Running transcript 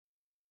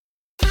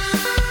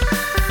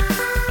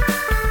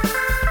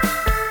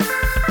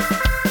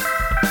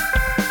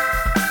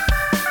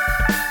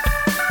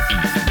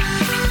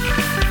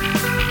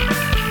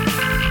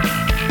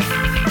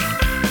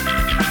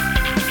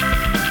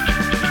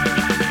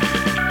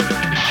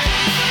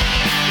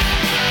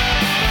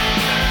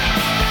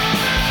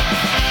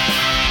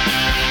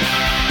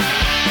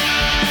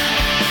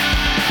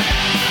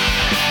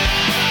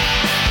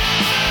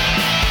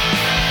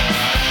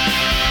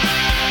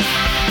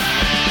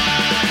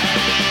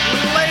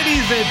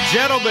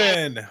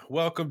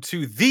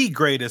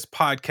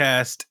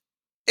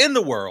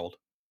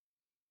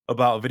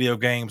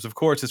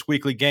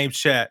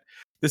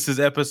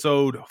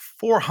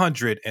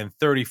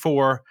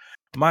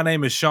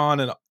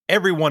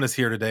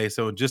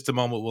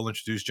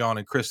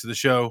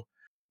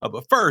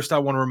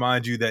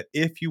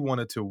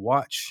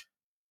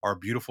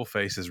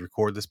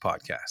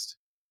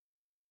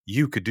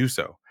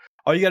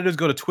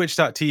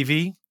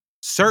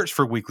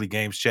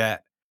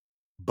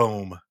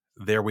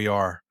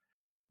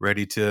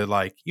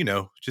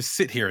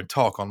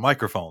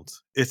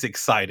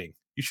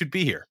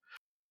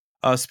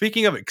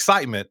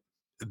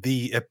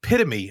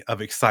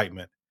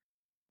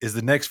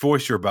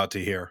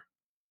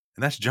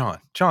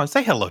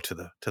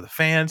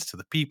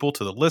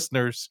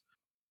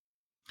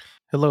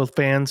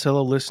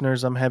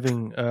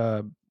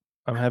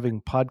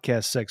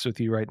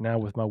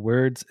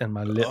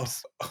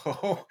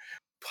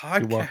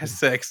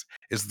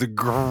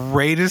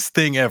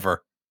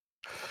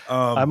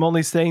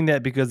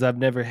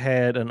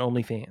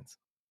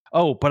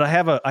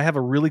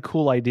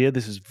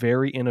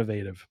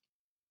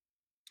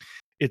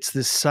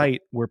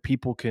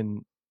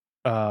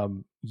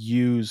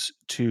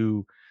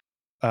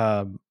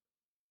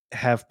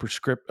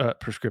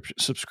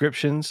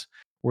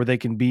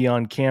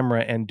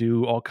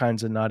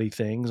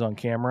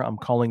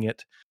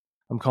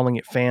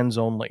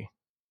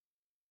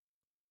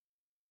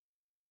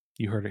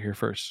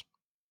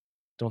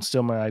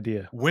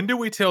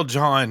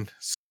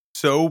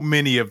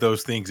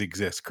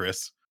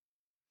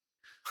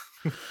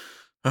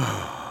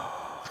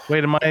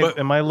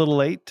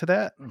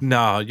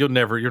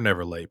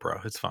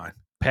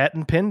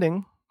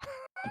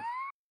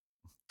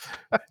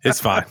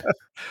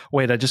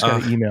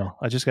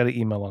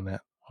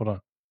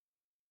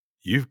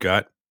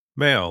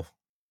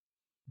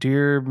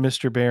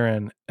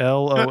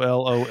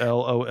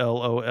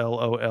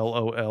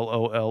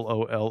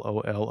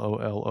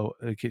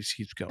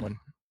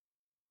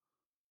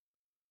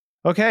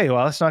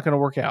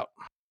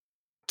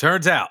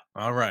Turns out.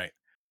 All right.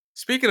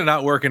 Speaking of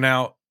not working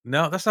out,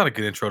 no, that's not a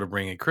good intro to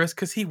bring in Chris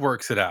because he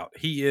works it out.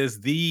 He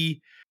is the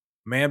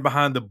man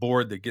behind the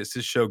board that gets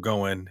this show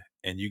going,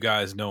 and you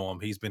guys know him.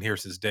 He's been here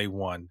since day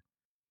one.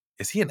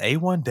 Is he an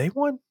A1 day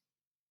one?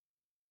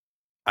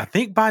 I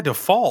think by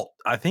default,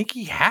 I think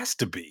he has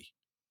to be.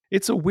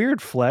 It's a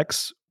weird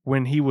flex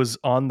when he was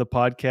on the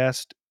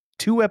podcast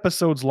 2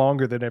 episodes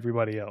longer than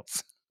everybody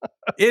else.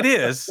 It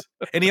is.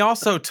 And he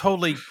also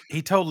totally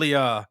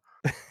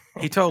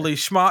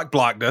schmuck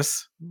blocked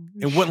us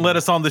and wouldn't let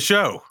us on the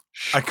show.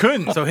 I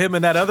couldn't. So him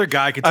and that other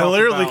guy could talk I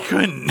literally about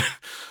couldn't.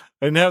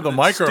 I didn't have the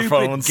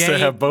microphones to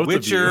have both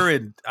Witcher of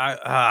you.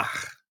 And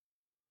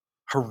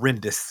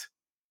horrendous.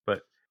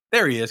 But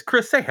there he is.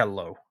 Chris, say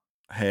hello.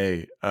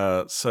 Hey,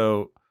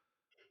 so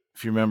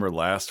if you remember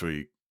last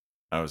week,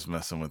 I was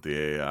messing with the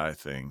AI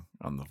thing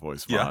on the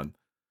voice mod.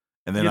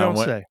 And then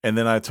and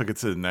then I took it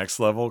to the next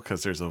level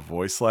because there's a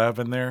voice lab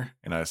in there,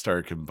 and I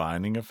started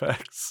combining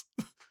effects.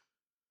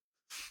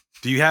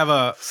 Do you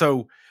have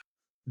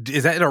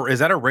is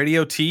that a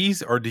radio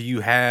tease, or do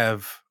you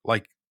have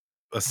like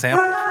a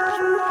sample?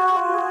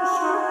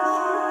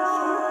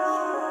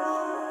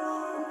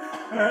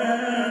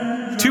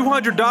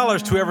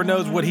 $200 to whoever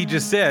knows what he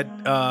just said,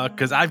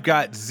 because I've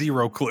got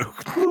zero clue.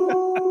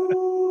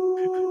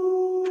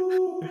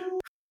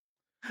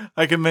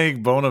 I can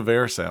make Bon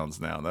Iver sounds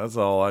now. That's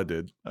all I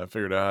did. I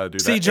figured out how to do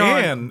that. See,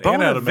 John, and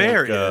Bon how to make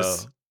Iver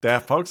is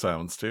Daft Punk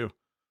sounds too.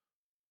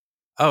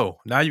 Oh,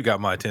 now you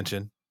got my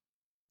attention.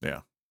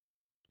 Yeah.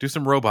 Do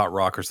some robot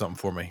rock or something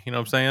for me. You know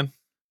what I'm saying?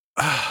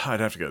 I'd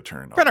have to go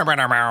turn it But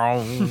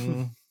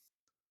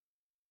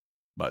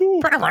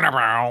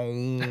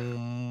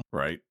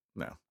right.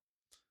 No.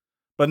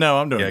 But no,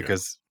 I'm doing good.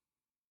 Because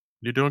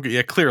you're doing good.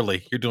 Yeah,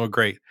 clearly you're doing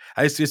great.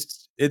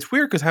 It's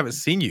weird because I haven't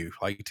seen you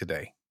like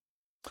today.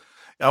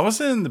 I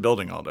was in the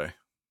building all day.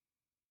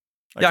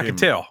 I can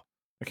tell.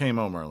 I came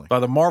home early.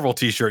 By the Marvel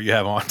t-shirt you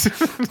have on.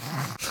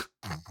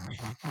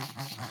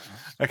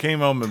 I came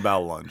home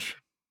about lunch.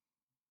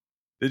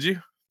 Did you?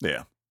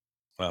 Yeah.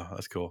 Oh,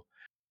 that's cool.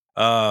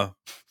 Yeah.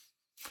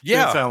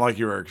 It sound like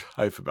you were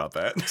hype about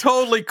that.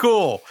 Totally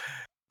cool.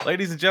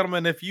 Ladies and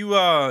gentlemen, if you've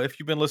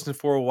been listening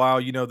for a while,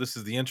 you know this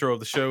is the intro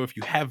of the show. If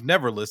you have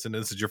never listened,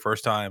 and this is your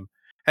first time,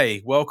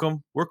 hey,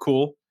 welcome. We're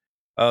cool.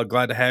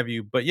 Glad to have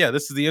you. But yeah,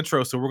 this is the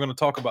intro, so we're going to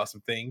talk about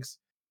some things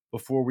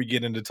before we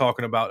get into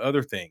talking about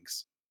other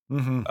things.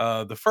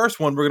 Mm-hmm. The first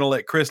one, we're going to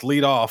let Chris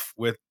lead off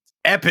with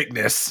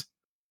epicness.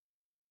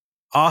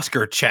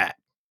 Oscar chat.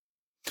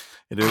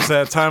 It is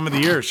that time of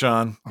the year,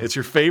 Shaun. It's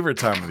your favorite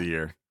time of the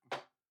year.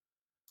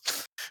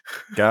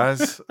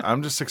 Guys,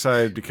 I'm just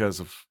excited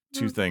because of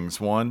two things.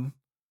 One,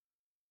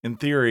 in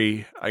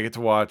theory, I get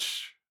to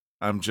watch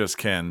I'm Just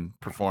Ken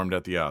performed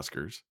at the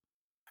Oscars.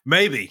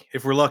 Maybe,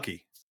 if we're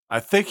lucky.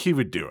 I think he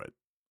would do it.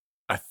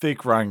 I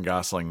think Ryan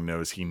Gosling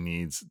knows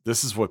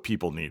this is what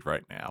people need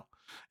right now.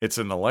 It's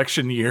an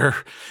election year.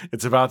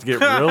 It's about to get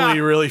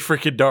really, really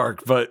freaking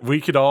dark, but we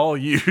could all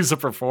use a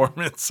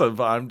performance of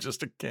I'm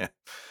Just a Ken.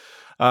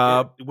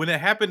 When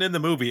it happened in the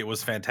movie, it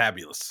was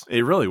fantabulous.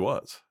 It really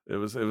was. It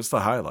was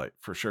the highlight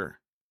for sure.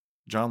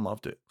 John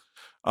loved it.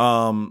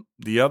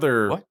 The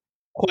other what?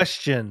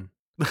 Question.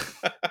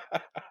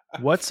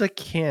 What's a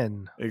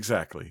Ken?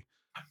 Exactly.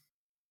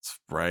 It's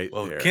right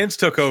there. Ken's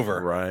took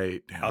over.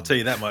 Right. I'll tell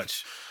you that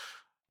much.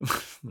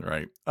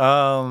 Right.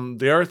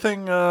 The other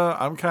thing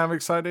I'm kind of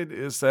excited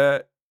is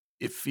that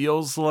it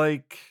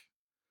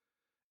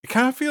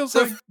kind of feels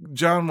like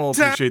John will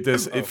appreciate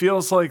this. It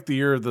feels like the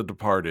year of The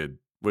Departed,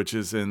 which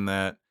is in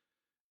that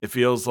it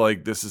feels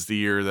like this is the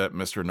year that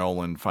Mr.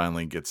 Nolan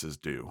finally gets his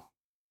due.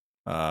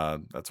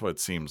 That's what it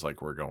seems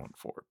like we're going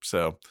for.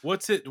 So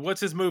what's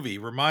his movie?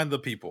 Remind the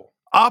people.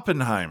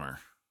 Oppenheimer.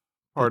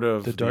 Part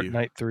of the Dark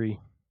Knight 3.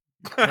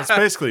 That's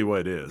basically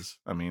what it is.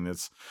 I mean,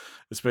 it's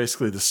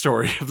basically the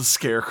story of the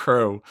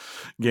Scarecrow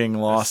getting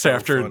lost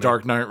after funny.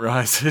 Dark Knight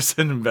Rises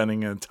and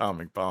inventing an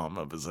atomic bomb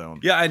of his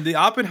own. Yeah, and the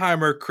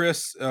Oppenheimer,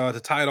 Chris, to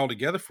tie it all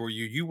together for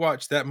you, you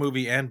watched that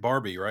movie and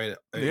Barbie, right?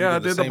 Yeah, I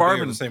did the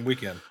Barbenheimer the same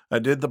weekend. I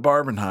did the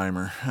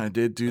Barbenheimer. I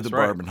did do That's the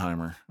right.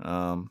 Barbenheimer,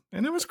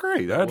 and it was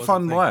great. I had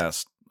fun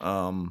blast.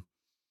 Solo,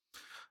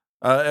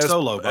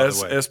 by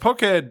the way. As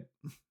Pokehead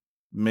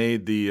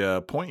made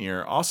the point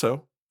here,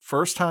 also.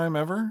 First time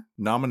ever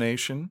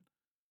nomination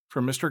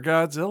for Mr.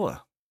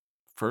 Godzilla.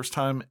 First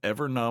time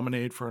ever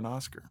nominated for an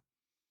Oscar.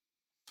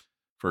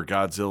 For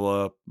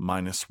Godzilla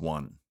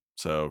 -1.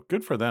 So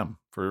good for them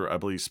for, I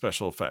believe,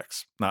 special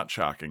effects. Not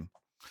shocking,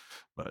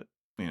 but,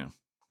 you know.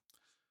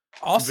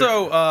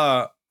 Also,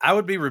 I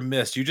would be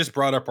remiss. You just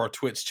brought up our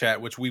Twitch chat,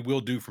 which we will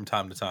do from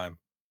time to time.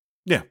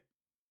 Yeah.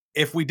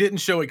 If we didn't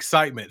show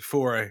excitement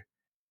for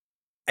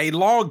a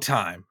long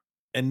time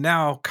and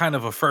now kind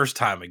of a first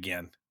time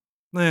again.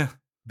 Yeah.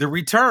 The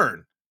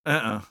return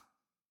of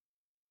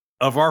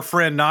our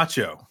friend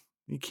Nacho.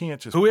 You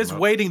can't just who is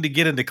waiting to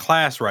get into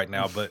class right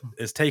now, but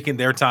is taking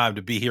their time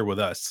to be here with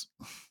us.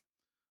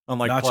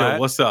 Unlike Nacho, Platt.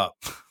 what's up?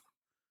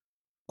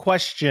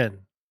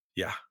 Question.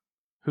 Yeah.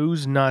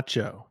 Who's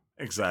Nacho?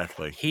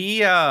 Exactly.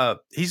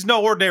 He's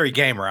no ordinary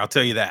gamer, I'll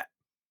tell you that.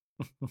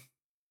 I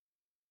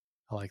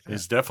like that.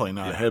 He's definitely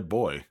not a head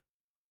boy.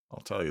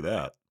 I'll tell you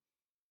that.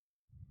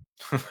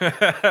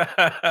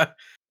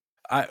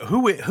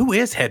 Who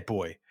is head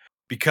boy?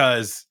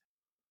 Because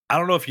I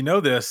don't know if you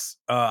know this.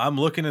 I'm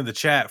looking in the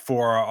chat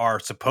for our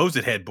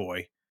supposed head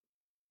boy.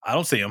 I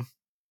don't see him.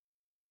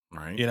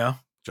 Right. You know,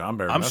 John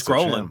Bear. I'm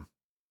scrolling.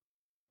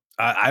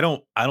 I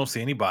don't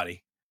see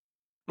anybody.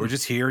 We're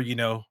just here, you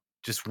know,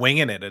 just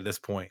winging it at this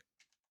point.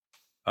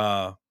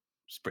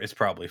 It's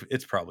probably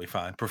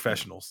fine.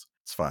 Professionals.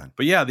 It's fine.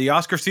 But yeah, the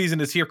Oscar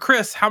season is here.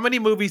 Chris, how many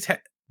movies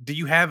do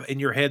you have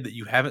in your head that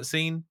you haven't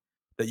seen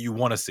that you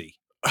want to see?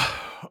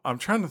 I'm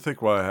trying to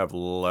think what I have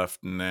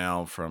left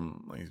now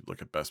from, let me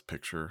look at Best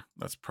Picture.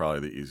 That's probably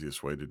the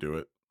easiest way to do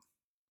it.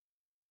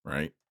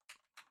 Right?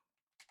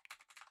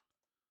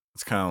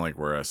 It's kind of like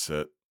where I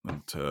sit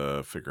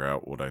to figure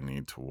out what I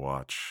need to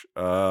watch.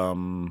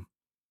 The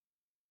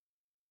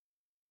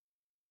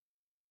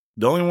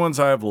only ones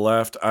I have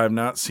left, I have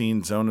not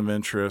seen Zone of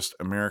Interest,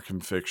 American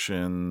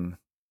Fiction,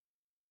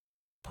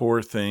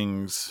 Poor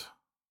Things,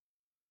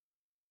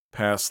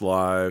 Past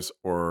Lives,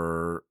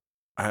 or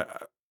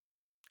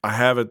I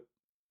have an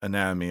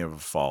Anatomy of a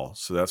Fall,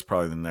 so that's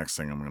probably the next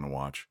thing I'm going to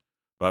watch.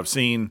 But I've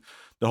seen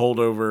The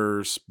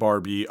Holdovers,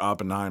 Barbie,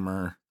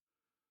 Oppenheimer,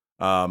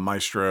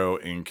 Maestro,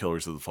 and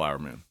Killers of the Flower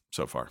Moon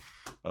so far.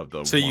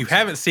 So you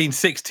haven't seen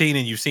 16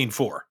 and you've seen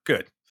 4.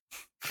 Good.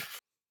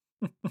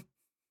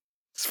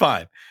 It's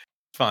fine.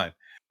 It's fine.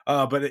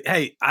 But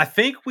hey, I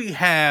think we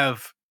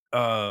have,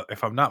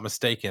 if I'm not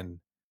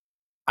mistaken,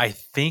 I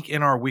think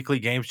in our weekly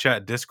games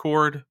chat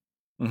Discord,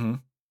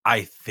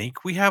 I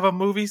think we have a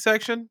movie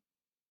section.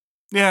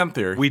 Yeah, in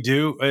theory. We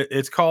do.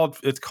 It's called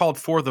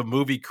For the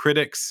Movie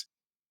Critics.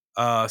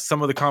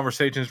 Some of the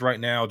conversations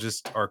right now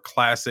just are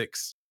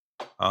classics.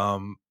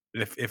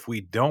 If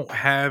we don't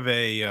have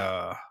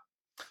a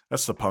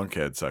that's the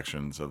punkhead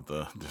sections of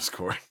the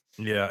Discord.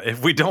 Yeah,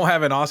 if we don't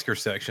have an Oscar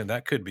section,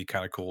 that could be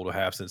kind of cool to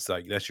have, since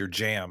like that's your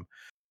jam.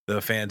 The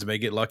fans may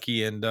get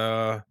lucky and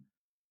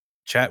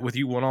chat with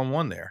you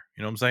one-on-one there.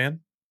 You know what I'm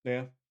saying?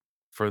 Yeah.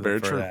 For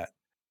that.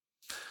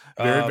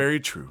 Very, very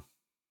true.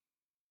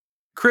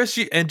 Chris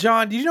and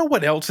John, do you know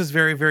what else is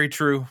very, very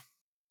true?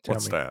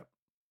 What's that?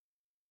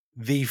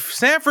 The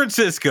San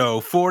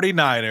Francisco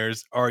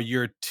 49ers are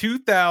your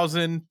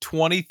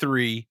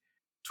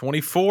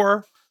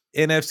 2023-24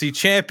 NFC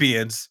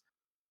champions,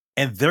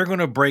 and they're going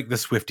to break the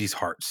Swifties'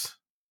 hearts.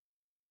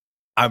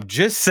 I'm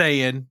just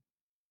saying,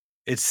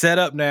 it's set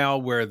up now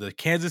where the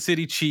Kansas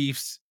City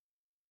Chiefs,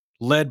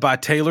 led by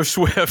Taylor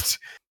Swift,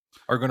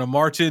 are going to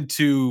march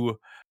into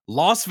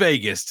Las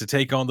Vegas to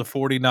take on the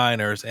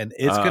 49ers, and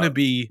it's going to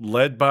be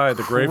led by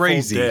the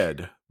Grateful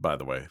Dead, by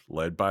the way.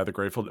 Led by the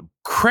Grateful Dead.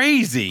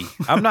 Crazy.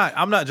 I'm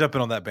not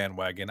jumping on that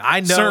bandwagon. I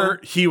know. Sir,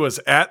 he was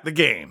at the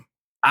game.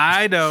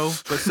 I know,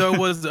 but so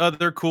was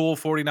other cool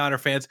 49er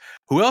fans.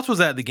 Who else was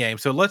at the game?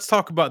 So let's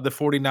talk about the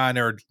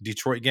 49er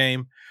Detroit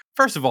game.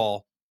 First of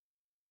all,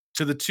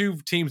 to the two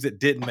teams that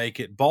didn't make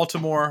it,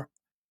 Baltimore,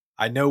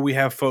 I know we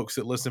have folks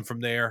that listen from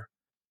there.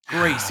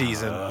 Great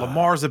season.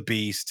 Lamar's a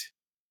beast.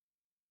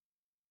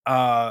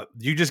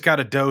 You just got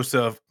a dose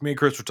of, me and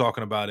Chris were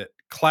talking about it,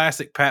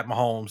 classic Pat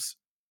Mahomes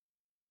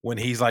when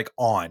he's like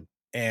on.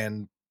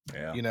 And,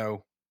 you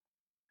know,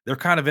 they're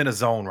kind of in a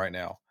zone right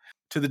now.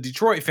 To the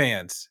Detroit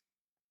fans,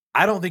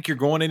 I don't think you're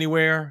going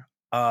anywhere.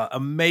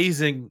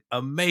 Amazing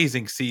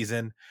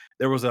season.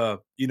 There was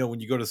when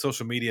you go to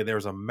social media,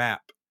 there's a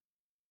map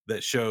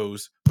that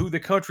shows who the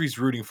country's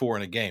rooting for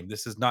in a game.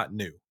 This is not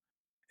new.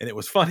 And it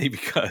was funny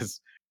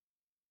because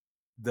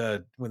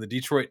when the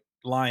Detroit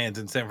Lions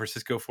and San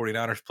Francisco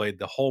 49ers played,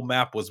 the whole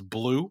map was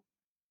blue,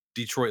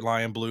 Detroit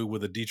Lion blue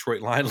with a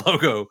Detroit Lion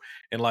logo,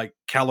 and like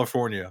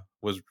California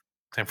was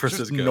San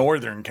Francisco. Just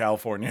Northern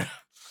California.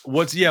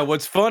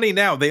 What's funny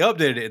now, they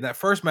updated it. In that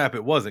first map,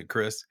 it wasn't,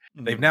 Chris.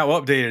 They've now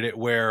updated it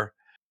where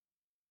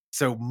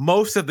so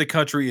most of the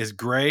country is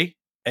gray,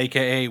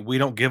 aka we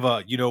don't give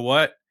a you know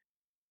what,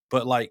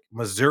 but like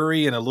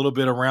Missouri and a little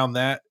bit around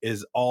that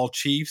is all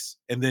Chiefs,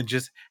 and then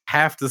just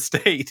half the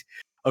state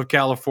of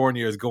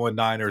California is going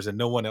Niners, and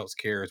no one else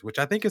cares, which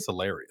I think is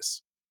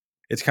hilarious.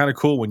 It's kind of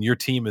cool when your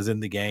team is in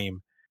the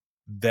game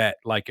that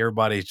like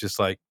everybody's just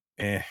like,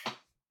 eh.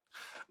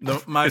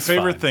 No, my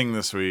favorite thing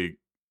this week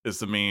is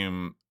the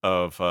meme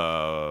of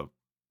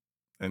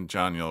and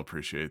John, you'll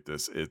appreciate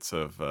this. It's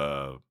of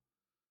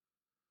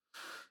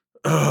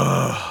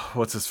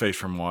what's his face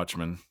from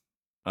Watchmen?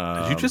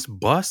 Did you just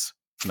bust?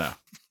 No.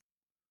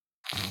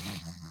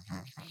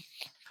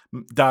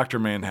 Dr.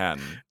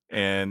 Manhattan.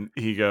 And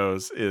he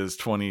goes, is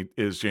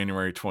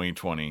January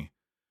 2020.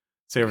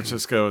 San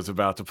Francisco is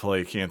about to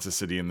play Kansas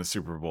City in the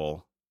Super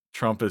Bowl.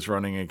 Trump is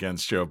running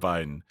against Joe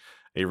Biden.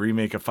 A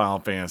remake of Final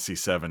Fantasy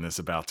VII is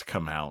about to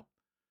come out.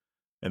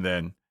 And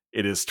then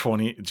it is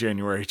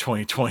January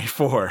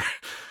 2024.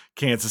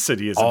 Kansas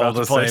City is about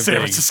to play San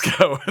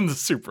Francisco in the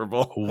Super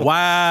Bowl.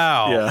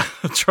 Wow.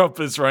 Yeah. Trump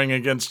is running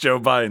against Joe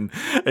Biden.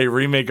 A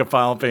remake of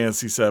Final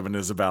Fantasy VII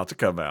is about to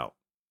come out.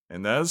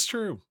 And that is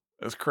true.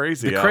 That's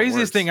crazy. The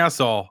craziest thing I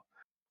saw,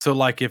 so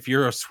like if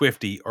you're a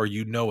Swiftie or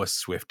you know a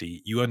Swiftie,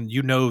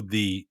 you know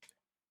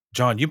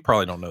John, you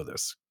probably don't know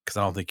this because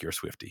I don't think you're a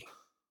Swiftie,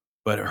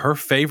 but her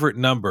favorite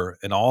number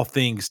in all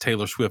things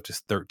Taylor Swift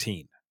is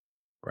 13,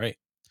 right?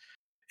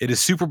 It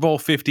is Super Bowl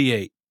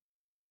 58.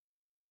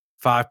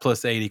 5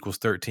 + 8 =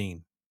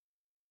 13.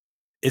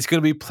 It's going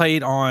to be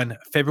played on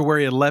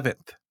February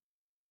 11th.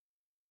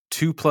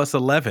 2 +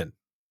 11,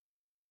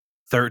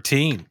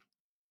 13.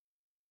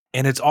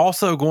 And it's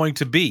also going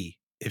to be,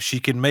 if she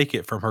can make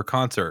it from her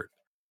concert,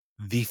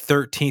 the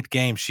 13th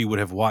game she would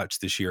have watched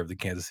this year of the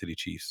Kansas City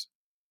Chiefs.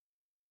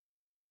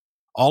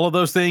 All of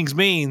those things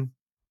mean,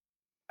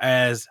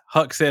 as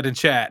Huck said in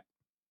chat,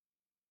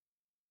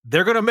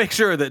 they're going to make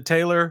sure that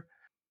Taylor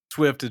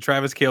Swift and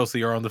Travis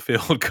Kelce are on the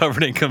field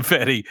covered in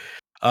confetti.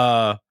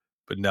 But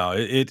no,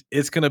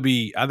 it's going to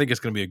be, I think it's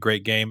going to be a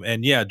great game.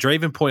 And yeah,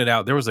 Draven pointed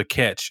out there was a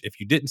catch. If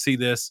you didn't see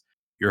this,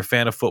 you're a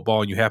fan of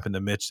football and you happen to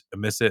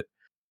miss it.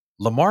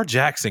 Lamar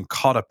Jackson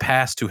caught a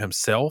pass to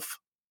himself.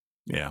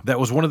 Yeah. That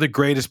was one of the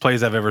greatest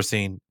plays I've ever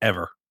seen,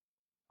 ever.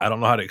 I don't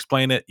know how to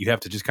explain it. You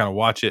have to just kind of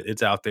watch it.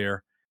 It's out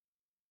there.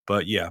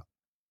 But yeah,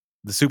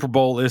 the Super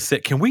Bowl is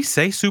set. Can we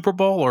say Super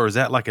Bowl, or is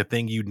that like a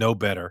thing you know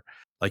better?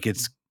 Like we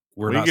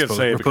can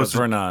say it because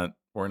we're not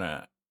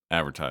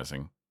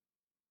advertising.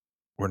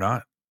 We're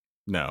not?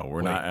 No,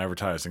 we're not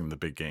advertising the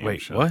big game.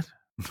 Wait, what?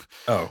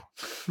 Oh,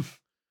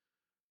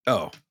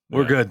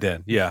 we're good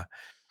then. Yeah.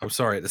 I'm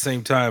sorry. At the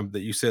same time that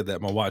you said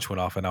that, my watch went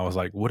off and I was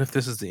like, what if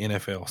this is the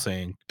NFL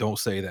saying, don't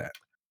say that?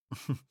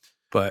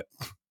 But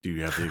do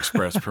you have the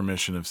express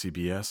permission of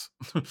CBS?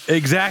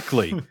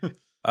 Exactly.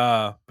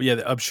 But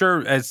yeah, I'm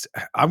sure as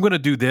I'm going to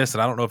do this,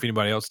 and I don't know if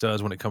anybody else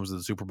does when it comes to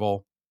the Super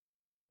Bowl.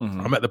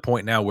 Mm-hmm. I'm at the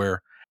point now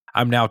where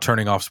I'm now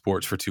turning off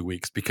sports for 2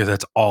 weeks because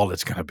that's all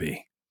it's going to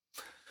be.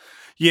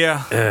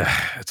 Yeah.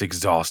 It's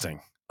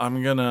exhausting.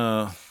 I'm going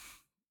to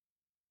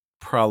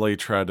probably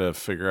try to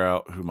figure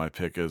out who my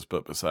pick is,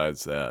 but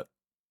besides that,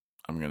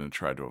 I'm going to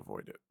try to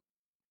avoid it.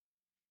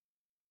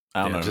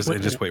 I don't know.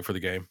 Just wait for the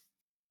game.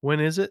 When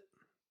is it?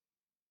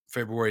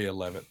 February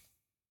 11th.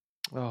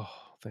 Oh,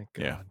 thank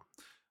God. Yeah.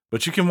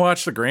 But you can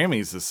watch the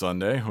Grammys this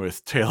Sunday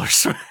with Taylor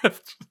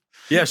Swift.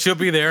 Yeah, she'll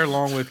be there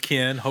along with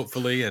Ken,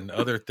 hopefully, and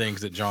other things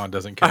that John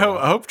doesn't care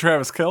about. I hope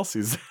Travis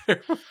Kelce's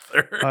there.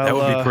 That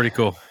would be pretty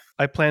cool.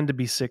 I plan to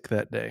be sick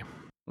that day.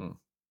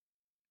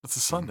 It's a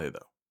Sunday, though.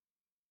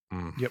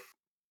 Yep.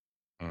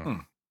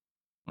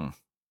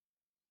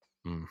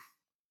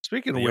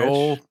 Speaking of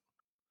which,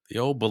 the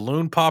old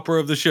balloon popper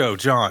of the show,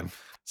 John,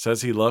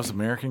 says he loves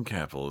American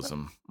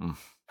capitalism.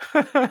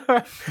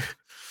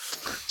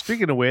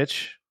 Speaking of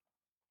which,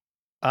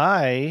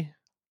 I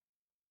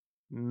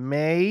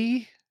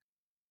may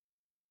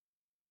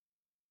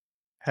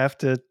have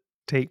to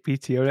take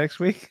PTO next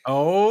week.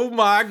 Oh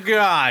my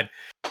God.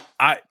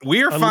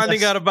 We are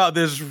finding out about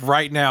this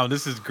right now.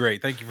 This is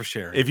great. Thank you for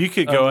sharing. If you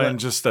could go ahead and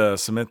just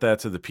submit that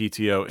to the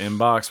PTO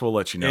inbox, we'll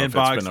let you know if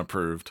it's been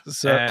approved.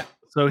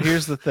 So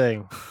here's the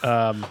thing.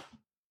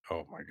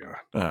 Oh my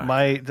God.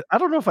 I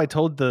don't know if I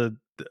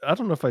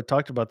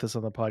talked about this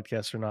on the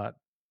podcast or not,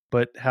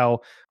 but how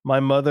my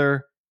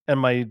mother and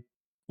my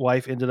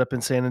wife ended up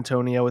in San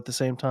Antonio at the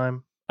same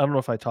time. I don't know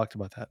if I talked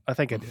about that. I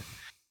think I did.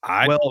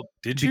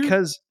 Did you?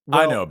 Because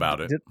I know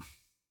about it.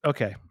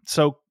 Okay.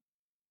 So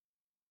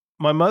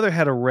my mother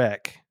had a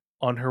wreck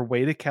on her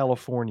way to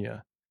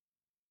California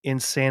in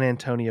San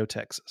Antonio,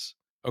 Texas.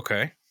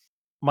 Okay.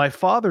 My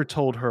father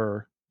told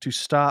her to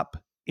stop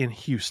in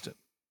Houston.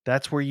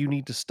 That's where you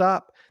need to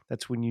stop.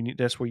 That's where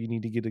you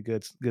need to get a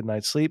good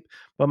night's sleep.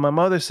 But my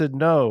mother said,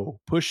 no,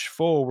 push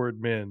forward,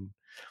 men.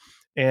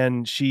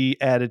 And she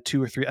added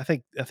 2 or 3, I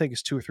think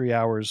it's 2 or 3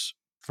 hours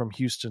from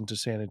Houston to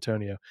San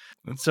Antonio.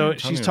 So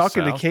she's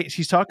talking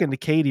to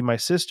Katie, my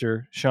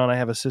sister. Shaun, I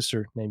have a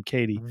sister named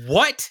Katie.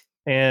 What?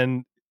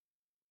 And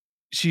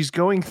she's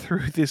going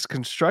through this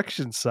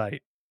construction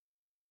site,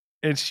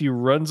 and she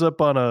runs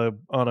up on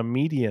a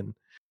median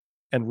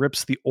and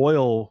rips the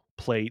oil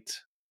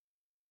plate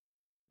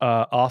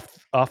off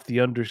of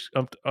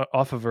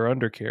her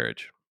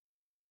undercarriage.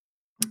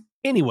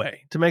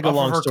 Anyway, to make a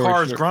long story short,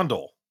 car's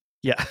grundle.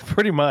 Yeah,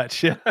 pretty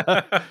much. Yeah.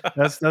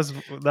 That's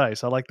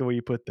nice. I like the way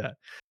you put that.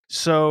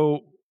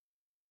 So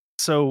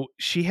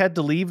she had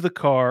to leave the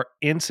car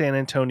in San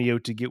Antonio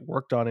to get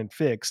worked on and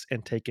fixed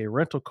and take a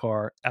rental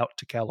car out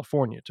to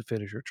California to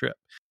finish her trip.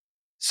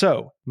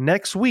 So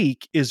next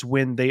week is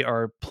when they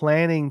are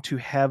planning to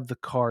have the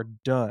car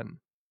done.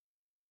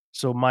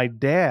 So my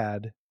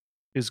dad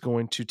is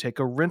going to take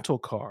a rental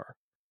car,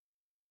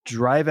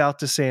 drive out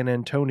to San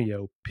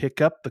Antonio, pick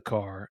up the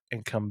car,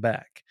 and come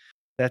back.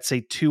 That's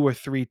a 2 or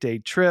 3 day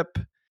trip.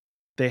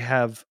 They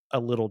have a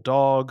little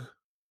dog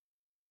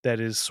that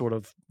is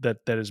that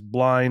is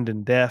blind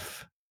and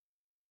deaf.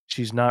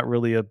 She's not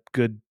really a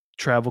good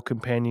travel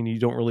companion. You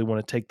don't really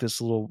want to take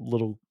this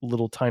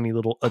little tiny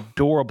little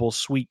adorable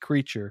sweet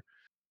creature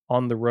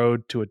on the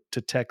road to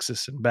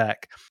Texas and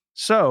back.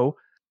 So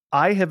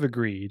I have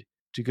agreed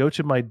to go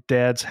to my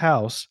dad's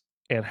house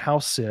and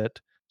house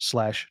sit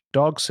 /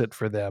 dog sit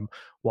for them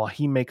while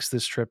he makes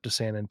this trip to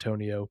San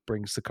Antonio,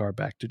 brings the car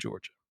back to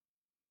Georgia.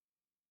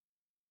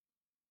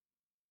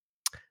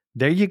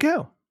 There you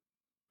go.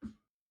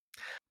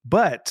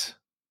 But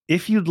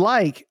if you'd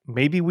like,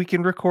 maybe we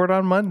can record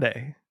on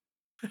Monday.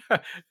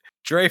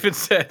 Draven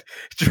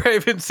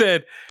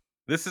said,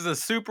 this is a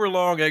super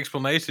long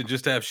explanation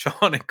just to have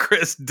Shaun and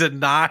Chris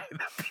deny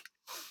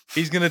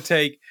he's going to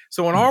take.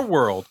 So in our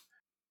world,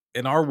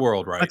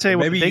 right? I'll tell you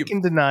what, they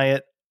can deny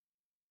it.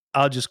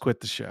 I'll just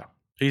quit the show.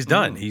 He's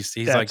done. He's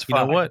like, you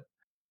know what?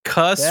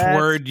 Cuss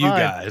word, you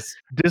guys.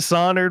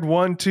 Dishonored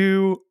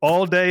 1-2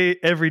 all day,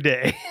 every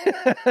day.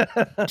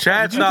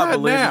 Chat's not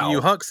believing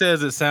you. Hunk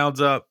says it sounds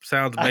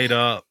made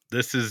up.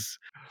 This is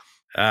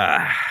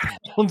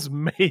sounds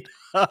made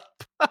up.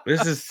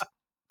 This is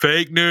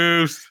fake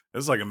news.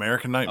 This is like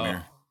American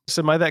Nightmare.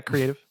 So am I that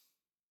creative?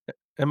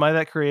 Am I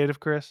that creative,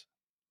 Chris?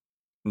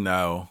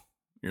 No,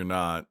 you're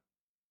not.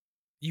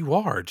 You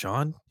are,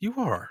 John. You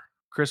are.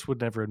 Chris would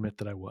never admit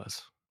that I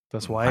was.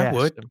 That's why I asked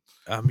would. him.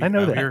 I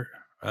know that.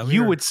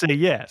 You would say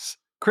yes.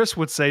 Chris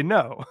would say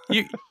no.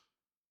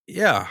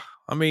 Yeah.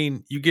 I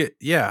mean, you're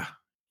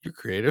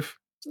creative.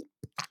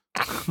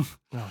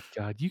 Oh,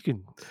 God. You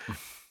can.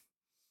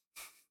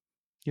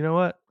 You know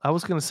what? I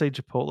was going to say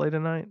Chipotle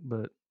tonight,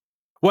 but.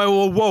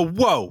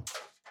 Whoa.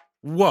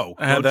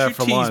 I had that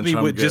for lunch. Don't you tease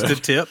me with just a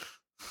tip.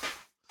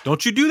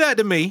 Don't you do that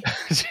to me.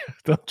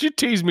 Don't you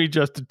tease me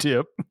just a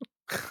tip.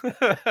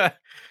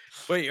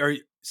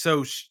 Wait,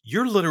 so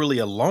you're literally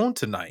alone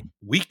tonight?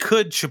 We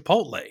could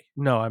Chipotle.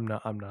 No, I'm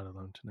not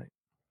alone tonight.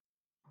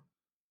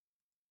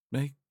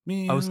 Make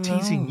me I was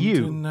teasing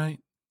you tonight.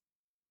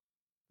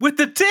 With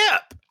the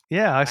tip.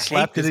 Yeah, I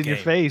slapped it in your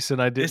face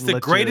and I didn't. It's the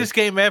greatest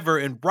game ever,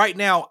 and right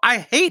now I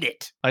hate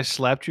it. I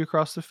slapped you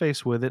across the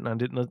face with it, and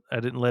I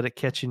didn't let it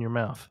catch in your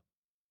mouth.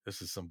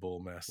 This is some bull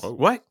mess. Whoa.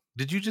 What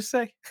did you just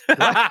say?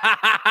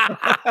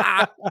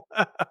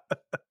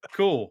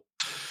 Cool.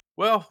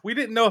 Well, we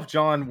didn't know if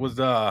John was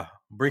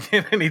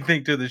bringing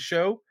anything to the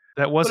show.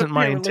 That wasn't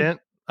my intent.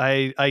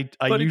 I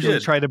usually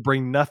try to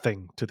bring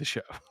nothing to the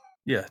show.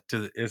 Yeah,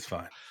 it's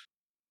fine.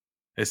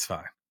 It's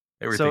fine.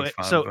 Everything's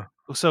fine.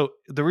 So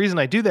the reason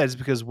I do that is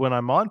because when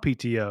I'm on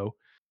PTO,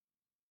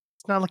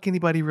 it's not like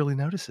anybody really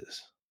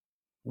notices.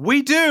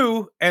 We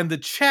do, and the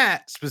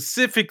chat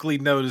specifically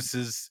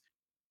notices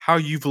how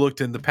you've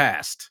looked in the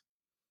past.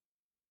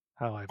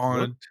 How I've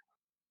looked?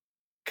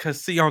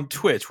 Because see, on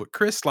Twitch, what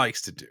Chris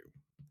likes to do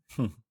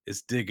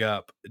is dig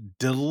up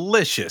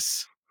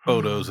delicious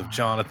photos of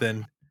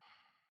Jonathan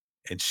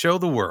and show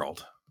the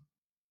world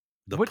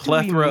the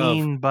plethora of... What do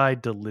you mean by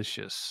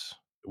delicious?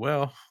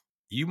 Well,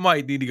 you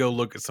might need to go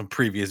look at some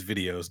previous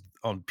videos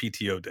on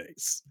PTO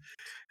days.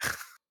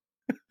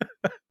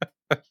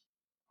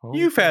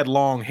 You've had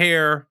long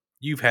hair.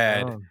 You've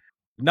had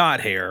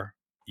not hair.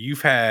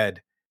 You've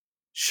had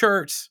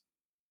shirts,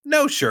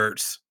 no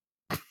shirts.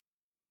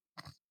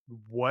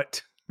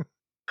 What?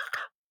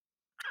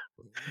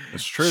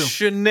 It's true.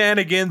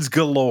 Shenanigans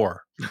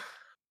galore.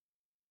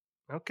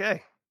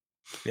 Okay.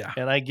 Yeah.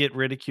 And I get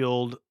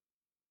ridiculed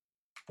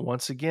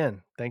once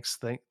again. Thank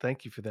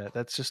you for that.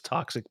 That's just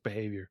toxic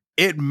behavior.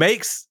 It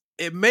makes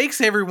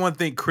everyone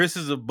think Chris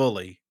is a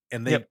bully,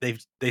 and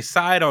they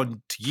side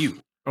on to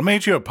you. I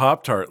made you a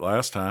Pop-Tart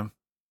last time.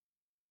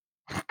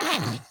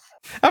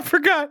 I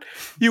forgot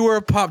you were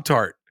a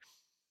Pop-Tart.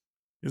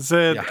 You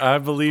said, I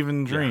believe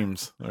in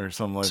dreams or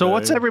something like that. So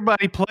what's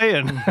everybody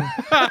playing? Do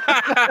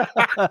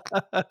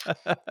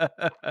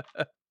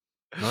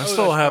I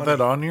still have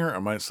that on here? I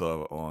might still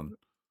have it on.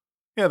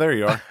 Yeah, there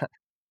you are.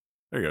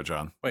 There you go,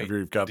 John. Wait, if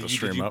you've got the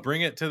stream did you up.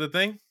 Bring it to the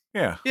thing?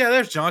 Yeah. Yeah,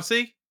 there's John.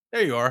 See?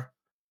 There you are.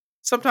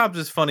 Sometimes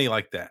it's funny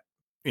like that.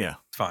 Yeah.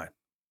 It's fine.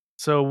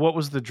 So what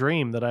was the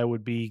dream? That I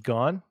would be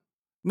gone?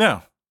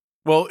 No.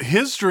 Well,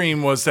 his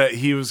dream was that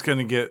he was going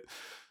to get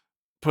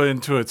put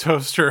into a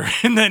toaster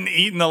and then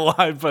eaten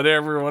alive by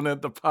everyone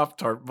at the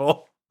Pop-Tart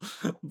bowl.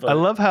 I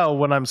love how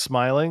when I'm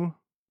smiling,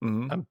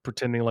 I'm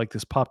pretending like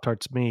this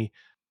Pop-Tart's me.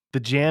 The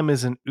jam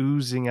isn't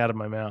oozing out of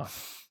my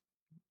mouth.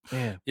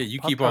 Man, yeah, you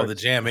keep all the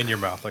jam in your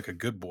mouth like a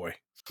good boy.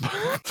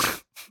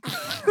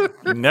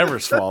 You never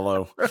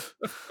swallow.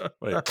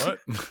 Wait, what?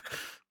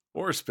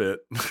 Or spit.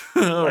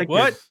 Like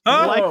what?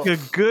 Like a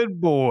good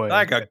boy.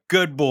 Like a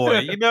good boy,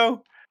 you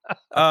know?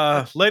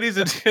 Ladies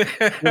and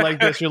you're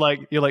like this, you're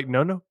like,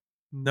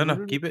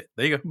 no, keep it.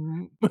 There you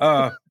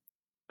go.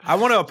 I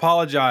want to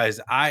apologize.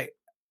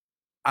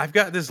 I've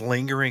got this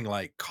lingering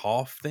like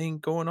cough thing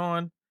going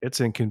on. It's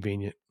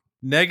inconvenient.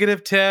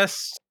 Negative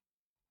tests,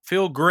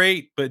 feel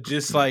great, but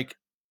just like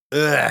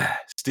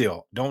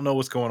still don't know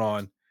what's going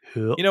on.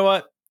 You know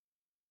what?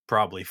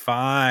 Probably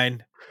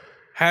fine.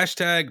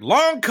 Hashtag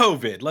long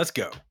COVID. Let's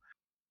go.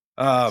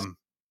 But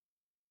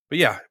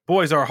yeah,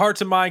 boys, our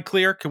hearts and mind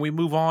clear. Can we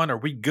move on? Are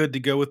we good to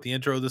go with the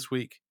intro this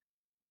week?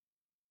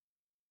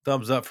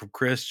 Thumbs up from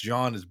Chris.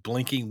 John is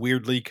blinking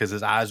weirdly because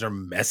his eyes are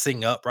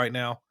messing up right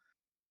now.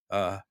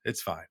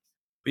 It's fine.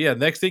 But yeah,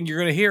 next thing you're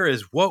going to hear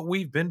is what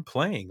we've been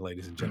playing,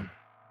 ladies and gentlemen.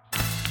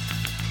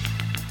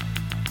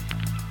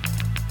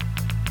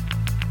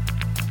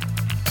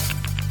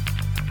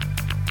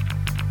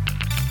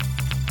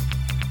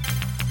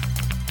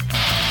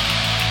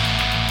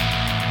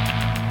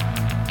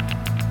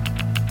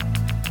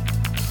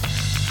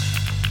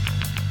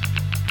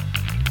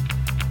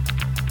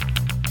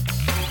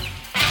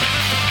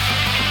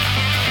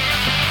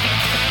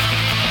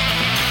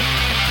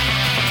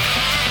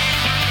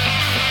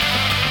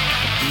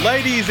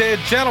 Ladies and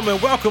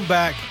gentlemen, welcome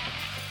back.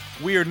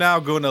 We are now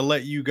going to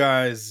let you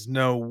guys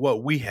know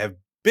what we have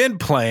been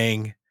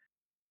playing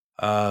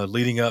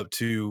leading up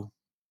to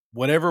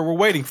whatever we're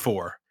waiting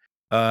for.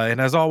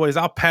 And as always,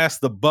 I'll pass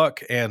the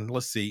buck and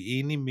let's see,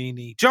 eeny,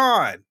 meeny.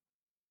 John,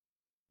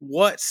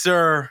 what,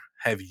 sir,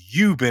 have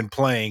you been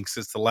playing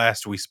since the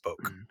last we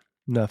spoke?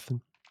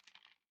 Nothing.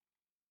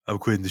 I'm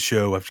quitting the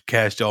show. I've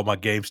cashed all my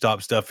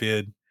GameStop stuff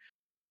in.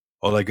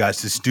 All I got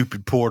is this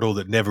stupid portal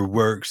that never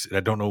works, and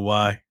I don't know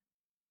why.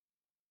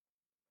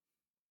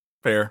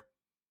 Fair.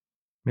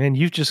 Man,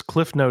 you've just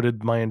cliff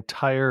noted my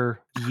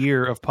entire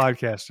year of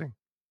podcasting.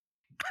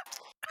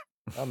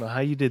 I don't know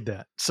how you did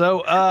that.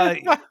 So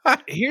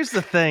here's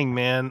the thing,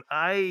 man.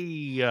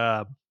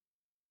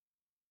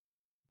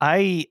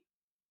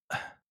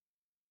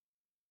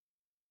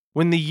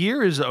 When the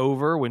year is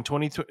over, when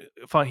 2020,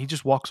 fine, he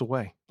just walks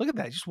away. Look at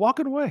that, just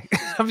walking away.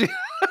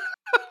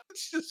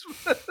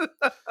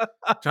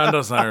 John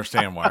doesn't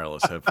understand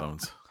wireless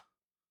headphones.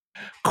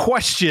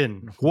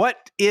 Question: what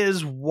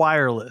is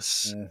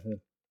wireless?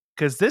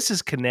 Because this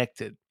is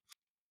connected.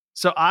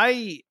 So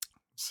I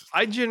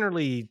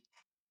generally,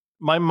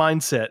 my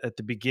mindset at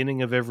the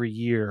beginning of every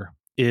year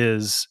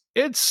is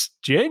it's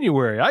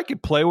January. I can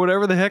play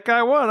whatever the heck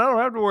I want. I don't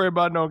have to worry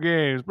about no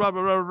games. Blah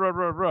blah blah blah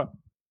blah blah.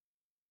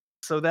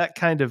 So that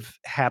kind of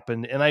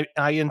happened, and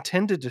I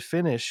intended to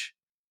finish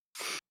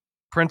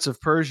Prince of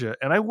Persia,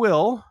 and I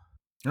will.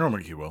 I don't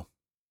think you will.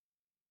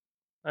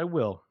 I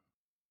will.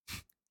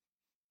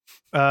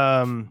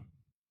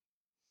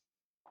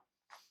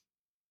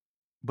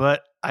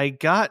 But I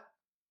got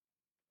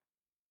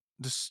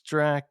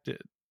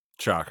distracted.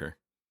 Shocker.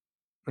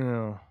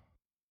 Oh.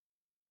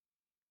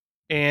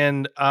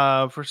 And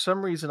for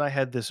some reason, I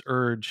had this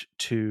urge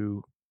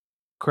to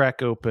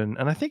crack open,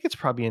 and I think it's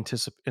probably in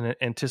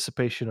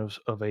anticipation of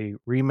a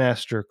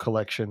remaster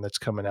collection that's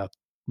coming out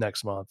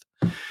next month.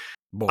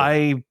 Boy.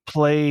 I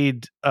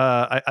played.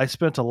 I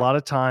spent a lot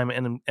of time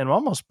and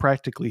almost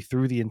practically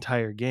through the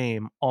entire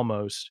game.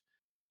 Almost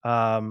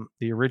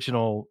the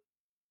original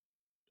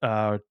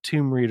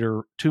Tomb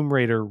Raider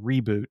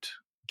reboot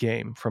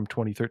game from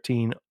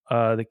 2013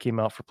 that came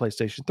out for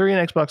PlayStation 3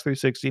 and Xbox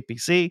 360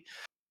 PC.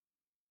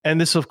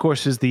 And this, of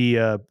course, is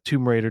the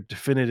Tomb Raider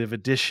Definitive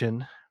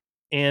Edition.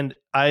 And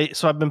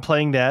I've been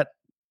playing that.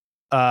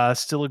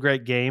 Still a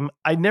great game.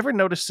 I never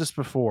noticed this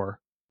before,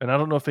 and I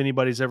don't know if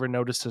anybody's ever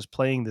noticed us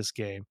playing this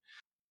game.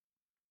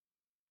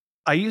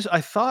 I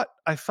thought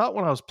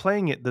when I was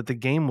playing it that the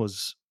game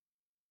was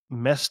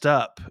messed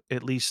up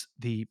at least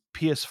the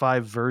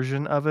PS5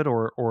 version of it,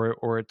 or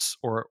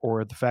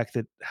the fact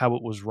that how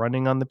it was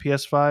running on the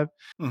PS5,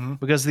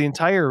 because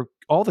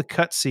all the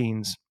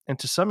cutscenes and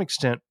to some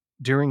extent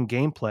during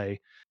gameplay,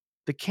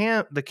 the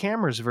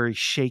camera is very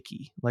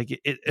shaky. Like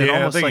it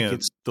almost like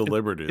it's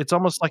deliberate. It's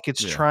almost like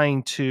it's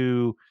trying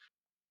to.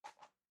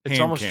 It's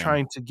almost cam.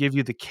 trying to give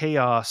you the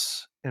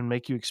chaos and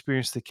make you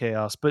experience the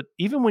chaos. But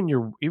even when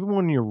you're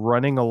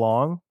running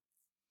along,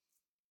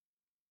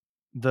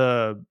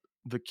 the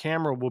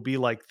camera will be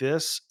like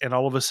this, and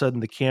all of a sudden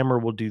the camera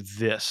will do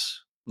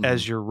this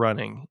as you're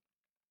running.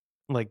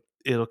 Like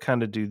it'll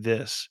kind of do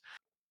this.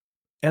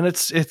 And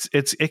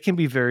it can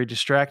be very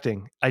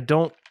distracting. I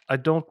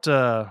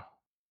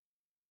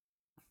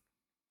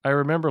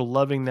remember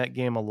loving that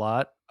game a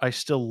lot. I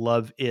still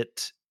love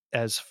it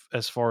as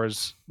far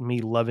as me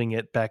loving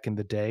it back in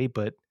the day,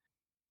 but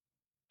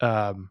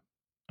I'm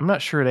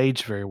not sure it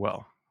aged very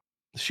well.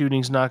 The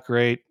shooting's not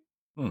great.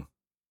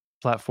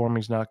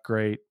 Platforming's not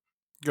great.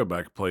 Go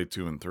back and play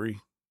 2 and 3.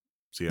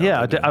 See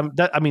how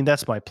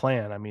that's my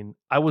plan. I mean,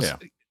 I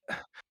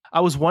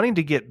was wanting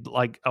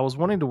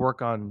to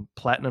work on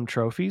platinum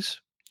trophies.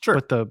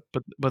 Sure.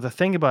 But the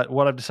thing about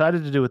what I've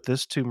decided to do with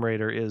this Tomb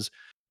Raider is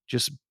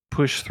just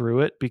push through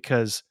it,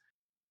 because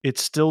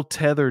it's still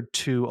tethered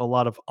to a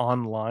lot of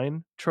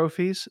online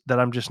trophies that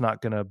I'm just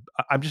not gonna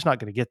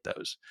get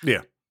those.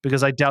 Yeah.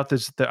 Because I doubt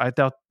there's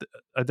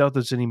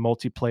any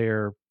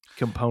multiplayer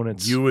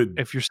components.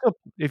 If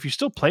you're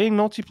still playing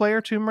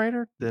multiplayer Tomb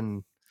Raider,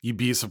 then you'd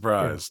be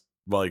surprised.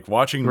 Like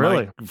watching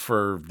Mike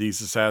for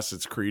these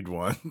Assassin's Creed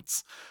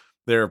ones,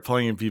 there are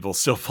plenty of people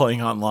still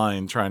playing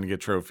online trying to get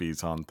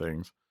trophies on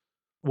things.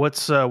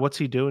 What's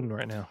he doing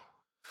right now?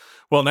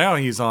 Well, now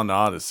he's on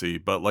Odyssey,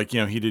 but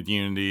he did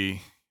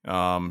Unity.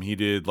 He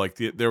did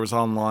there was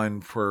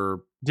online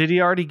for. Did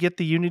he already get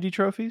the Unity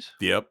trophies?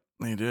 Yep,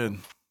 he did.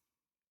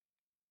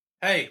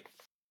 Hey.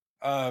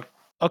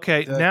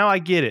 Okay, now I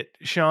get it,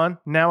 Shaun.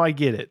 Now I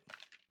get it.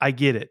 I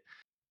get it.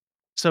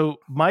 So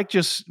Mike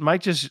just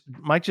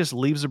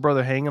leaves a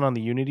brother hanging on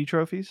the Unity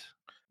trophies?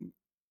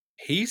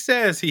 He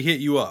says he hit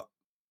you up.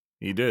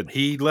 He did.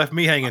 He left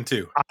me hanging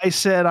too. I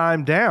said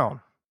I'm down.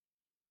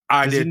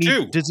 I did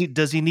too.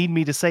 Does he need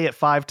me to say it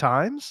 5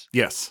 times?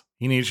 Yes.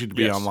 He needs you to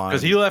be online.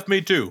 Because he left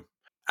me too.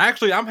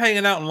 Actually, I'm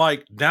hanging out and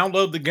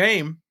download the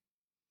game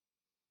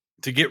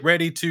to get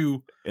ready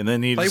to. And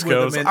then he just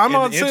goes, I'm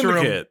on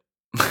Syndicate.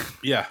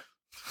 Yeah.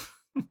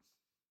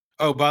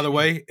 Oh, by the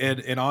way,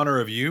 in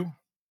honor of you,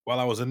 while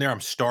I was in there,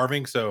 I'm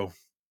starving. So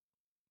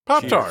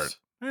Pop-Tart.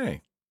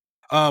 Hey.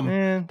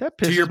 Man, that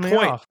pisses me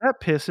off. That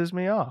pisses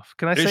me off.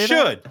 Can I say that? It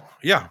should.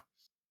 Yeah.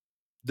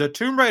 The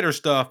Tomb Raider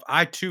stuff,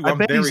 I'm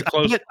very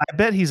close. I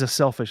bet he's a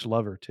selfish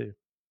lover too.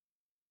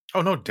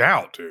 Oh, no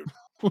doubt, dude.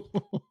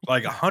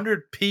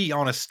 100p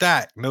on a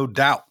stack, no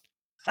doubt.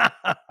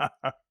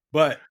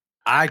 But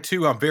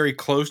I'm very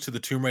close to the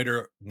Tomb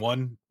Raider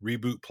 1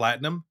 reboot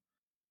platinum.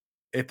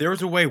 If there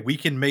was a way we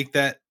can make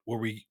that where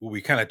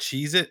we kind of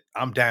cheese it,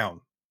 I'm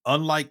down.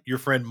 Unlike your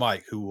friend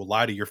Mike, who will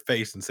lie to your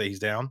face and say he's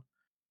down,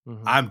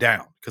 I'm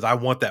down because I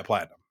want that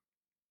platinum.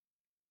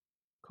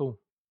 Cool.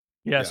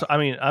 Yeah. So I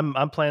mean,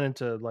 I'm planning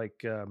to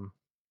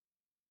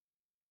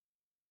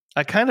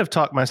I kind of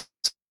talked myself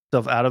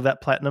out of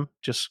that platinum,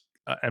 just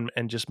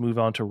and just move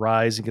on to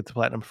Rise and get the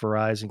platinum for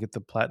Rise and get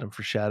the platinum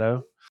for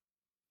Shadow.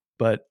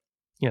 But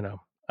I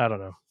don't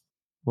know.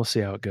 We'll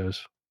see how it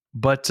goes.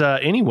 But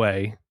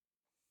anyway,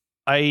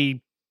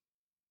 I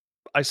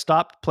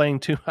stopped playing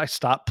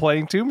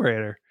Tomb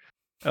Raider.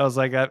 I was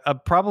like, I'm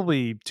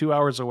probably 2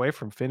 hours away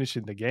from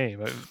finishing the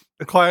game.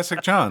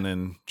 Classic John,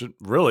 and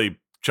really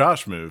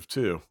Josh move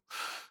too.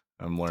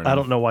 I'm learning. I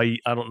don't know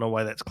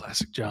why that's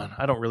classic John.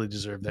 I don't really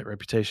deserve that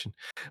reputation.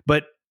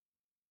 But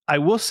I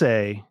will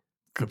say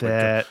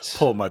that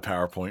pull up my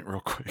PowerPoint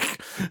real quick.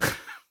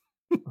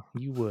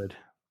 You would.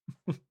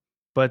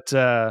 But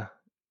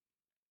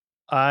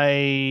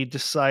I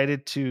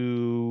decided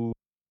to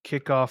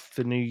kick off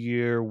the new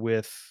year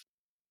with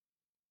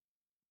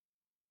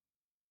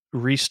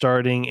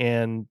restarting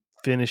and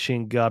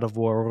finishing God of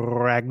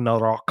War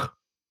Ragnarok.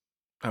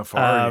 How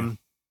far are you?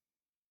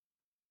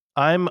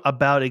 I'm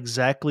about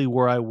exactly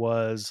where I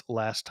was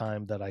last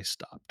time that I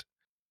stopped.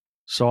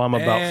 So I'm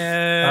he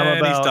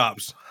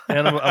stops.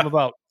 And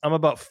I'm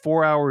about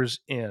 4 hours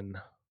in.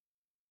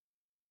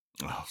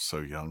 Oh, so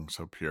young,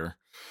 so pure.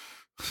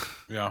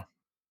 Yeah.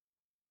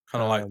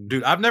 Kind of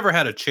dude, I've never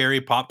had a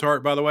cherry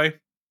Pop-Tart, by the way.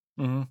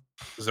 Mm-hmm.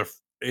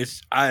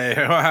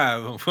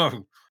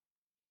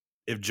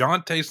 If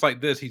John tastes like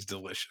this, he's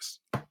delicious.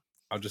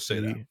 I'll just say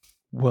that.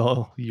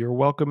 Well, you're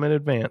welcome in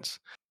advance.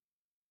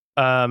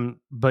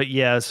 But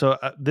yeah, so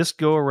this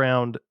go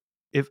around,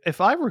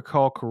 if I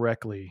recall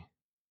correctly,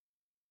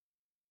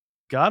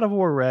 God of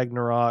War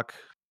Ragnarok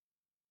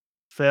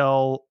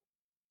fell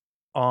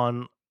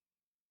on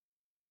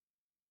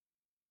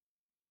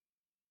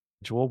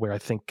where I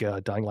think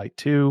Dying Light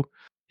 2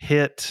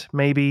 hit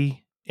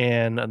maybe,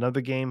 and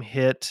another game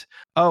hit.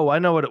 Oh, I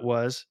know what it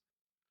was.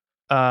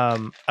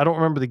 I don't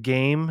remember the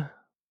game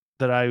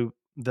that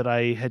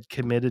I had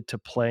committed to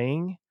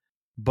playing,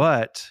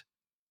 but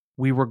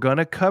we were going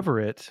to cover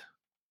it.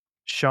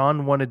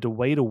 Shaun wanted to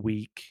wait a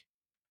week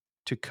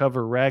to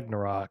cover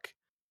Ragnarok.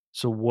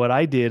 So what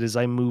I did is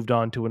I moved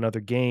on to another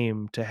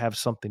game to have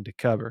something to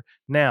cover.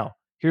 Now,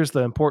 here's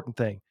the important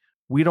thing.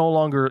 We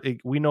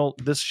know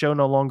this show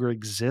no longer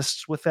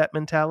exists with that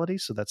mentality,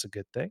 so that's a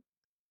good thing.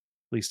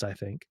 At least I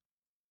think.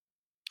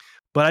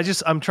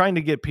 But I'm trying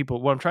to get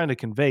people, what I'm trying to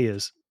convey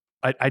is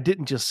I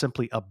didn't just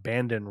simply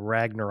abandon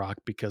Ragnarok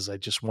because I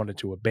just wanted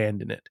to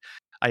abandon it.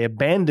 I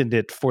abandoned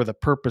it for the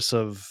purpose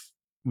of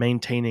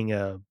maintaining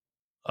a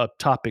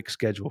topic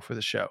schedule for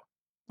the show.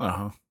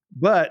 Uh-huh.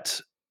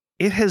 But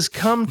it has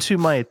come to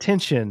my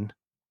attention,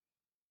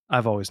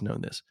 I've always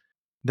known this,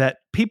 that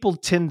people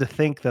tend to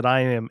think that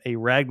I am a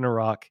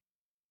Ragnarok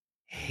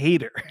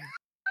hater.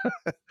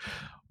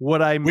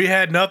 We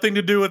had nothing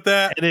to do with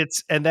that.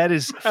 And that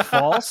is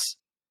false.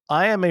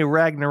 I am a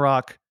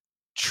Ragnarok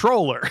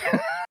troller.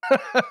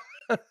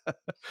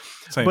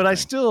 But I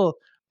still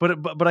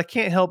but I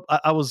can't help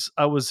I was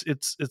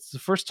it's the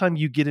first time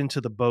you get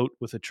into the boat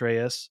with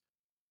Atreus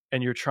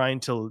and you're trying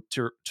to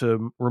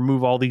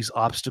remove all these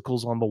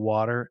obstacles on the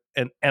water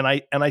and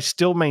I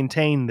still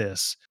maintain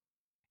this.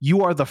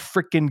 You are the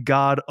freaking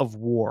God of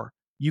War.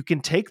 You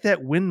can take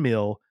that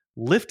windmill,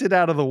 lift it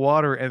out of the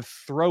water and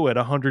throw it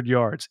 100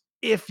 yards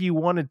if you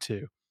wanted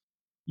to.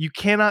 You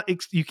cannot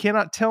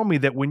tell me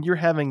that when you're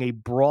having a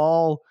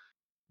brawl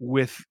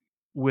with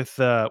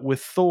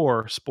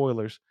Thor,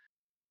 spoilers,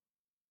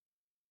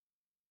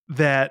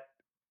 that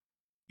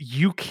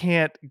you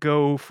can't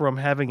go from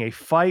having a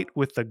fight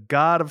with the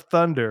God of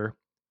Thunder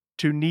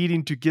to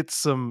needing to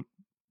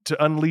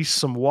to unleash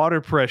some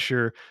water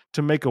pressure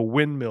to make a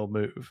windmill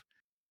move.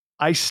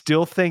 I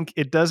still think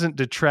it doesn't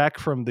detract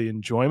from the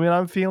enjoyment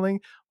I'm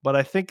feeling, but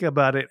I think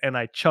about it and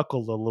I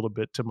chuckle a little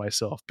bit to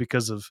myself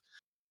because of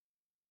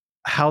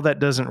how that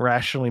doesn't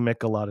rationally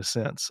make a lot of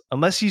sense.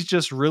 Unless he's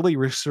just really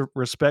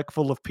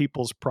respectful of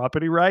people's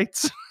property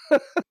rights.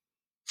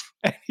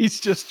 And he's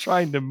just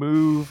trying to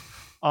move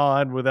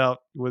on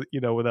without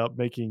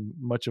making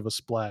much of a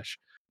splash.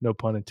 No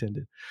pun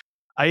intended.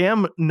 I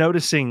am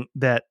noticing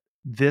that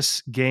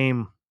this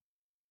game,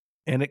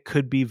 and it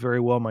could be very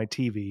well my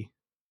TV.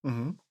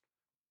 Mm-hmm.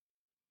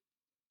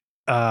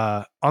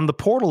 On the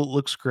portal, it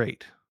looks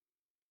great.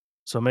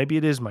 So maybe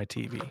it is my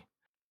TV.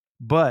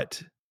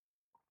 But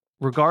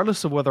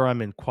regardless of whether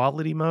I'm in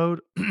quality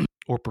mode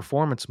or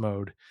performance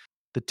mode,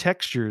 the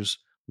textures,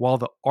 while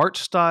the art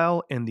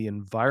style and the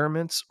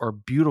environments are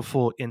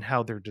beautiful in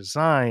how they're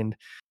designed,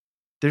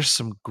 there's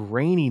some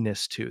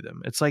graininess to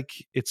them. It's like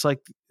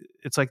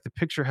the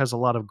picture has a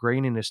lot of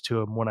graininess to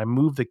them. When I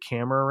move the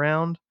camera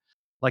around,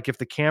 like if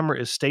the camera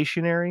is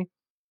stationary,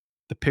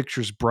 the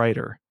picture's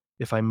brighter.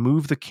 If I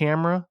move the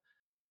camera,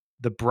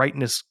 the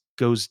brightness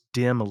goes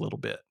dim a little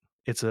bit.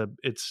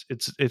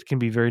 It can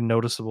be very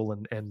noticeable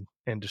and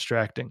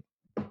distracting.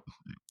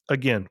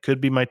 Again,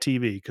 could be my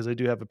TV because I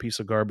do have a piece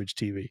of garbage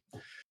TV.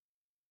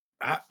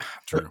 I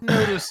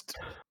noticed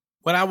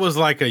when I was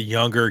like a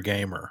younger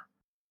gamer,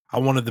 I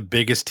wanted the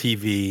biggest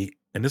TV,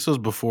 and this was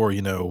before,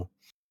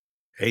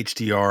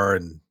 HDR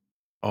and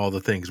all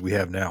the things we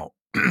have now.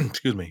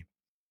 Excuse me.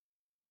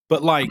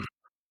 But like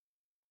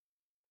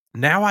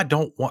now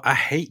I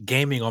hate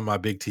gaming on my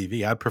big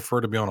TV. I'd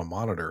prefer to be on a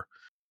monitor.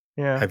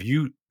 Yeah. Have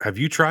you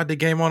tried to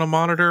game on a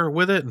monitor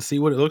with it and see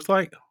what it looks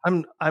like?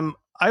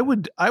 I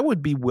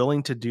would be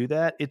willing to do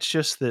that. It's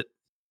just that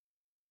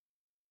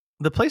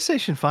the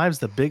PlayStation 5 is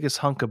the biggest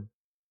hunk of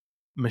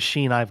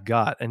machine I've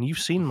got, and you've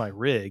seen my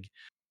rig.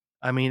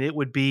 I mean, it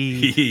would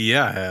be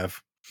yeah, I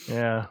have.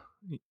 Yeah.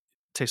 It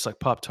tastes like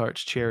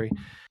Pop-Tarts cherry.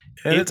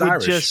 And it's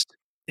Irish.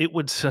 It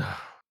would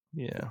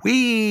yeah.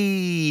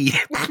 Wee. He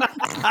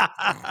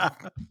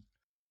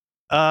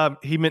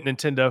meant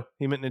Nintendo.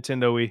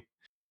 Wii.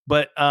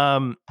 But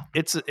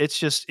it's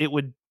just it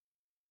would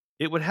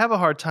have a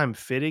hard time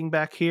fitting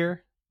back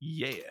here.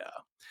 Yeah.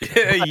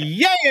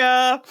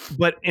 Yeah.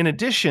 But in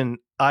addition,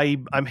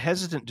 I'm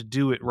hesitant to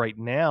do it right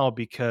now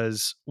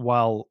because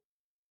while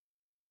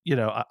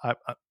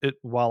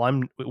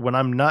when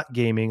I'm not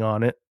gaming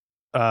on it,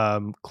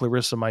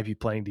 Clarissa might be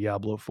playing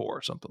Diablo 4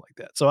 or something like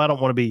that. So I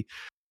don't want to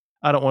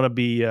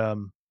be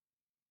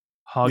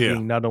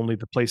hogging not only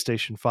the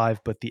PlayStation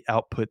 5 but the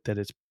output that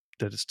it's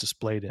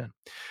displayed in.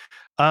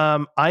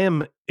 I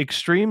am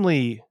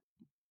extremely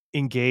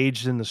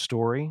engaged in the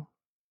story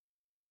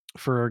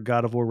for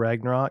God of War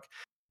Ragnarok,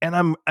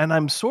 and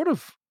I'm sort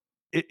of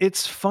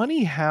it's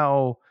funny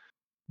how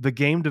the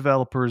game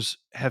developers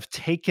have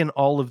taken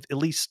all of at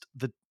least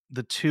the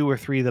 2 or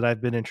 3 that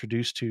I've been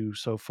introduced to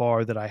so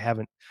far that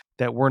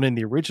weren't in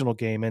the original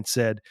game and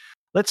said,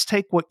 let's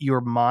take what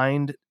your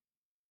mind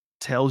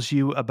tells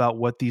you about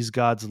what these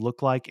gods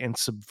look like and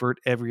subvert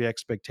every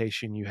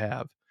expectation you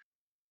have.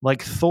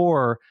 Like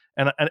Thor,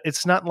 and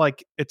it's not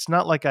like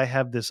I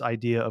have this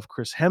idea of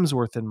Chris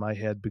Hemsworth in my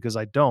head because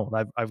I don't.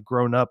 I've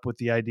grown up with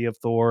the idea of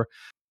Thor,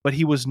 but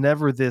he was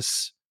never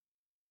this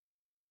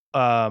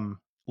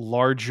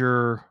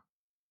larger,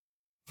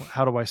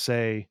 how do I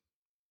say,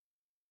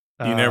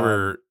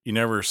 You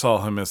never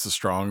saw him as the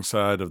strong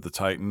side of the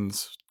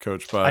Titans,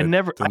 coached by I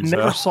never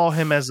Denzel? saw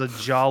him as a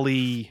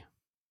jolly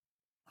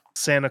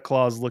Santa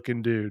Claus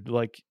looking dude,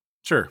 like,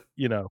 Sure.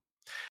 you know.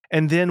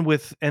 And then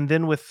with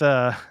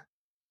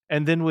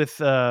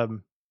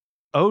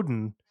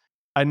Odin,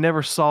 I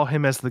never saw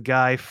him as the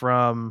guy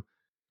from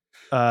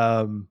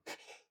The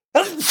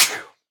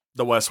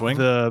West Wing.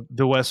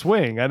 The West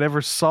Wing. I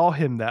never saw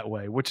him that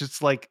way, which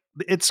is like,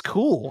 it's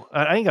cool.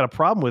 I ain't got a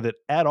problem with it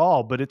at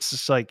all, but it's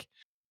just like,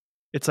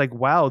 it's like,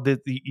 wow,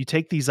 that you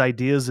take these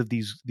ideas of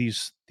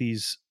these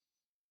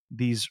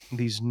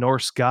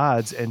Norse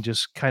gods and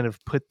just kind of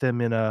put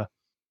them in a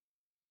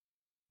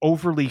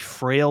overly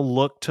frail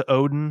look to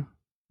Odin.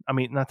 I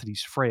mean, not that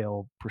he's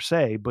frail per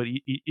se, but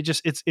it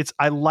just, it's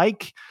I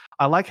like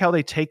how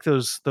they take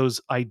those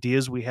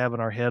ideas we have in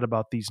our head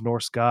about these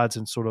Norse gods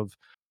and sort of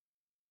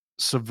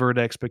subvert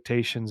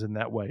expectations in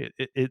that way.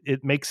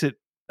 It makes it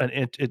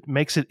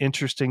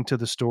interesting to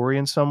the story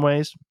in some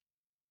ways.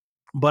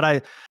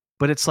 But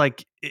it's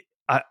like,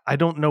 I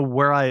don't know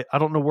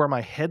where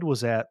my head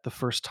was at the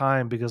first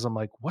time, because I'm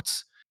like,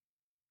 what's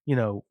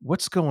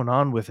going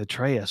on with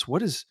Atreus?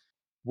 What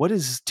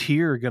is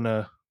Tyr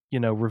gonna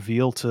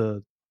reveal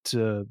to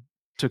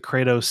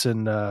Kratos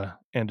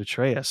and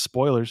Atreus?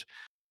 Spoilers,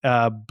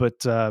 but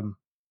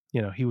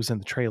he was in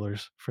the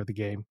trailers for the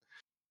game.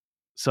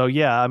 So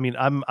yeah, I mean,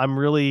 I'm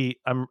really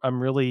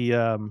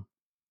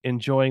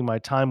enjoying my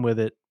time with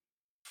it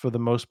for the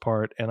most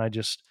part, and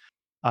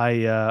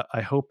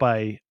I hope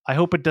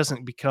it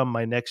doesn't become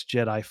my next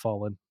Jedi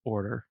Fallen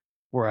Order,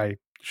 where I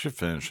should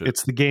finish it.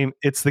 It's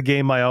the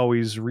game I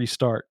always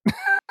restart.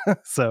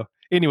 So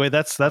anyway,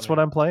 that's what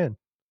I'm playing.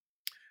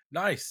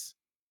 Nice.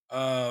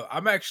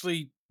 I'm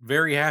actually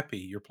very happy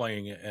you're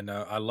playing it, and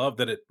I love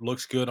that it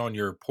looks good on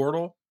your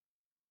portal.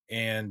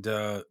 And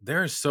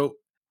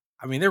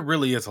there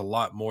really is a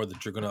lot more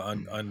that you're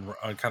gonna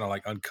kind of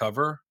like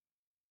uncover.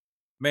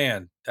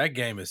 Man, that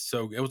game is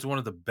it was one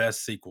of the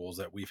best sequels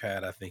that we've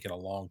had, I think, in a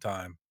long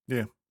time.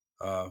 Yeah.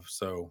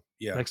 So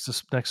yeah. Next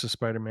to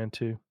Spider-Man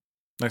 2.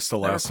 Next to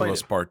Last of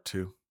Us Part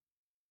 2.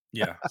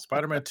 Yeah,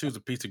 Spider-Man 2 is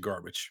a piece of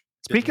garbage.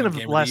 Speaking of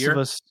Last of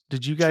Us,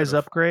 did you guys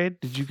upgrade?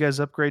 Did you guys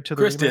upgrade to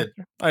the Chris remaster?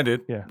 did. I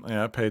did. Yeah.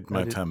 Yeah, I paid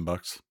my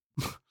 $10.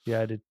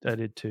 Yeah, I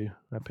did too.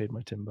 I paid my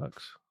 $10.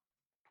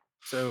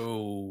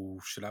 So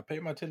should I pay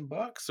my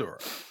 $10 or?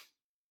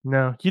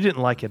 No, you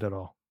didn't like it at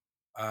all.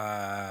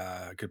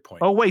 Good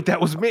point. Oh wait, that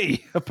was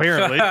me,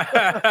 apparently.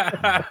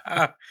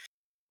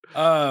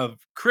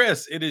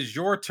 Chris, it is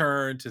your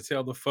turn to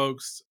tell the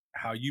folks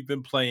how you've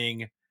been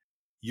playing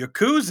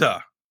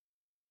Yakuza.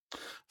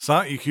 It's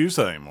not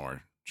Yakuza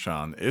anymore,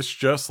 Shaun. It's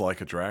just Like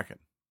a Dragon.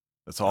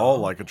 It's all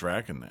Like a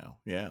Dragon now.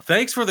 Yeah.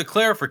 Thanks for the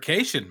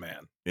clarification,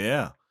 man.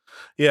 Yeah.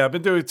 Yeah, I've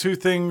been doing two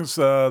things.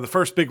 The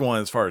first big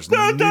one, as far as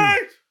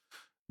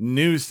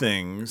new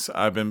things,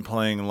 I've been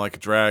playing Like a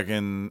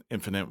Dragon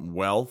Infinite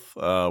Wealth,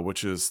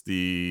 which is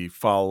the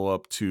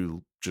follow-up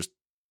to just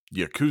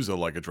Yakuza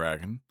Like a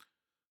Dragon,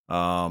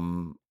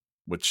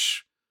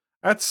 which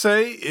I'd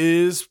say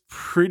is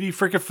pretty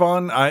freaking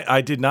fun.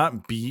 I did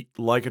not beat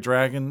Like a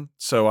Dragon,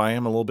 so I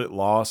am a little bit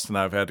lost, and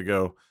I've had to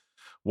go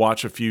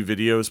watch a few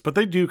videos, but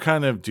they do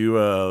kind of do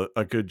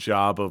a good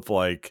job of,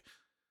 like,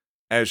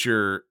 as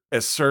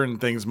certain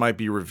things might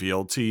be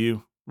revealed to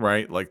you,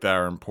 right? Like, that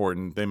are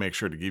important, they make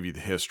sure to give you the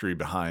history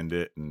behind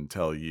it and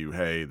tell you,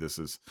 hey, this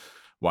is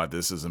why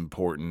this is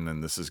important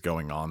and this is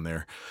going on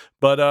there.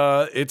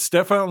 But it's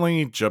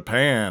definitely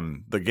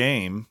Japan, the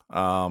game,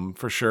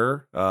 for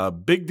sure.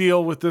 Big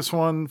deal with this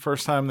one.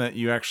 First time that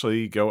you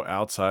actually go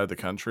outside the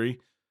country.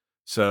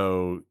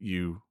 So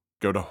you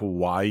go to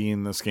Hawaii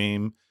in this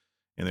game,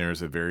 and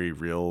there's a very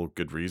real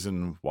good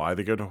reason why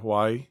they go to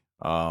Hawaii.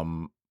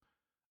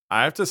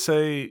 I have to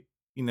say,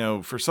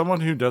 for someone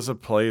who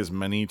doesn't play as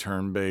many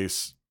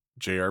turn-based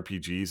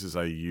JRPGs as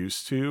I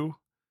used to,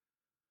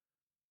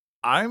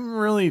 I'm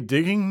really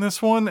digging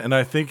this one, and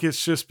I think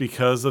it's just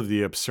because of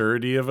the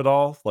absurdity of it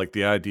all. Like,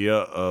 the idea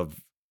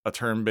of a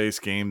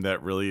turn-based game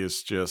that really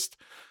is just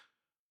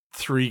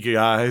three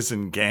guys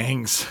in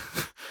gangs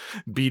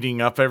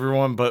beating up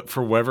everyone, but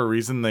for whatever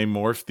reason they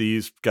morph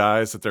these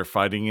guys that they're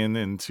fighting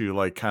into,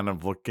 like, kind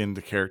of look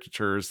into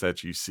caricatures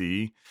that you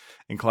see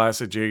in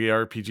classic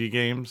JRPG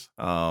games.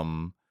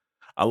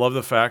 I love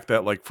the fact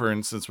that, like, for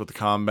instance, with the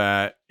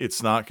combat,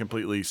 it's not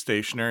completely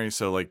stationary,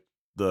 so, like,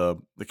 the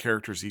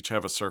characters each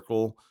have a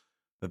circle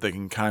that they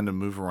can kind of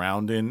move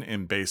around in,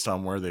 and based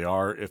on where they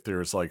are, if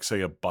there's, like,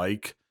 say, a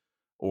bike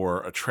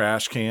or a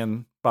trash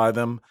can by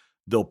them,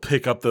 they'll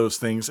pick up those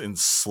things and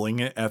sling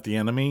it at the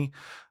enemy.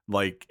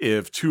 Like,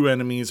 if two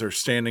enemies are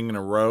standing in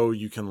a row,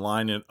 you can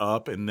line it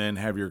up and then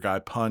have your guy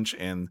punch,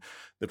 and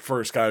the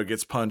first guy who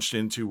gets punched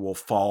into will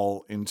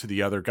fall into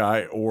the other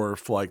guy. Or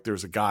if, like,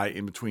 there's a guy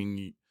in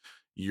between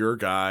your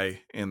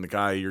guy and the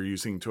guy you're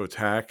using to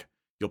attack,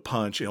 you'll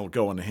punch and it'll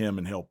go into him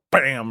and he'll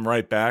bam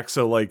right back.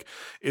 So, like,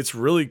 it's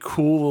really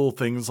cool little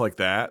things like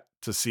that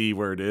to see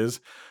where it is,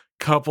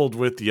 coupled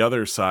with the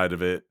other side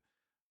of it,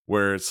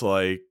 where it's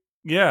like,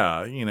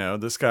 yeah,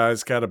 this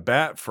guy's got a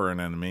bat for an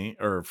enemy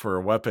or for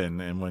a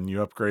weapon, and when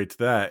you upgrade to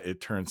that,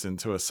 it turns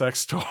into a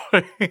sex toy,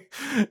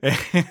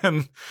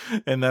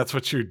 and that's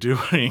what you're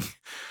doing.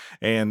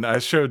 And I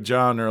showed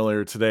John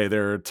earlier today.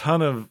 There are a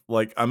ton of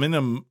I'm in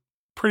a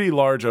pretty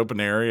large open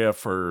area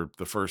for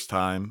the first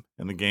time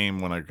in the game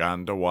when I got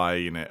into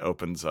Hawaii and it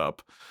opens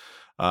up.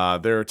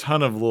 There are a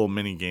ton of little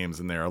mini games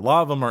in there. A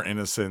lot of them are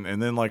innocent,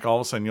 and then all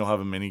of a sudden you'll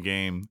have a mini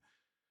game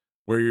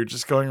where you're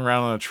just going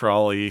around on a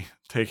trolley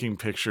taking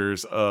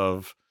pictures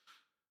of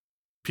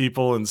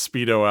people in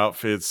Speedo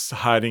outfits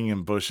hiding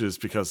in bushes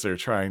because they're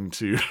trying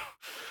to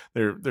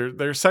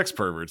they're sex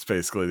perverts.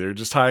 Basically, they're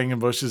just hiding in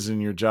bushes,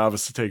 and your job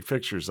is to take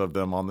pictures of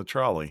them on the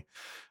trolley.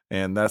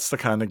 And that's the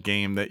kind of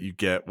game that you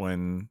get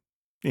when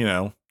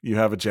you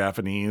have a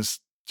Japanese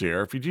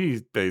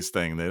JRPG based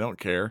thing. They don't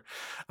care.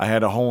 I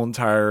had a whole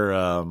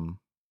entire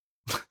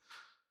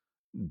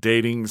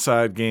dating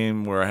side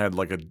game where I had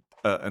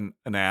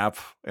an app,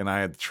 and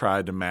I had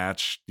tried to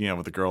match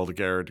with a girl to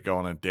get her to go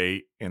on a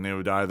date, and it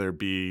would either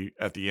be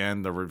at the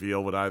end, the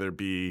reveal would either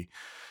be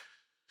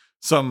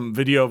some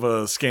video of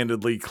a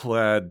scantily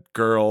clad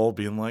girl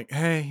being like,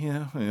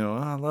 hey,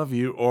 I love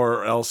you,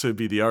 or else it'd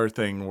be the other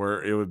thing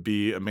where it would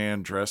be a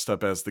man dressed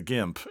up as the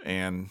gimp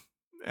and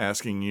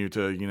asking you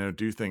to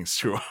do things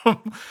to him.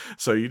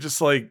 So you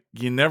just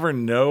you never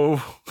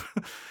know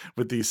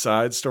with these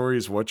side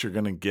stories what you're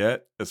gonna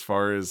get, as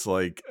far as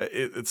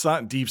it's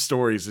not deep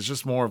stories. It's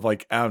just more of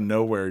out of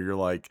nowhere you're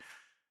like,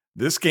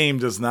 this game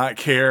does not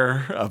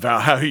care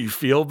about how you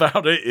feel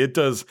about it. It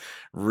does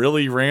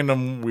really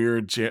random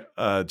weird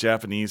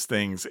Japanese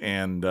things,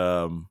 and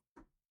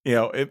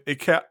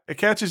it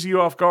catches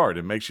you off guard.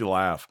 It makes you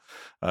laugh.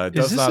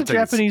 Is this a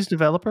Japanese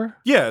developer?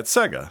 Yeah, it's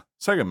Sega.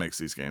 Sega makes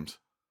these games.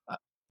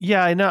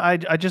 Yeah, I know.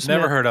 I just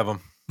never heard of them.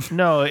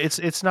 No, it's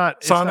not.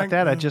 It's Sonic,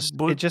 not that.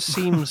 It just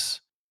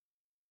seems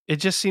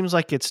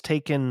like it's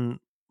taken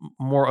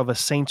more of a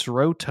Saints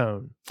Row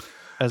tone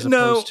as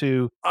opposed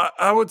to.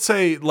 I would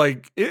say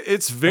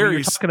it's very.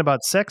 You're talking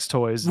about sex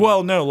toys.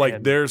 Well, no,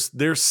 there's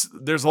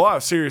a lot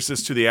of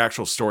seriousness to the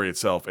actual story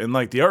itself, and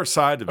the art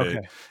side of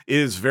it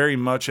is very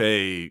much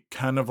a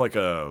kind of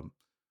the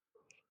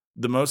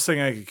most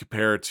thing I could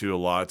compare it to a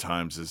lot of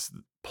times is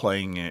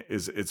playing it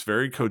is it's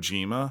very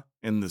Kojima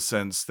in the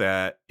sense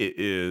that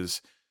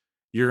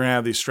you're gonna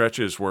have these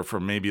stretches where for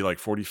maybe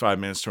 45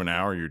 minutes to an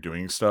hour you're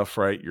doing stuff,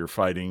 right? You're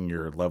fighting,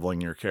 you're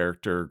leveling your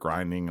character,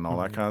 grinding, and all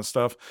that kind of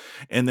stuff,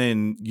 and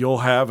then you'll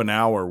have an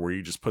hour where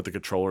you just put the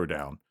controller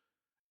down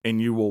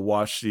and you will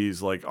watch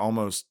these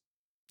almost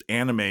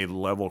anime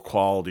level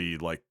quality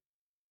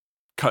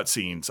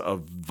cutscenes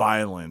of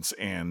violence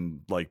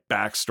and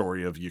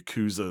backstory of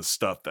Yakuza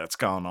stuff that's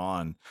gone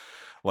on.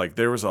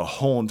 There was a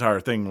whole entire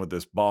thing with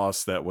this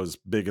boss that was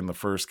big in the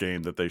first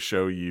game that they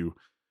show you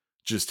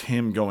just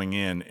him going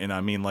in. And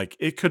I mean,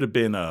 it could have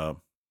been a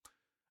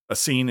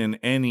scene in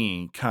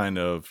any kind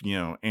of,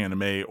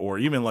 anime, or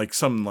even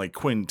something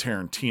Quentin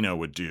Tarantino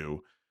would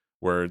do,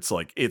 where it's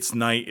it's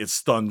night, it's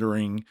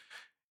thundering,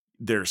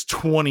 there's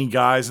 20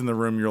 guys in the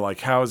room. You're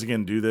like, how is he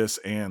going to do this?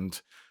 And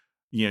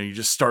you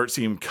just start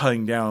seeing him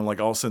cutting down,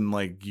 all of a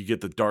sudden, you get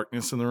the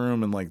darkness in the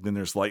room, and then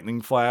there's lightning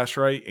flash,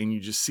 right? And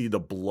you just see the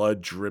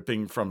blood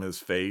dripping from his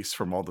face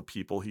from all the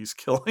people he's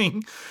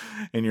killing.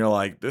 And you're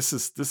like, this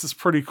is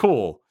pretty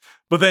cool.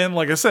 But then,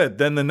 like I said,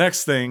 then the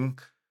next thing,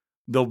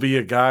 there'll be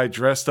a guy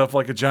dressed up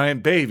like a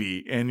giant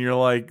baby. And you're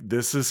like,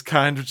 this is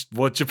kind of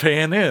what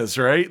Japan is,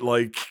 right?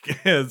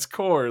 Its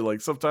core.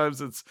 Sometimes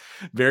it's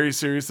very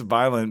serious and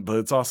violent, but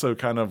it's also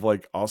kind of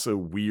also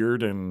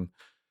weird and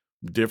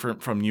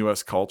different from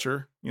US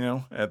culture,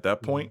 at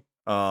that point.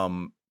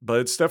 But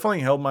it's definitely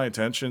held my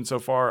attention so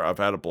far. I've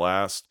had a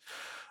blast.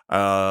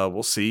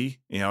 We'll see.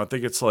 I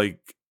think it's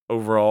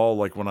overall,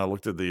 when I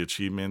looked at the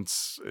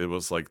achievements, it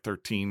was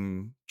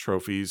 13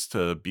 trophies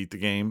to beat the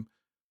game,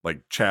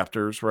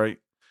 chapters, right?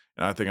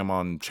 And I think I'm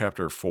on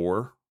chapter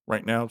 4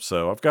 right now.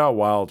 So I've got a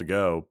while to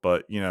go,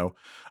 but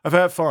I've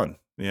had fun,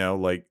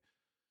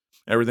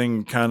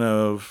 everything kind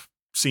of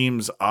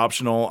seems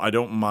optional. I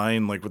don't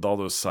mind with all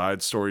those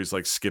side stories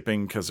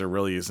skipping, because there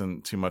really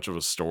isn't too much of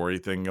a story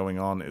thing going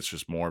on. It's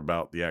just more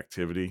about the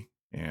activity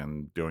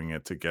and doing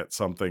it to get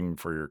something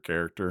for your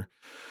character,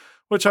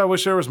 which I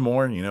wish there was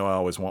more. I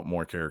always want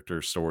more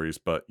character stories,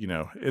 but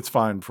it's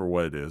fine for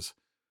what it is.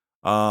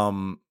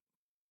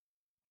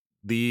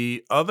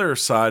 The other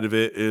side of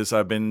it is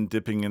I've been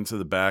dipping into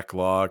the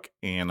backlog,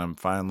 and I'm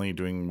finally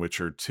doing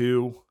Witcher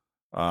 2,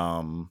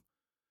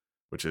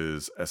 which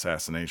is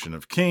Assassination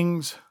of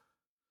Kings.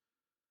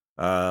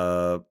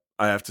 I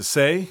have to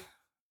say,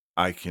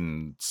 I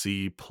can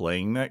see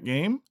playing that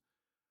game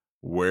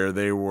where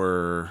they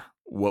were,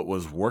 what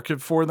was working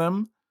for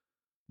them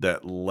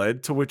that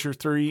led to Witcher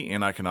 3,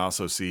 and I can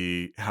also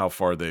see how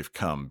far they've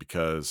come,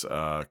 because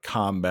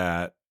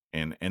combat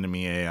and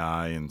enemy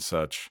AI and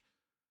such,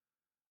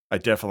 I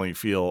definitely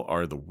feel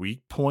are the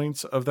weak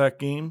points of that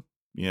game.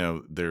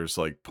 There's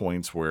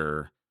points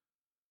where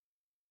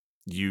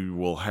you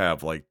will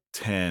have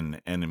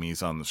 10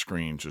 enemies on the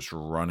screen just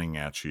running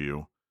at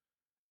you,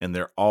 and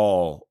they're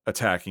all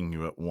attacking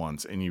you at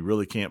once, and you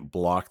really can't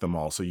block them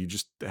all. So you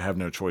just have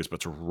no choice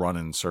but to run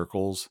in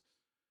circles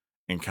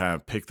and kind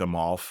of pick them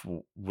off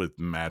with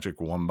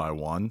magic one by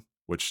one,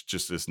 which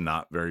just is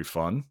not very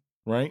fun,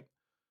 right?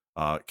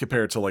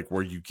 Compared to like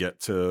where you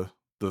get to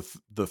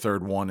the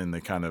third one and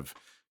they kind of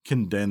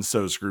condense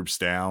those groups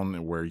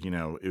down, where, you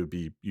know, it would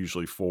be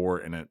usually 4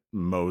 and at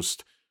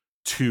most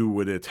 2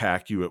 would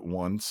attack you at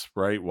once,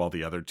 right? While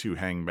the other 2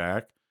 hang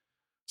back.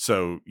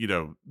 So, you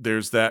know,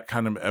 there's that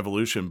kind of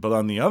evolution. But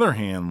on the other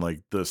hand,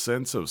 like the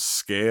sense of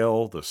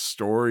scale, the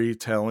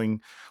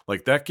storytelling,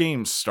 like that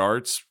game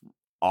starts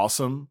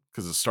awesome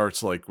because it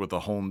starts like with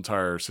a whole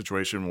entire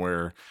situation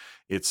where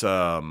it's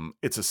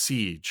a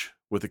siege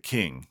with a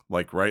king,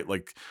 like, right?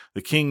 Like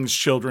the king's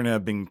children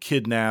have been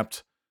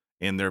kidnapped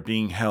and they're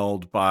being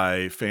held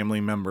by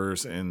family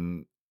members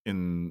in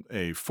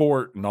a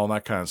fort and all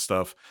that kind of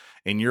stuff.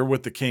 And you're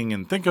with the king,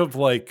 and think of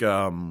like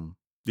the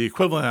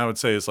equivalent I would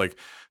say is like,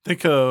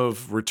 think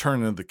of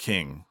Return of the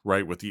King,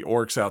 right? With the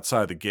orcs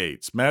outside the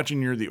gates.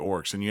 Imagine you're the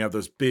orcs and you have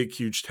those big,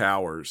 huge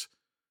towers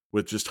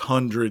with just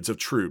hundreds of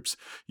troops.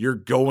 You're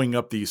going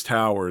up these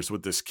towers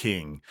with this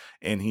king,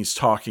 and he's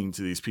talking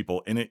to these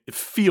people, and it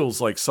feels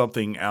like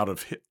something out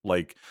of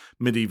like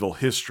medieval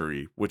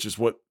history, which is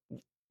what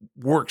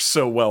works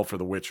so well for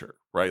The Witcher,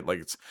 right? Like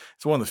it's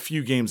one of the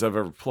few games I've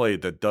ever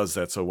played that does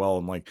that so well.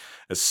 And like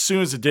as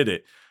soon as it did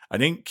it, I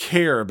didn't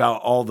care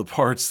about all the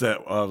parts that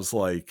I was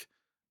like,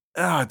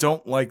 I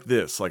don't like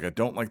this. Like, I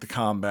don't like the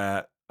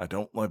combat. I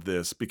don't like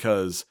this,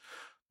 because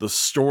the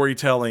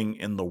storytelling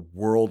in the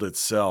world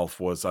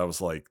itself I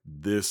was like,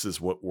 this is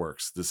what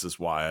works. This is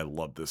why I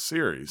love this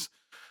series.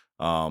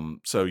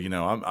 So, you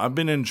know, I've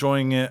been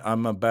enjoying it.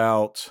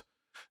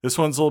 This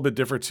one's a little bit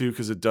different too,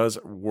 because it does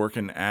work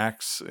in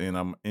acts, and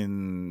I'm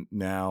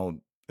now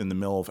in the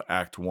middle of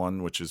Act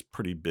 1, which is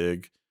pretty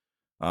big.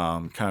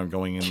 Kind of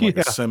going in like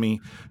a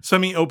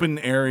semi open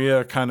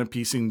area, kind of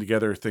piecing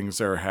together things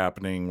that are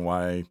happening.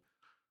 Why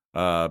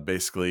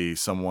basically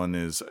someone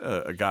is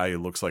a guy who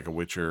looks like a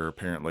witcher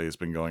apparently has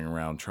been going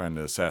around trying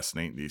to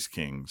assassinate these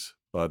kings.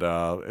 But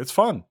it's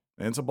fun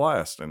and it's a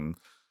blast, and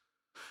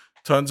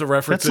tons of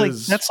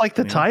references. That's like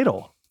the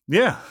title.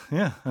 Yeah,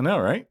 I know,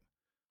 right?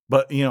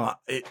 But you know,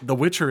 the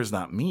Witcher is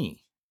not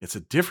me. It's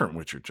a different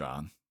Witcher,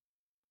 John.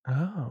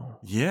 Oh,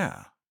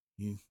 yeah,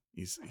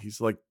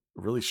 he's like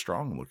a really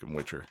strong looking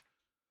Witcher.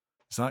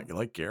 It's not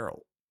like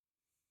Geralt.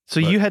 So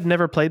you had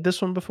never played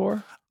this one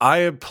before?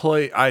 I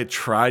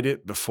tried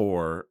it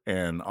before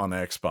and on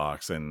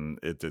Xbox, and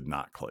it did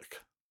not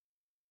click.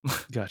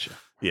 Gotcha.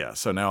 Yeah,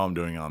 so now I'm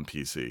doing it on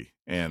PC.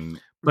 And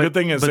the good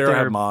thing is there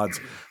have mods.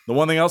 The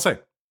one thing I'll say,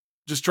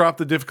 just drop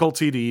the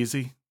difficulty to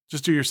easy.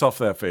 Just do yourself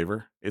that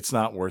favor. It's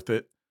not worth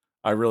it.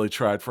 I really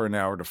tried for an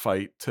hour to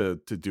fight to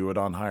do it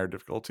on higher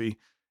difficulty.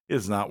 It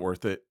is not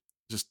worth it.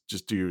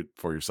 Just do it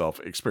for yourself.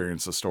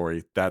 Experience the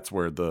story. That's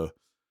where the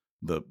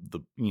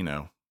you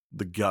know,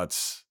 the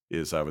guts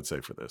is, I would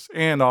say, for this.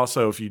 And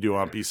also, if you do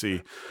on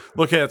PC,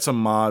 look at some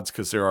mods,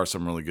 because there are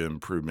some really good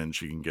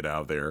improvements you can get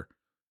out of there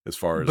as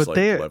far as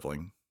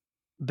leveling.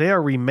 They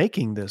are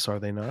remaking this, are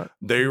they not?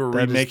 They were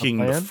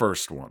remaking the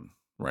first one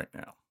right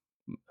now.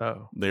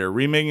 Oh. They are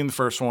remaking the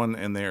first one,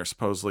 and they are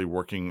supposedly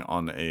working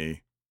on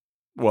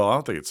well, I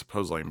don't think it's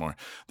supposedly anymore.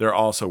 They're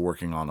also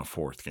working on a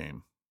 4th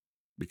game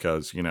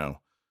because, you know,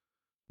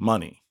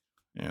 money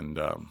and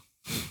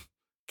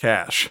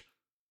cash.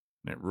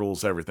 It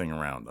rules everything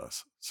around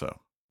us. So,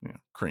 yeah,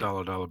 cream.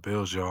 Dollar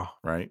bills, y'all.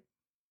 Right?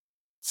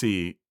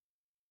 See,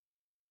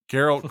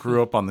 Geralt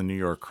grew up on the New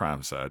York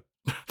crime side.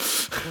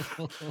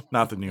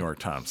 Not the New York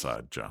Times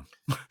side, John.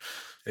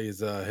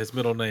 His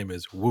middle name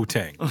is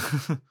Wu-Tang.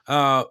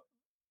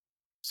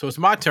 So it's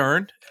my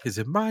turn. Is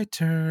it my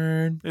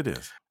turn? It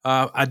is.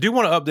 I do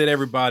want to update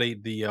everybody.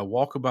 The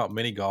Walkabout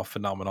Mini Golf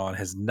phenomenon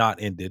has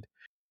not ended.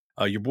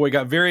 Your boy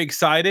got very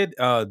excited.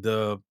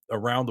 The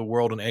Around the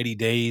World in 80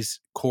 Days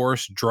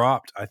course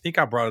dropped. I think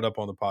I brought it up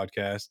on the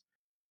podcast.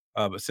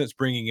 But since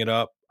bringing it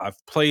up, I've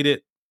played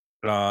it,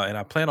 and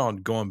I plan on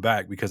going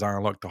back because I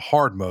unlocked the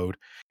hard mode.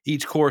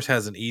 Each course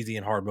has an easy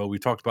and hard mode. We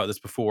talked about this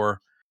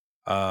before.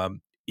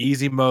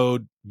 Easy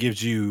mode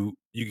gives you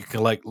can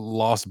collect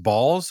lost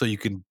balls, so you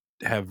can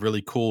have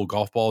really cool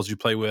golf balls you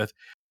play with.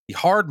 The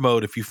hard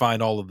mode, if you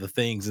find all of the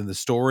things in the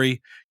story,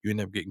 you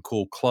end up getting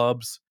cool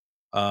clubs.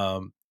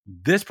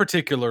 This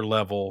particular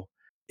level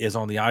is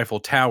on the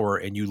Eiffel Tower,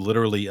 and you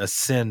literally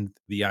ascend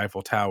the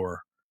Eiffel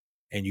Tower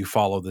and you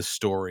follow this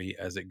story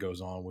as it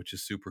goes on, which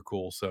is super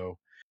cool. So,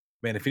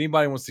 man, if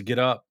anybody wants to get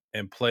up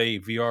and play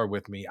VR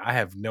with me, I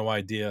have no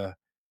idea.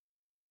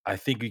 I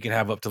think we can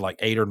have up to like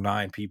 8 or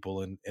 9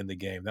 people in the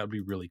game. That would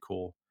be really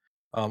cool.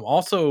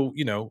 Also,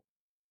 you know,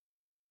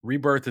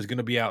 Rebirth is going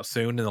to be out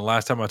soon. And the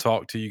last time I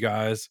talked to you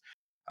guys,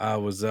 I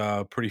was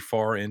pretty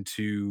far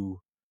into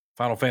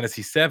Final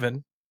Fantasy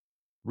VII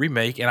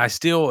Remake, and I'm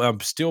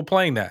still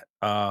playing that.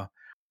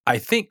 I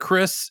think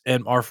Chris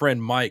and our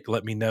friend Mike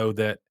let me know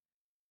that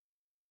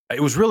it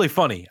was really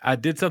funny. I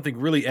did something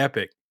really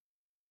epic,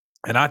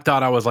 and I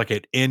thought I was like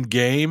at end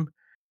game,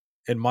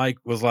 And Mike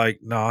was like,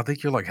 "No, I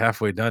think you're like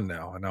halfway done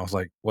now." And I was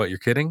like, "What? You're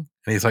kidding?"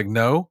 And he's like,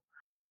 "No."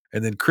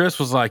 And then Chris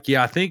was like,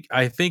 "Yeah,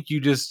 I think you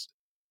just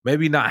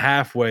maybe not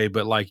halfway,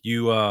 but like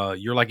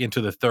you're like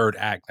into the third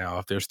act now.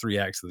 If there's 3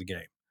 acts of the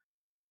game,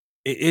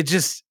 it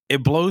just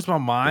it blows my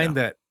mind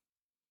that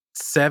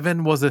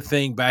 7 was a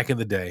thing back in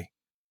the day,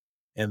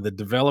 and the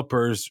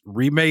developers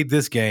remade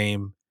this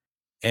game.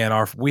 And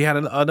we had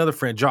another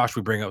friend, Josh.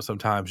 We bring up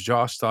sometimes.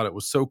 Josh thought it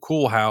was so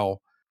cool how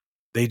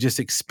they just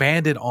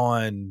expanded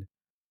on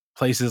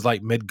places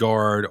like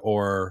Midgard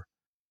or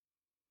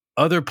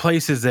other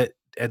places that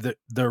at the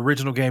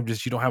original game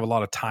just you don't have a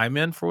lot of time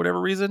in for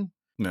whatever reason.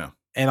 No.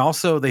 And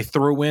also they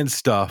throw in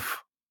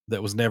stuff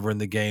that was never in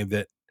the game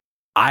that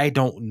I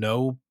don't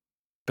know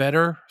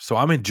better, so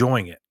I'm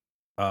enjoying it.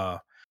 I'll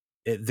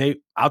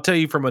tell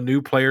you from a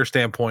new player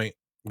standpoint,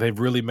 they've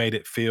really made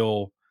it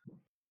feel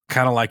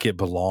kind of like it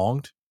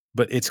belonged,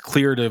 but it's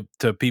clear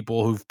to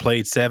people who've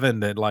played 7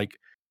 that like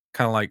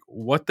kind of like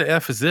what the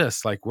F is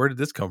this? Like where did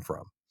this come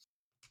from?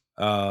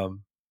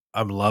 Um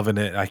I'm loving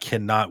it. I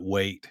cannot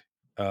wait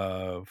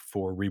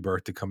for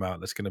Rebirth to come out.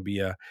 That's going to be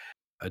a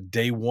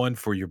day one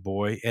for your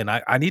boy. And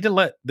I need to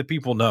let the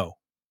people know,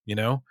 you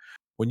know,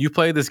 when you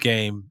play this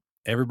game,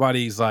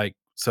 everybody's like,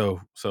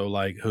 so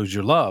like, who's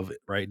your love,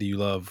 right? Do you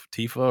love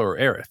Tifa or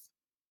Aerith?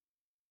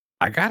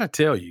 I gotta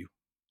tell you,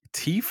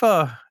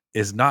 Tifa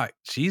is not.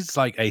 She's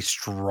like a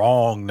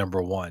strong number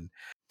one.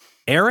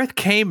 Aerith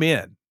came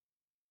in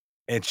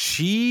and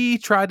she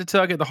tried to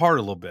tug at the heart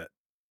a little bit,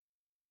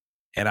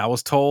 and I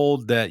was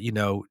told that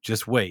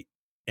just wait,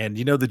 and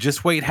the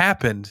just wait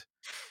happened,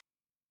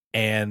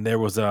 and there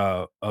was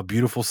a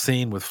beautiful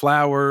scene with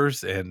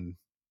flowers and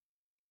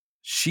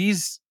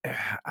she's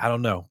I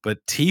don't know,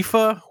 but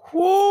Tifa,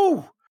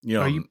 whoo!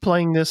 Are you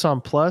playing this on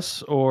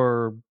Plus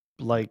or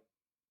like?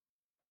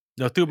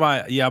 No, through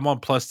I'm on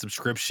Plus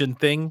subscription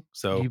thing.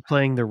 So you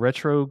playing the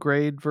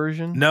retrograde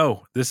version?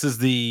 No, this is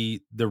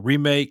the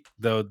remake,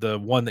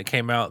 the one that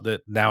came out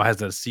that now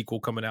has a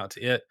sequel coming out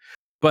to it.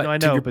 But no, I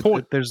to know, your but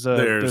point, there's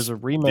a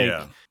remake,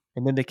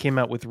 and then they came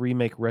out with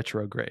remake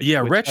retrograde.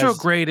 Yeah, which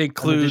retrograde has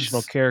includes an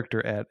additional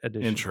character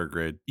edition.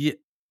 Intrograde. Yeah.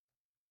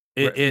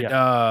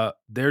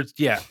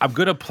 I'm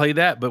gonna play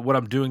that, but what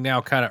I'm doing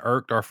now kind of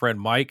irked our friend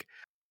Mike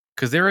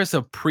because there is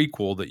a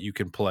prequel that you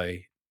can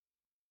play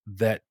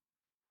that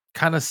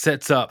kind of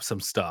sets up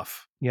some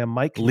stuff. Yeah,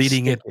 Mike can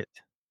leading it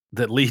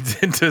that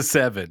leads into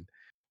 7,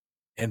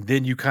 and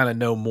then you kind of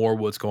know more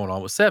what's going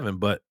on with 7.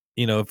 But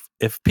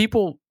if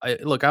people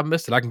look, I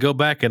missed it, I can go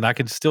back and I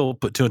can still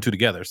put 2 and 2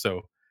 together,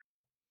 so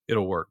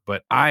it'll work.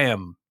 But I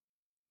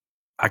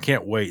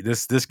can't wait.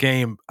 This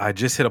game, I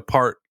just hit a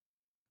part.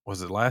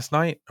 Was it last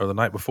night or the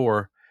night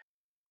before?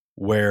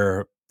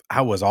 Where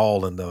I was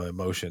all in the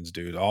emotions,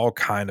 dude. All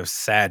kind of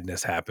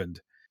sadness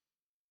happened.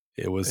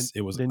 It was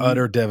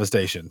utter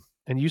devastation.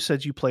 And you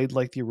said you played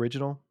like the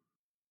original?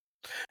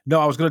 No,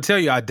 I was going to tell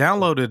you, I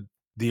downloaded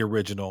the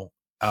original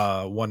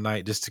one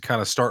night just to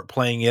kind of start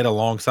playing it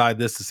alongside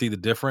this to see the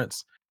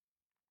difference.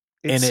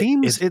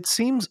 It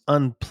seems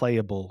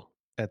unplayable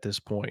at this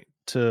point.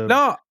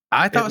 No,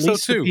 I thought so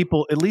too.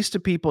 At least to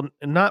people,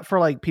 not for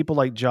like people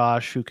like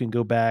Josh who can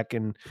go back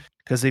and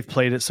because they've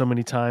played it so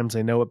many times,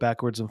 they know it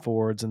backwards and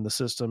forwards and the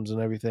systems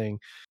and everything.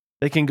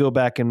 They can go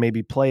back and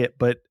maybe play it,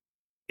 but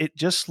it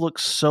just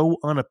looks so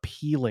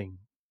unappealing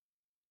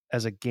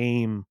as a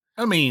game.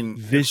 I mean,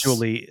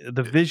 visually,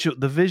 the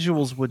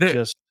visuals would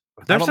just.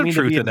 There's some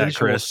truth in that,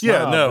 Chris. Snob,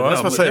 yeah, no, I was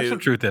going to say there's some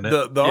truth in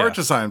it. The art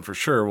design for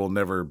sure will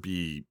never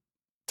be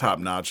top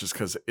notch, just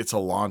because it's a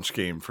launch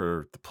game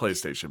for the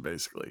PlayStation,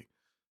 basically.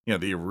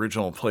 The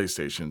original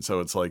PlayStation. So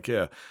it's like,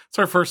 yeah, it's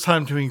our first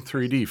time doing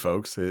 3D,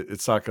 folks.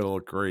 It's not going to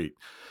look great.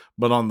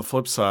 But on the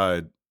flip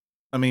side,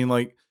 I mean,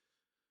 like,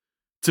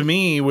 to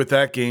me, with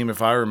that game, if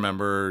I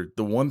remember,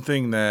 the one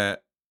thing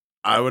that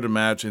I would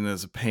imagine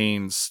is a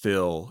pain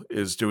still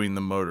is doing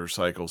the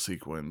motorcycle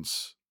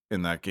sequence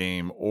in that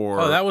game.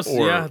 Or that was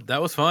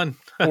fun.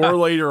 Or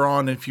later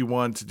on, if you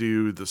want to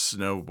do the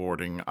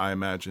snowboarding, I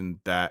imagine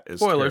that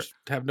is spoilers.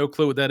 Have no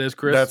clue what that is,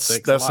 Chris.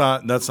 That's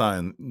not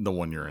the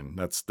one you're in.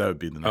 That would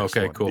be the next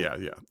one. Okay, cool. Yeah.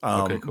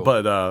 Okay, cool.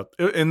 But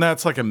and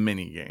that's like a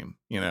mini game.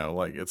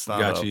 Like it's not.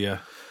 Gotcha. Yeah.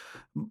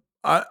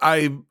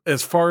 I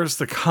as far as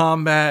the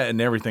combat and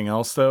everything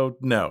else, though,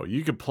 no,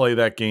 you could play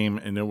that game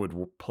and it would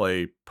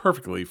play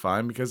perfectly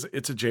fine because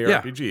it's a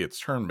JRPG. Yeah. It's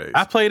turn-based.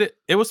 I played it.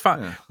 It was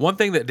fine. Yeah. One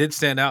thing that did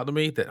stand out to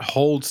me that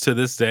holds to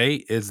this day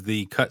is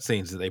the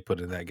cutscenes that they put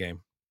in that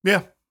game.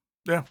 Yeah.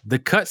 Yeah. The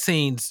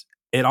cutscenes,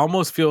 it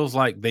almost feels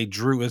like they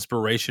drew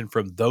inspiration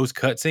from those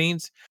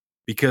cutscenes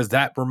because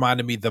that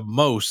reminded me the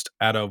most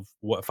out of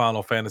what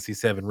Final Fantasy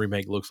VII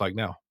Remake looks like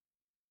now.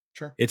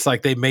 Sure. It's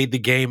like they made the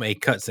game a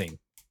cutscene.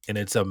 And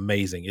it's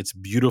amazing. It's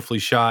beautifully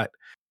shot.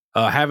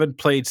 Having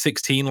played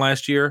 16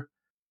 last year,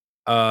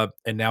 and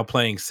now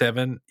playing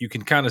 7, you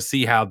can kind of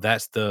see how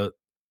that's the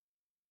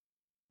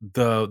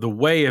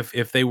way.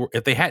 If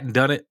they hadn't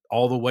done it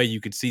all the way,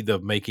 you could see the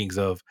makings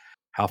of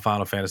how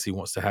Final Fantasy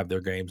wants to have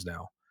their games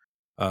now,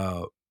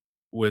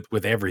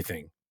 with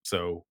everything.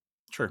 So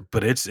sure,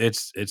 but it's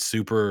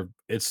super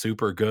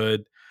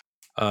good.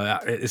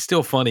 It's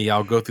still funny.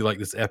 I'll go through like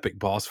this epic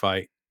boss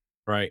fight,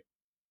 right?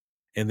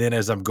 And then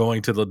as I'm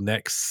going to the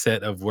next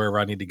set of wherever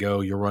I need to go,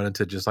 you'll run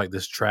into just like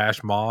this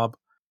trash mob,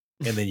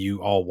 and then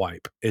you all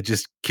wipe. It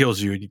just kills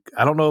you.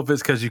 I don't know if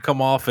it's because you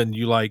come off and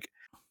you like,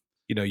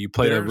 you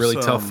played a really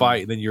tough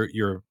fight, and then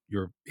your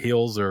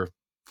heals are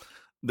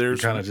you're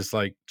kind of just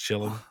like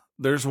chilling.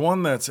 There's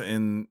one that's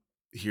in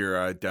here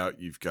I doubt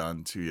you've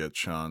gotten to yet,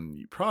 Shaun.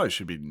 You probably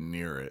should be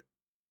near it.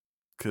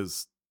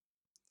 Because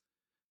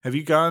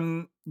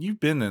you've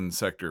been in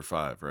Sector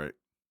 5, right?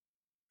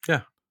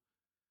 Yeah.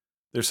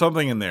 There's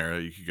something in there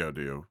that you could go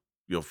do.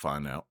 You'll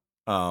find out.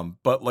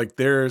 But like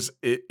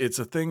it's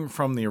a thing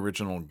from the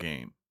original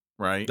game,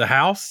 right? The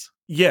house?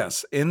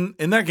 Yes. In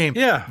that game,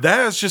 yeah,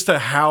 that is just a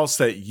house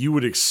that you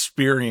would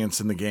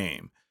experience in the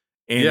game.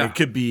 And it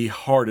could be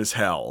hard as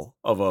hell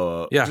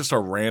of just a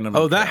random.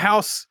 Oh, that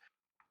house.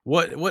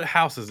 What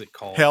house is it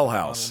called? Hell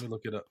House. Let me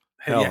look it up.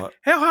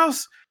 Hell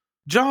House,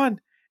 John,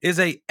 is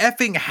a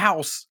effing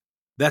house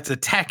that's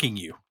attacking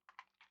you.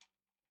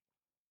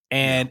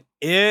 And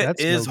it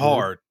is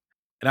hard.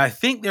 And I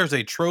think there's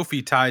a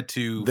trophy tied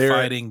to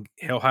fighting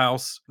Hell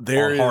House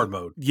on hard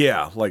mode.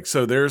 Yeah, like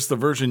so there's the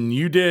version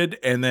you did,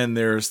 and then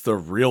there's the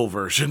real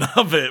version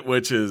of it,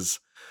 which is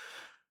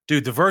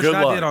dude, the version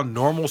I did on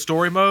normal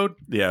story mode,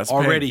 it's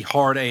already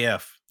hard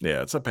AF.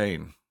 Yeah, it's a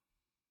pain.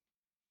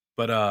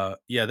 But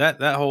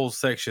that whole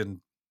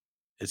section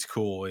is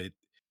cool.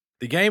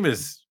 The game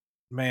is,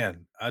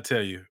 man, I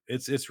tell you,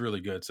 it's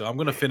really good. So I'm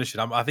gonna finish it.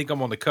 I think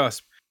I'm on the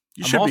cusp.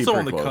 You should be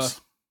on the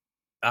cusp.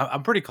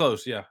 I'm pretty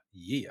close. Yeah.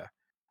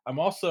 I'm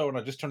also, and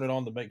I just turned it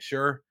on to make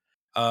sure.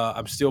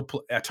 I'm still.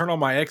 I turn on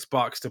my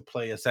Xbox to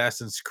play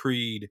Assassin's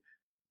Creed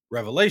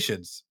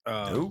Revelations.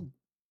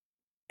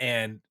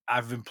 And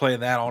I've been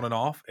playing that on and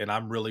off, and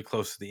I'm really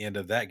close to the end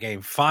of that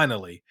game.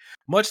 Finally,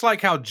 much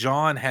like how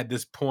John had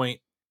this point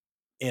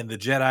in the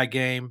Jedi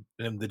game,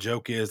 and the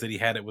joke is that he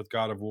had it with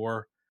God of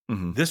War.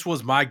 Mm-hmm. This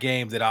was my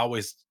game that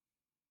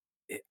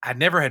I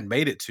never had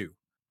made it to.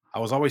 I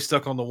was always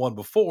stuck on the one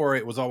before.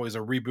 It was always a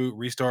reboot,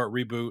 restart,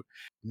 reboot.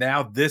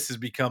 Now this has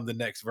become the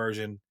next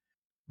version,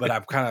 but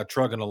I'm kind of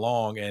trugging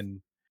along. And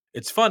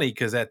it's funny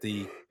because at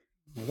the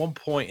one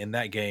point in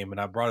that game,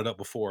 and I brought it up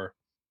before,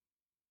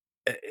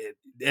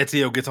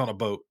 Ezio gets on a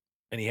boat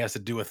and he has to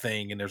do a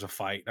thing, and there's a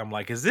fight. And I'm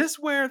like, is this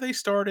where they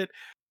started?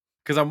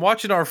 Because I'm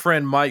watching our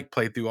friend Mike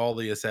play through all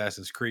the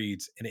Assassin's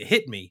Creeds, and it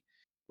hit me.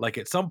 Like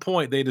at some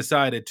point they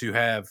decided to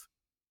have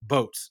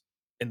boats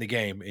in the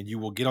game, and you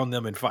will get on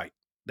them and fight.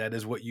 That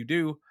is what you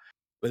do.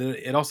 But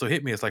it also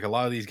hit me. It's like a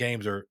lot of these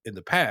games are in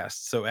the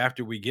past. So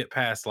after we get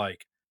past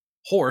like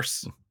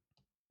horse,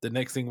 the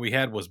next thing we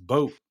had was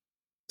boat.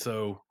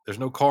 So there's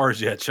no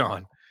cars yet,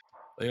 Shaun.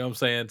 You know what I'm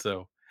saying?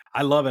 So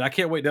I love it. I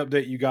can't wait to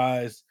update you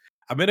guys.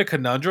 I'm in a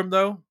conundrum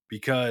though,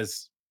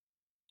 because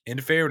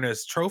in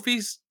fairness,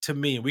 trophies to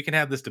me, and we can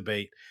have this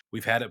debate.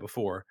 We've had it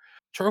before.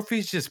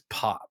 Trophies just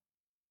pop,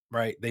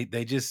 right?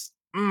 They just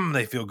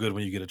they feel good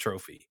when you get a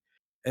trophy.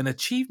 An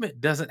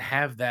achievement doesn't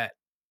have that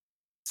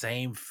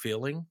same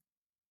feeling.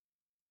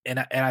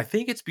 And I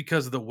think it's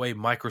because of the way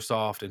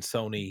Microsoft and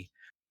Sony,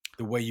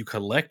 the way you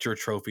collect your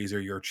trophies or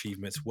your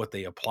achievements, what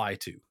they apply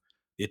to.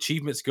 The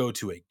achievements go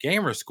to a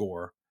gamer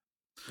score,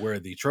 where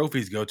the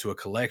trophies go to a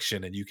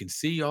collection, and you can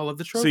see all of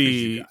the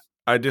trophies you got.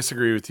 I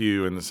disagree with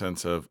you in the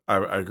sense of I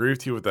agree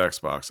with you with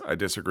Xbox. I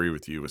disagree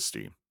with you with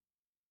Steam.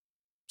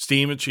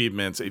 Steam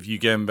achievements, if you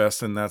get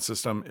invested in that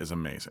system, is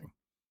amazing.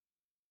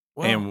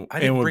 Well, I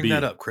didn't bring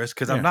that up, Chris,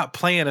 because I'm not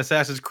playing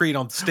Assassin's Creed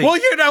on Steam. Well,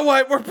 you know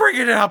what? We're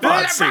bringing it up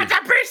on Steam.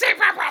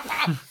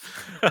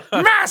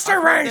 Master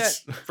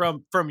Race!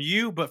 From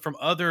you, but from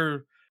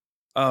other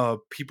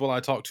people I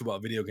talk to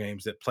about video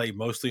games that play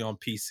mostly on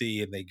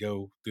PC and they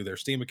go through their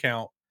Steam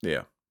account.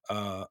 Yeah.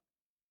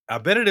 I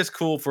bet it is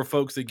cool for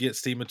folks that get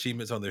Steam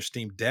achievements on their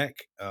Steam Deck.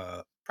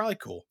 Probably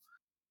cool.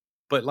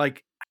 But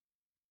like,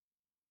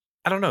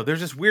 I don't know.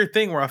 There's this weird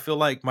thing where I feel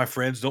like my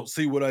friends don't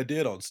see what I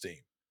did on Steam.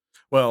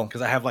 Well,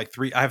 because I have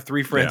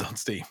three friends on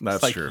Steam.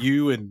 That's like true.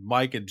 You and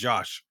Mike and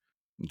Josh.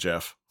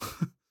 Jeff.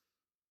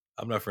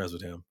 I'm not friends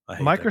with him. I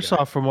hate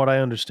Microsoft, from what I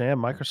understand,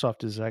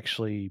 Microsoft is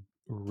actually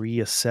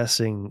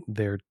reassessing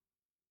their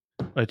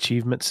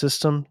achievement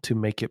system to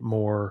make it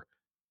more,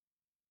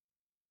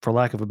 for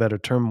lack of a better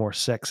term, more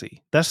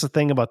sexy. That's the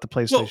thing about the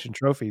PlayStation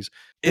trophies.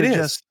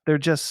 They're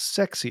just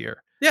sexier.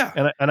 Yeah.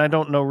 And I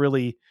don't know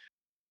really.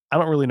 I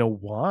don't really know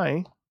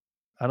why.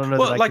 I don't know.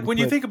 Well, like when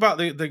you think about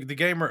the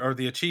gamer or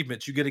the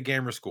achievements, you get a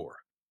gamer score.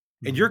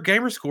 Mm-hmm. And your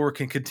gamer score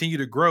can continue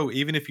to grow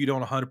even if you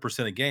don't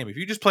 100% a game. If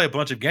you just play a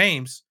bunch of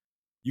games,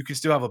 you can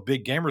still have a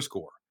big gamer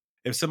score.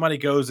 If somebody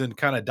goes and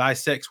kind of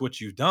dissects what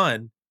you've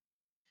done,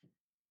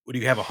 would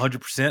you have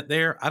 100%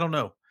 there? I don't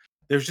know.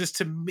 There's just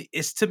to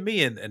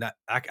me, and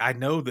I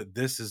know that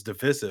this is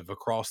divisive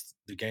across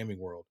the gaming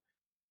world.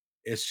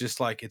 It's just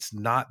like it's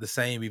not the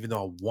same, even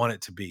though I want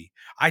it to be.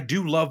 I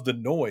do love the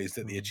noise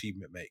that the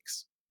achievement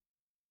makes.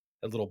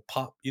 A little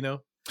pop,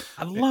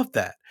 I love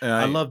that.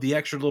 I love the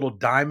extra little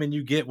diamond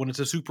you get when it's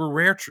a super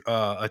rare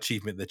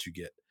achievement that you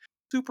get.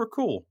 Super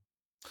cool.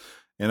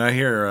 And I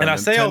hear, and I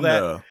say all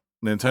that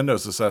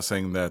Nintendo's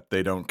assessing that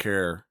they don't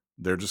care.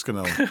 They're just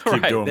going to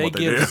keep doing what they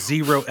do. They give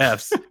 0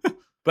 Fs.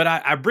 But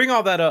I bring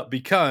all that up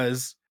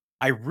because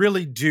I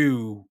really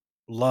do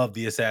love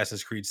the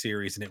Assassin's Creed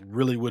series, and it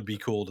really would be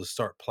cool to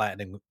start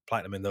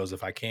platinum in those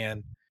if I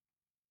can.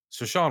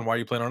 So, Shaun, why are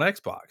you playing on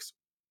Xbox?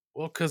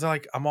 Well, because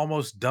I'm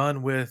almost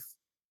done with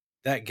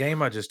that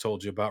game I just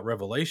told you about,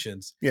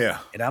 Revelations. Yeah.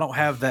 And I don't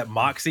have that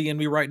moxie in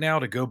me right now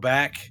to go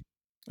back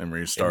and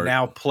restart. And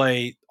now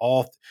play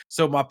all.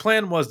 So my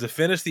plan was to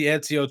finish the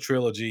Ezio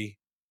trilogy.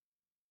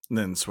 And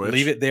then switch.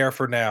 Leave it there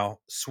for now.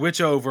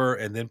 Switch over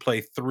and then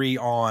play 3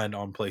 on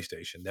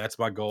PlayStation. That's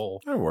my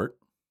goal. That'll work.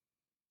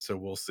 So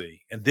we'll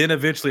see. And then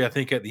eventually, I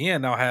think at the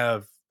end, I'll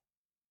have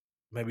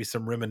maybe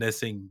some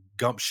reminiscing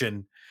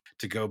gumption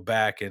to go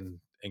back and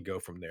go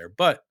from there.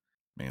 But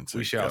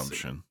we shall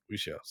gumption. See. We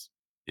shall see.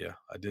 Yeah,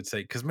 I did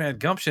say, because, man,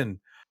 gumption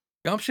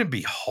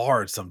be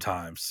hard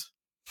sometimes.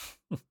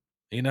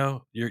 You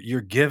know,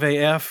 your give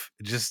AF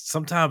just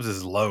sometimes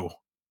is low.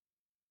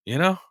 You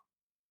know?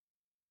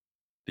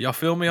 Do y'all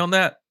feel me on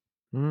that?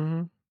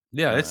 Mm-hmm.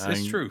 Yeah,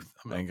 it's truth.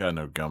 I ain't got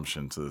no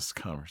gumption to this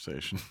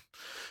conversation.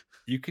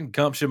 You can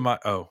gumption my.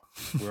 Oh,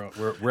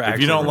 we're if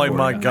you don't like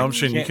my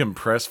gumption, you can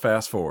press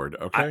fast forward.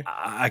 Okay.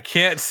 I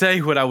can't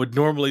say what I would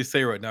normally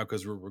say right now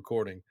because we're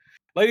recording,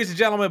 ladies and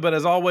gentlemen. But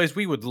as always,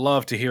 we would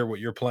love to hear what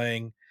you're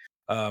playing.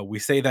 We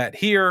say that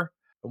here,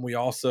 and we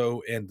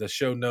also in the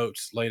show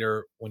notes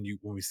later when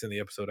we send the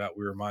episode out,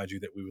 we remind you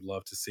that we would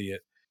love to see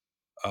it.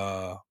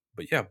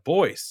 But yeah,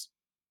 boys,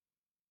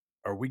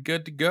 are we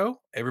good to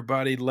go?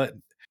 Everybody,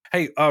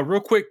 hey,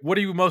 real quick, what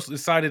are you most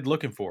excited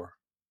looking for?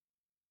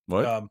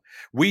 What?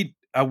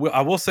 I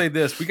will say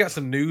this. We got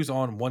some news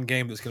on one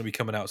game that's going to be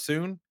coming out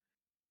soon.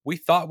 We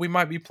thought we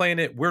might be playing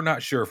it. We're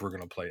not sure if we're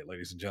going to play it,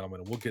 ladies and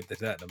gentlemen. And we'll get to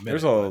that in a minute.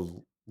 There's a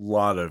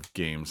lot of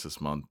games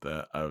this month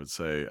that I would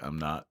say I'm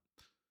not.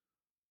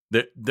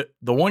 The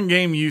one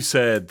game you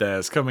said that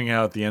is coming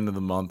out at the end of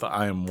the month,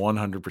 I am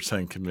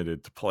 100%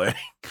 committed to play.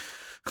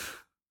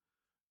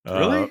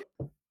 Really?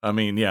 I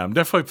mean, yeah, I'm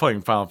definitely playing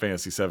Final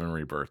Fantasy VII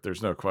Rebirth.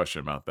 There's no question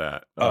about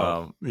that.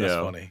 That's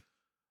funny.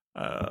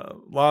 A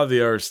lot of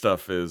the other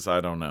stuff is, I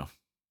don't know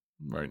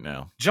right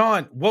now.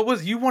 John,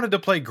 you wanted to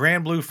play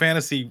Grand Blue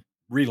Fantasy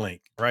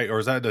Relink, right? Or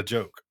is that a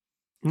joke?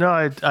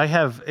 No, I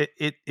have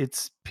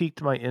it's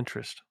piqued my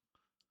interest.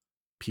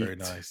 Peaked, very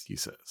nice. He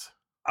says.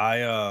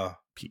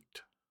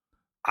 Peaked.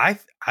 I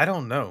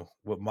don't know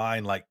what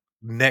mine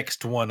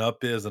next one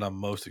up is that I'm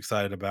most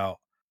excited about.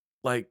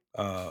 I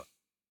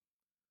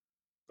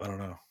don't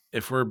know.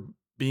 If we're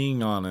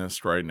being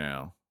honest right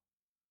now,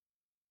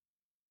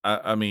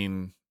 I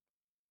mean,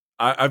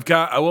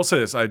 I will say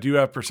this. I do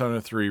have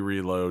Persona 3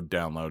 Reload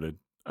downloaded.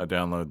 I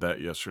downloaded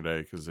that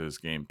yesterday because it is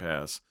Game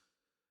Pass.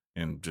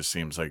 And just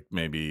seems like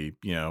maybe,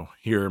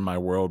 here in my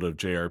world of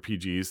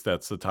JRPGs,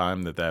 that's the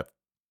time that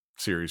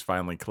series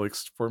finally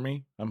clicks for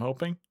me, I'm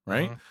hoping,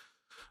 right?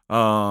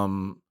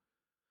 Mm-hmm.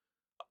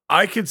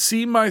 I could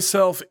see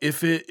myself,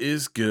 if it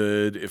is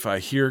good, if I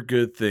hear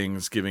good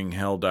things, giving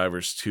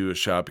Helldivers 2 a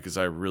shot because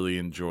I really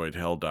enjoyed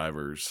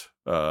Helldivers,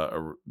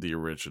 the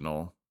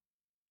original.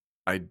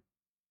 I'll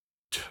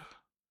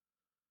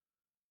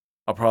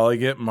probably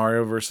get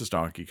Mario versus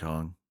Donkey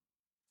Kong.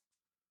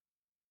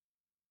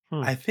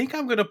 I think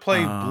I'm going to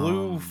play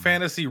Blue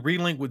Fantasy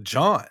Relink with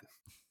John.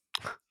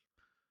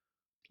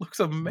 Looks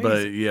amazing.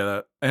 But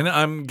yeah, and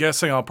I'm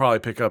guessing I'll probably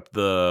pick up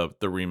the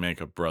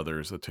remake of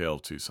Brothers: A Tale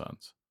of Two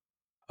Sons.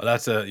 Oh,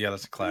 that's a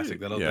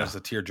classic. That's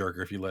a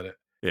tearjerker if you let it.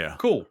 Yeah.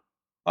 Cool.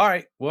 All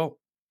right. Well,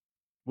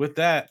 with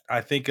that, I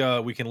think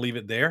we can leave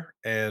it there.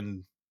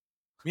 And,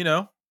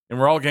 And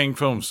we're all getting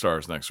Foam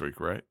Stars next week,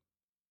 right?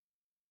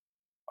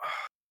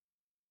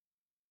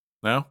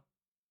 No?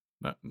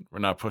 We're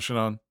not pushing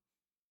on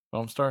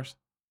Foam Stars?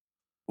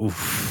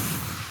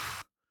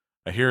 Oof.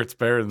 I hear it's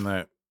better than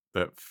that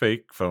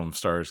fake Foam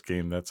Stars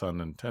game that's on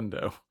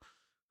Nintendo.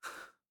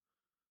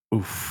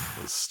 Oof.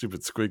 The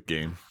stupid Squid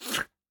Game.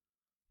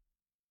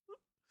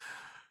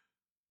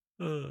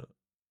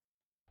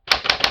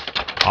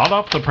 Hot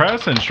off the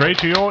press and straight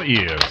to your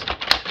ears.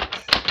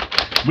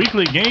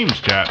 Weekly Games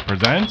Chat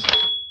presents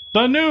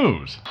the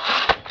news.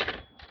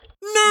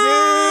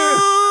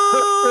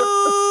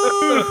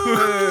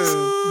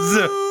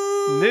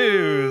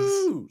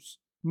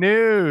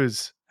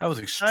 News. That was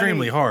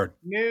extremely hard.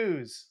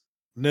 News.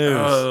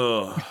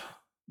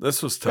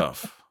 This was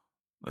tough.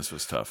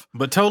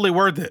 But totally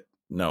worth it.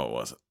 No, it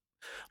wasn't.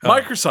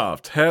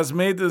 Microsoft has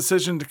made the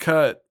decision to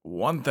cut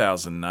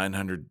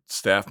 1,900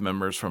 staff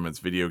members from its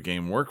video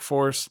game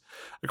workforce.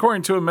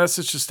 According to a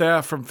message to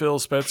staff from Phil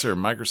Spencer,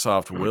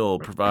 Microsoft will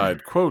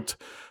provide, quote,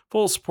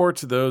 full support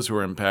to those who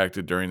are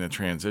impacted during the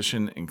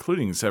transition,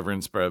 including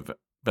severance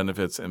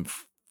benefits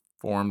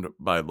informed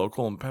by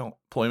local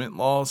employment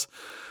laws.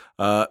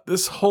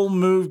 This whole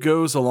move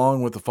goes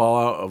along with the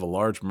fallout of a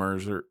large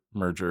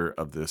merger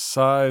of this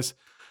size.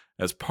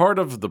 As part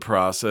of the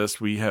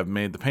process, we have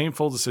made the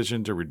painful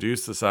decision to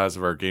reduce the size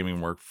of our gaming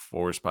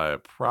workforce by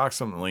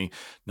approximately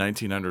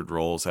 1,900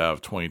 roles out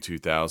of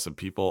 22,000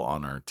 people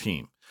on our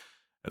team.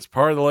 As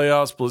part of the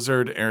layoffs,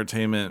 Blizzard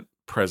Entertainment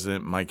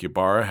President Mike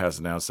Ybarra has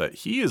announced that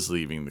he is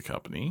leaving the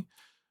company.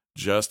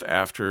 Just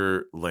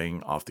after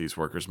laying off these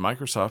workers,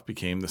 Microsoft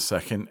became the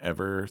second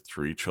ever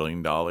 $3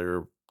 trillion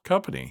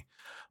company.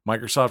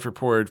 Microsoft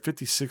reported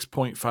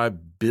 $56.5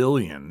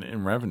 billion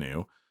in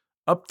revenue,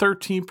 up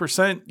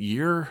 13%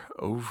 year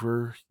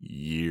over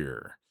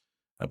year.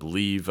 I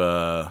believe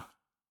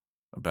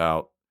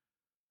about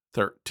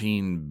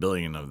 13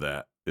 billion of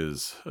that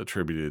is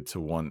attributed to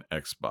one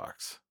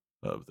Xbox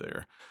of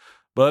there.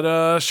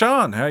 But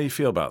Shaun, how do you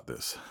feel about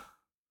this?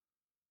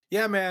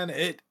 Yeah, man,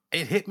 it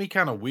hit me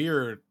kind of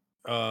weird.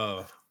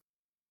 I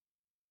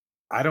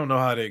don't know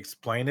how to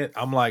explain it.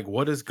 I'm like,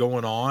 what is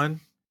going on?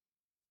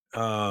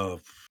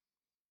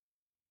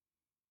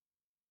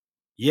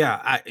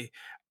 Yeah,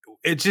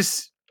 it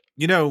just,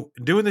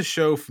 doing the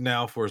show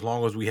now for as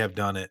long as we have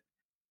done it,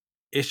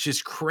 it's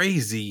just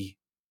crazy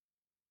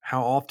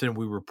how often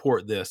we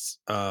report this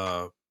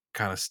kind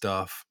of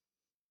stuff.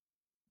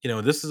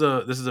 This is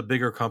a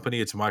bigger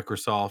company. It's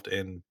Microsoft,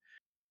 and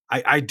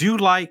I do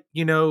like,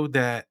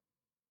 that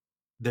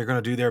they're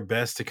going to do their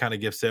best to kind of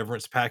give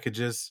severance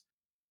packages.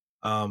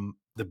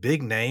 The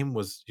big name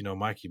was,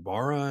 Mike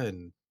Ibarra,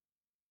 and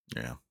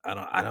yeah,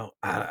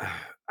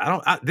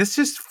 this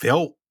just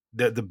felt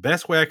the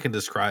best way I can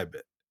describe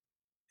it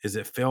is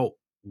it felt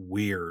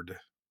weird.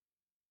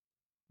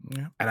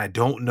 Yeah. And I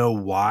don't know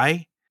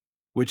why,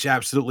 which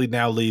absolutely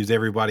now leaves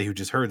everybody who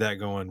just heard that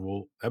going,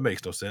 well, that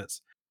makes no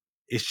sense.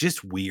 It's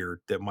just weird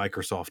that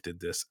Microsoft did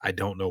this. I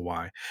don't know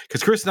why.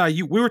 Because Chris and I,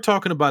 we were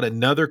talking about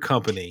another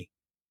company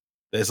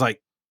that's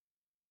like,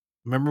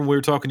 remember when we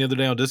were talking the other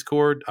day on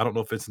Discord? I don't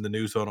know if it's in the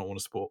news, so I don't want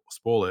to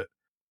spoil it.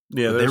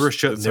 Yeah, they were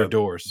shutting their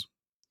doors.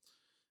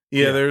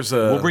 Yeah, there's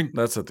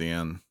that's at the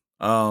end.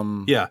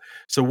 Yeah,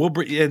 so we'll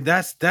bring, and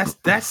that's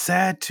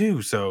sad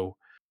too. So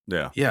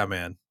yeah,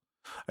 man.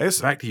 I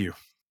guess back to you.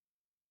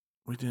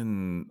 We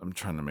didn't. I'm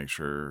trying to make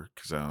sure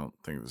because I don't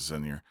think this is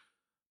in here.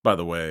 By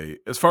the way,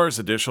 as far as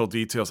additional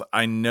details,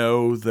 I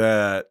know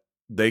that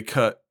they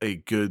cut a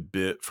good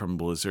bit from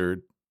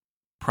Blizzard,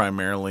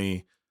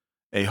 primarily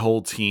a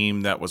whole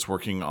team that was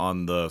working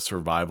on the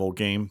survival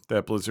game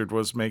that Blizzard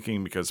was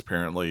making, because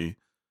apparently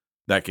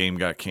that game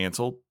got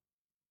canceled.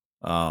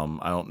 I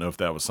don't know if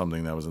that was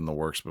something that was in the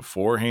works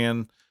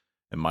beforehand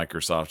and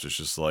Microsoft is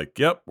just like,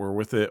 yep, we're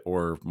with it.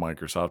 Or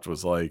Microsoft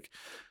was like,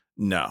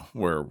 no,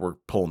 we're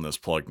pulling this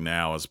plug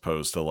now, as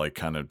opposed to like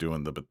kind of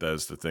doing the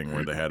Bethesda thing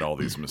where they had all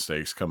these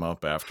mistakes come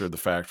up after the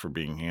fact for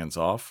being hands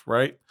off.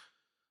 Right.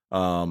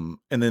 And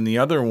then the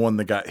other one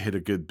that got hit a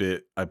good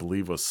bit, I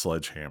believe, was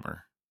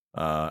Sledgehammer.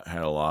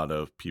 Had a lot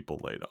of people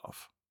laid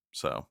off.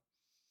 So,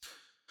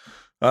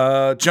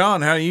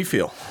 John, how do you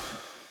feel?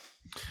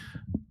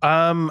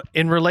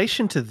 In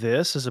relation to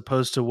this, as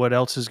opposed to what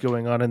else is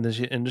going on in this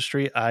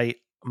industry,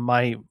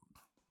 my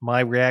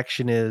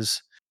reaction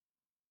is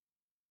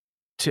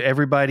to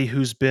everybody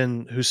who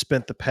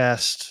spent the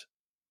past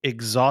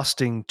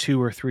exhausting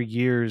 2 or 3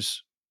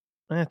 years,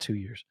 2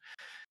 years,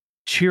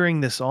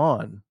 cheering this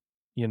on.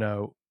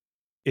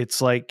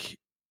 It's like,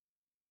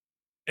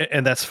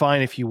 and that's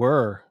fine if you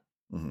were.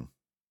 Mm-hmm.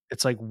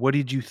 It's like, what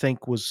did you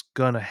think was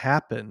gonna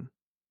happen?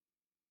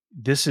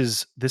 This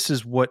is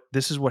what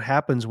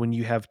happens when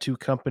you have two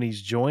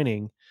companies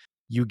joining.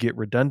 You get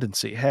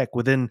redundancy. Heck,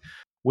 within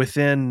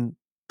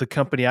the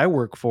company I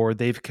work for,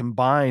 they've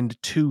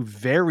combined two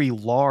very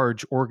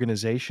large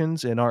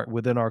organizations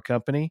within our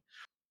company,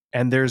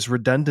 and there's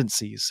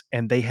redundancies,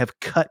 and they have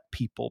cut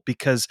people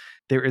because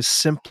there is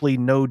simply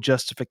no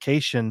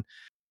justification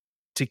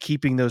to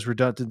keeping those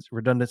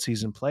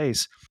redundancies in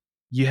place.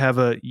 You have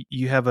a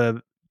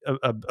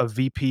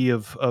VP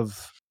of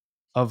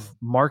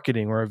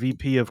marketing or a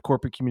VP of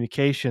corporate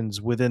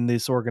communications within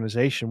this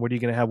organization. What are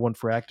you going to have, one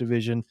for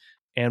Activision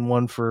and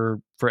one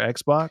for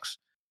Xbox?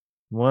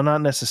 Well,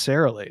 not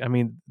necessarily. I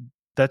mean,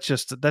 that's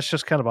just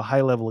kind of a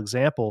high level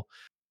example,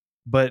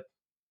 but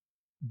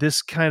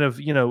this kind of,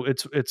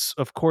 it's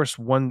of course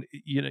one,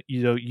 you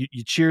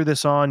cheer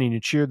this on and you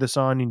cheer this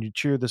on and you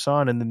cheer this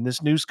on, and then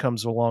this news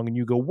comes along and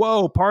you go,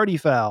 whoa, party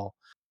foul.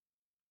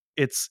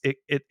 It's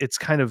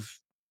kind of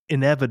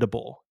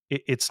inevitable.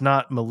 It's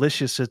not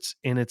malicious. It's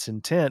in its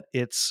intent.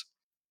 It's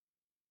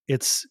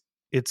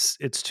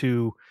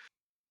to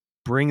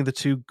bring the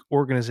two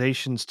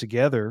organizations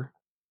together.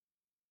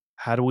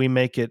 How do we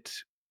make it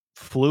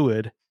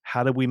fluid?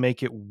 How do we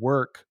make it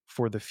work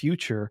for the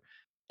future?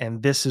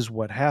 And this is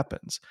what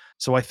happens.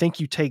 So I think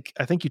you take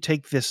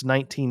this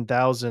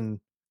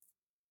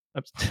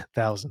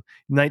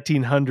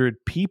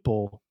 1900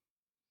 people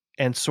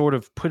and sort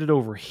of put it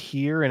over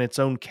here in its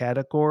own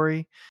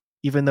category,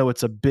 even though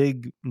it's a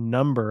big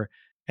number,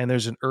 and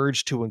there's an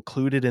urge to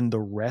include it in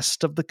the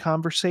rest of the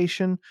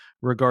conversation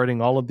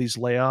regarding all of these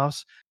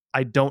layoffs.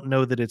 I don't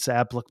know that it's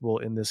applicable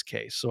in this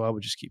case, so I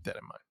would just keep that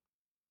in mind.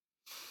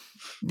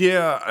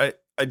 Yeah,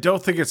 I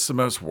don't think it's the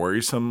most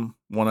worrisome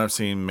one I've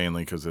seen,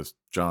 mainly because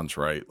John's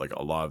right. Like,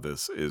 a lot of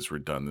this is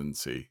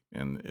redundancy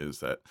and is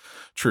that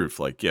truth.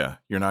 Like, yeah,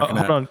 you're not going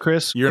to... Hold on,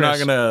 Chris. You're not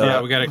going to...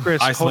 Yeah, we got to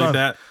isolate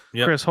that.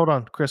 Yep. Chris, hold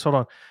on.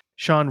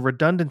 Shaun,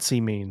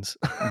 redundancy means...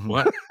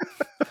 What?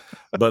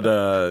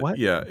 But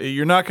yeah,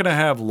 you're not going to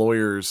have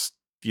lawyers,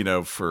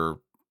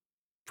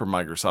 for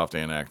Microsoft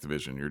and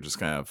Activision. You're just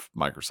going to have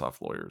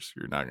Microsoft lawyers.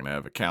 You're not going to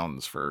have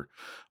accountants for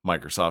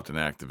Microsoft and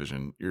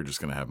Activision. You're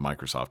just going to have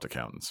Microsoft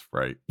accountants,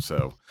 right?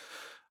 So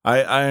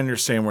I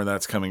understand where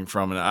that's coming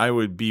from, and I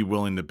would be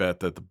willing to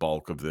bet that the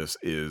bulk of this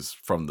is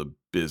from the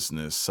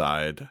business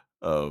side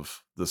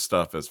of the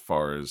stuff, as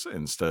far as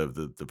instead of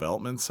the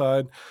development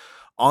side.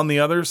 On the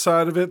other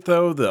side of it,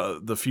 though,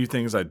 the few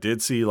things I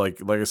did see,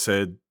 like I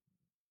said,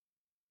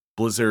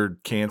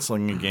 Blizzard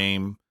canceling a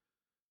game,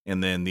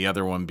 and then the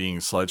other one being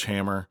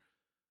Sledgehammer.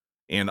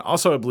 And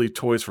also, I believe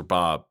Toys for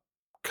Bob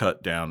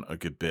cut down a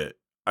good bit.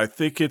 I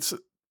think it's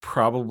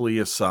probably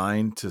a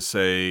sign to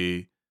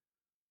say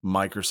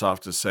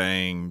Microsoft is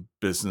saying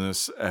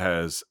business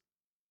as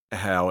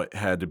how it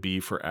had to be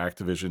for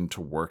Activision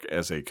to work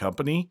as a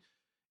company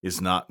is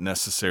not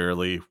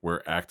necessarily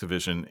where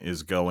Activision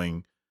is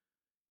going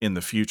in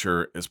the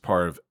future as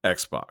part of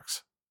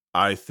Xbox.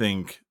 I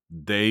think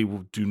they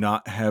do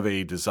not have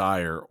a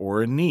desire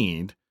or a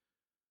need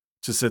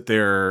to sit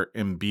there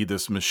and be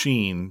this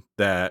machine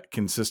that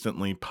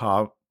consistently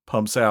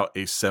pumps out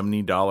a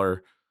 $70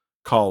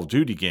 Call of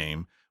Duty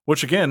game,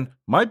 which again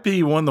might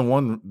be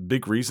one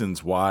big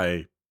reasons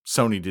why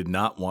Sony did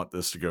not want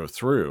this to go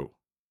through,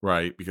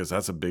 right? Because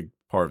that's a big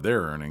part of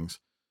their earnings.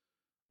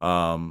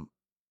 I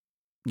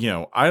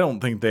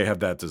don't think they have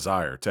that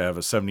desire to have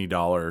a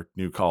 $70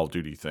 new Call of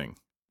Duty thing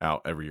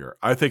out every year.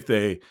 I think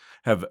they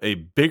have a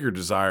bigger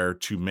desire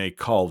to make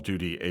Call of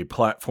Duty a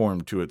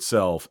platform to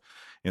itself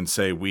and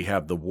say, we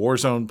have the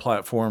Warzone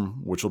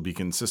platform, which will be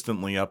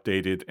consistently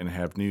updated and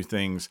have new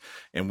things.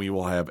 And we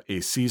will have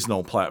a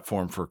seasonal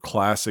platform for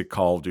classic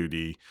Call of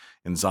Duty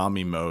and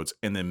zombie modes.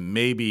 And then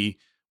maybe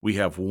we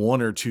have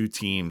one or two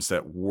teams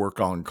that work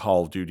on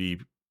Call of Duty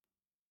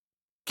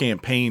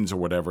campaigns or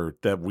whatever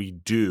that we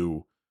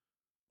do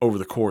over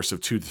the course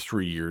of 2 to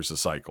 3 years a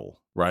cycle,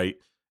 right?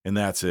 And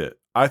that's it.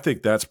 I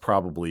think that's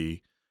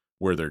probably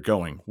where they're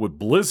going. With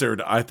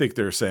Blizzard, I think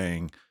they're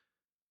saying,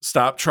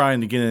 stop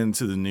trying to get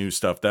into the new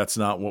stuff. That's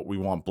not what we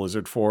want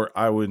Blizzard for.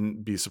 I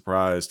wouldn't be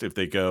surprised if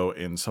they go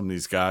and some of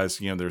these guys,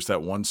 there's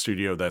that one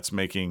studio that's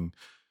making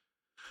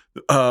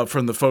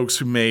from the folks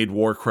who made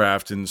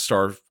Warcraft and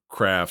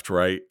StarCraft,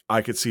 right?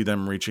 I could see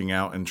them reaching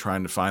out and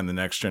trying to find the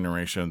next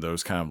generation of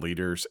those kind of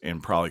leaders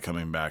and probably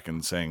coming back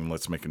and saying,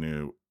 let's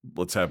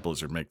have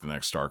Blizzard make the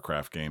next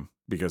StarCraft game,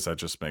 because that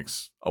just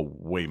makes a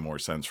way more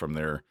sense from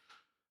their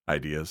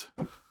ideas.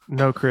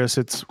 No, Chris,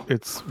 it's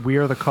we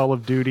are the Call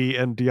of Duty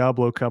and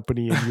Diablo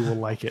company, and you will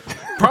like it.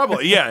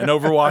 Probably, yeah, and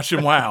Overwatch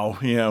and WoW,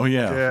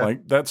 yeah,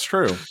 like that's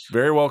true.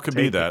 Very well could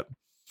be that.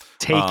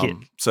 Take it.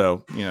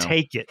 So,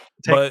 take it.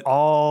 Take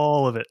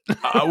all of it.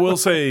 I will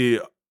say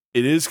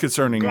it is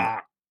concerning,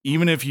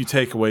 even if you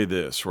take away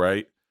this,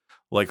 right?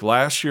 Like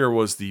last year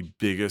was the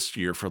biggest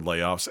year for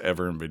layoffs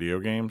ever in video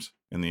games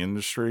in the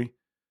industry.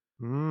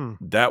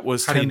 That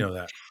was how do you know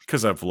that?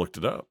 Because I've looked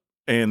it up.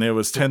 And it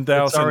was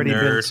 10,000. It's already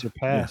been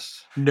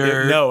surpassed.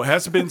 Yeah. No, it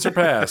hasn't been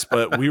surpassed,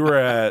 but we were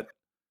at,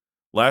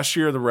 last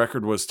year, the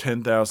record was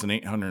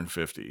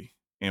 10,850.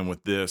 And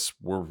with this,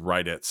 we're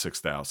right at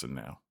 6,000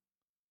 now.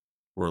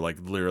 We're like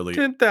literally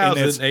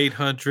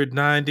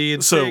 10,890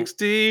 and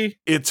 60.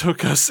 It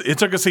took us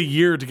a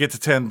year to get to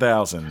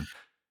 10,000.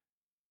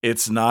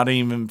 It's not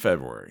even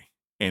February,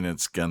 and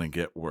it's gonna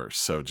get worse.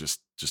 So just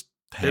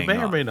hang on. It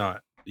may or may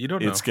not. You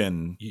don't know. It's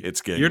getting.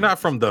 You're not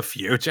from the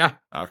future.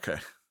 Okay.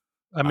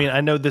 I mean,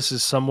 I know this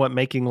is somewhat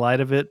making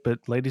light of it, but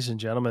ladies and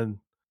gentlemen,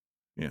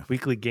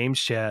 Weekly Games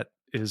Chat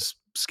is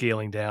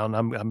scaling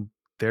down.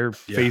 They're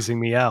phasing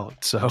me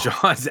out. So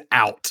John's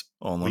out.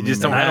 We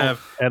just don't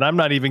have, and I'm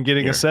not even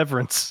getting a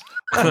severance.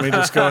 Let me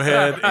just go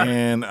ahead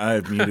and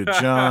I've muted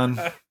John.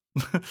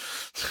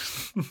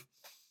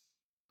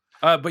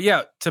 But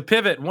yeah, to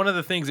pivot, one of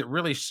the things that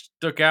really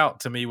stuck out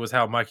to me was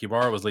how Mike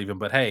Ybarra was leaving.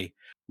 But hey,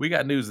 we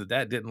got news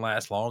that didn't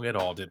last long at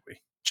all, did we,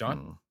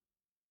 John?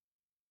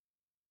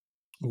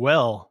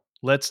 Well,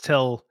 let's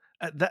tell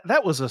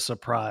that was a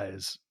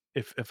surprise.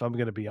 If I'm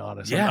going to be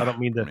honest, yeah. I don't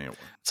mean to.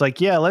 It's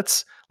like,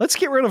 let's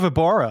get rid of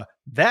Ibarra.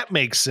 That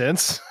makes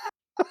sense.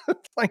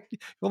 It's like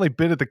you've only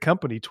been at the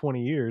company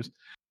 20 years.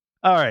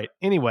 All right.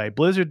 Anyway,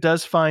 Blizzard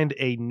does find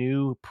a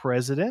new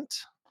president.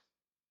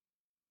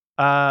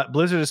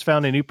 Blizzard has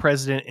found a new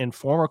president in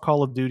former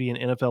Call of Duty and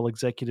NFL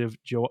executive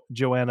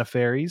Joanna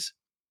Faries.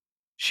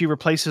 She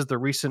replaces the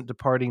recent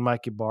departing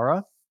Mike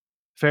Ybarra.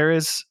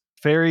 Faries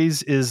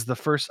is the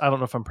first, I don't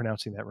know if I'm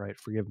pronouncing that right,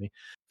 forgive me.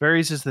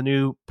 Faries is the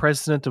new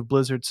president of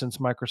Blizzard since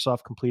Microsoft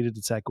completed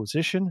its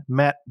acquisition.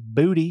 Matt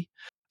Booty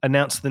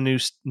announced the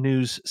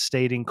news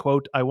stating,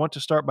 quote, "I want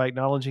to start by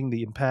acknowledging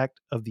the impact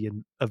of the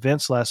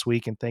events last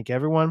week and thank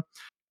everyone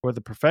for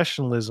the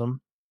professionalism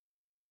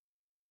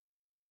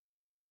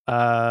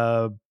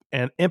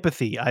and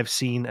empathy I've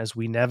seen as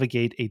we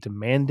navigate a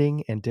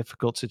demanding and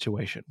difficult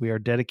situation. We are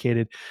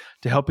dedicated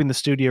to helping the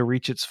studio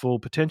reach its full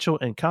potential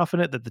and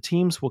confident that the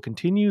teams will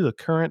continue the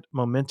current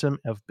momentum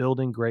of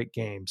building great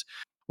games.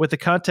 With the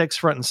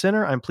context front and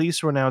center, I'm pleased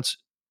to announce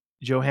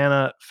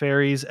Johanna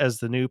Faries as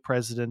the new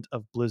president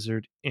of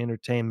Blizzard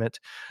Entertainment.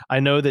 I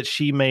know that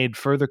she made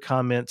further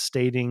comments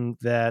stating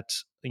that,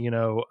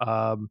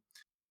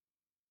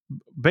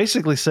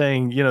 basically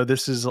saying,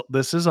 this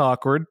is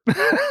awkward.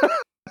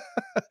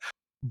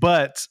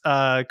 But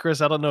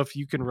Chris, I don't know if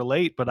you can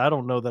relate, but I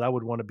don't know that I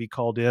would want to be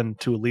called in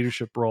to a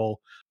leadership role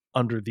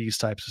under these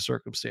types of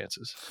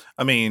circumstances.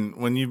 I mean,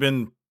 when you've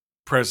been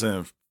president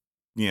of,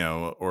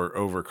 or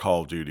over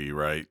Call of Duty,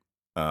 right?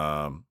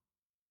 And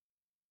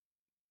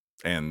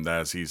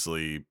that's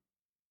easily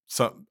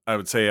I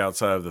would say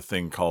outside of the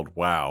thing called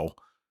WoW,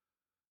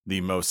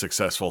 the most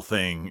successful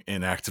thing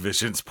in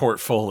Activision's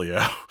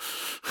portfolio.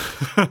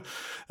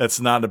 That's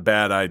not a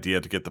bad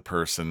idea to get the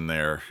person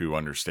there who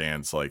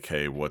understands, like,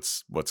 hey,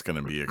 what's going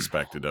to be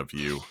expected of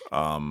you.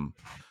 I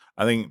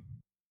think,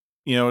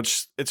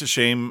 it's a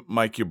shame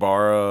Mike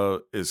Ybarra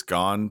is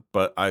gone,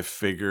 but I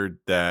figured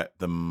that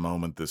the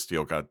moment this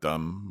deal got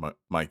done,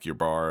 Mike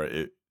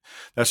Ybarra,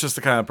 that's just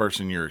the kind of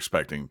person you're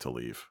expecting to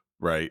leave,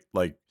 right?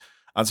 Like,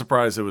 I'm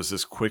surprised it was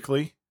this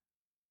quickly,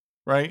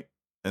 right?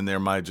 And there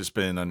might have just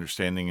been an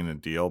understanding in a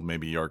deal.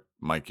 Maybe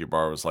Mike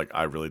Ybarra was like,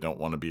 I really don't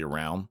want to be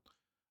around.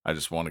 I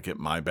just want to get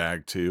my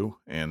bag too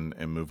and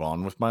move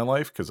on with my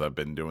life because I've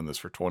been doing this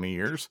for 20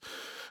 years.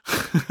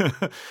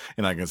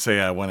 And I can say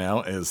I went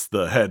out as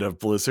the head of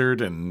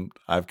Blizzard and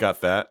I've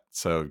got that.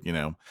 So,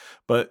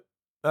 but,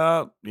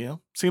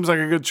 seems like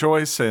a good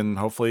choice and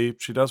hopefully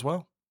she does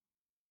well.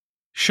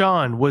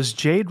 Shaun, was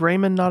Jade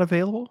Raymond not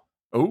available?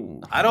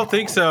 Oh, I don't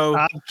think so.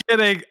 I'm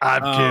kidding.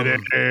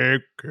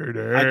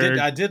 Kidding.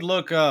 I did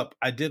look up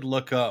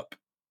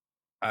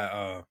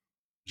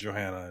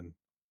Johanna and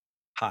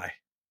hi.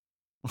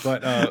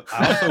 But I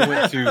also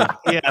went to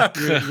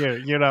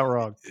you're not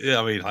wrong.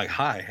 Yeah, I mean, like,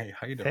 hi, hey,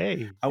 how you doing?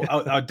 Hey,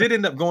 I did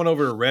end up going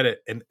over to Reddit,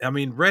 and I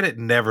mean, Reddit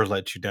never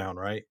lets you down,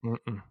 right?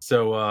 Mm-mm.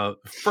 So,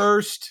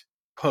 first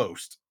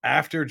post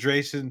after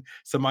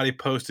somebody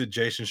posted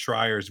Jason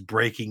Schreier's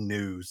breaking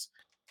news.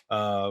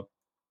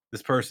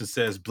 This person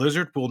says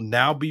Blizzard will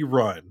now be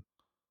run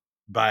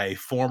by a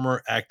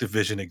former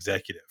Activision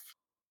executive.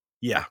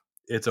 Yeah,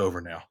 it's over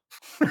now.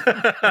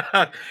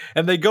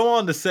 And they go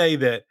on to say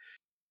that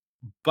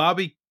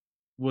Bobby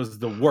was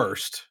the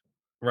worst,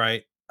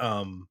 right?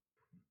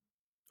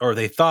 Or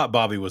they thought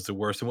Bobby was the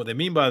worst. And what they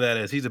mean by that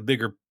is he's a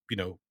bigger,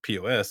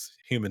 POS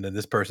human in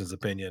this person's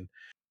opinion.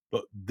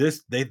 But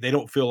they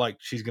don't feel like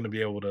she's going to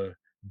be able to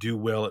do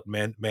well at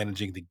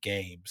managing the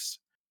games,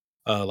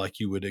 like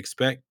you would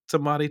expect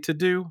somebody to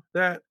do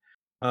that.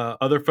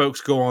 Other folks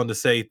go on to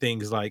say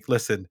things like,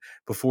 listen,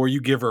 before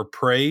you give her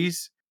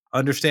praise,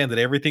 understand that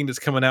everything that's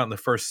coming out in the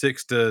first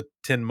 6 to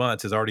 10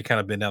 months has already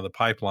kind of been down the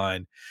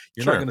pipeline.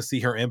 You're not going to see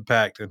her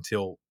impact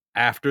until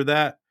after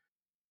that.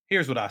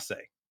 Here's what I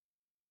say.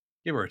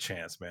 Give her a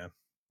chance, man.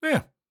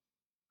 Yeah.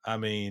 I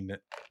mean,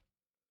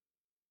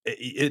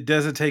 it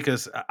doesn't take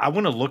us. I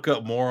want to look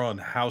up more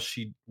on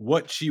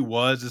what she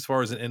was as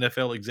far as an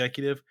NFL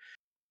executive.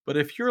 But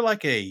if you're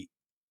like a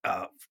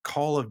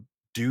Call of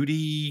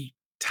Duty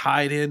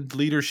tight end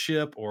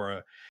leadership or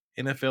a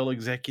NFL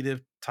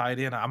executive tight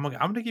end, I'm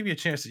gonna give you a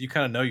chance that you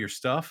kind of know your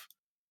stuff.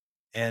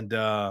 And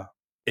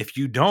if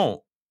you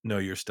don't know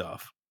your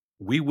stuff,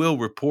 we will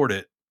report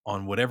it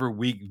on whatever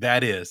week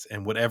that is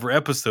and whatever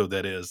episode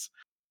that is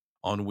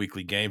on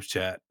Weekly Games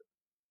Chat.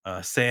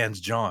 Sans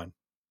John,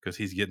 because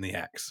he's getting the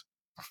axe.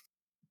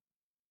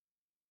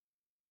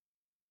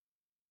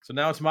 So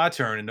now it's my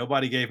turn, and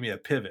nobody gave me a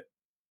pivot.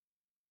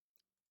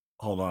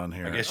 Hold on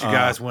here. I guess you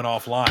guys went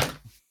offline.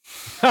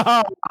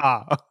 I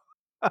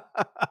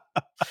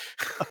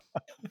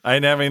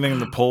didn't have anything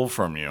to pull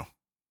from you.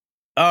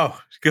 Oh,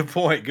 good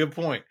point. Good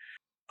point.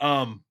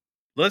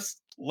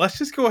 Let's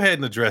just go ahead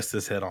and address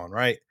this head on,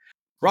 right?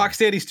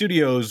 Rocksteady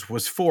Studios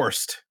was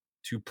forced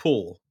to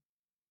pull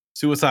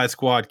Suicide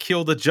Squad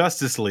Kill the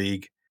Justice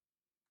League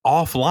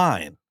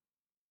offline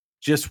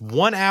just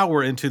 1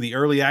 hour into the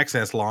early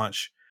access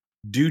launch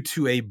due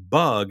to a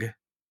bug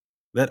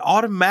that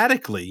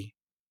automatically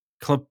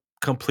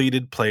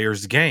completed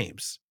players'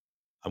 games.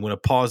 I'm going to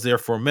pause there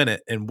for a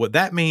minute. And what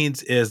that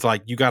means is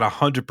like you got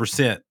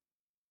 100%,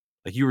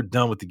 like you were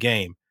done with the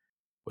game.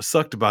 What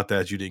sucked about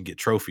that is you didn't get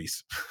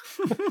trophies.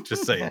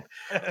 Just saying.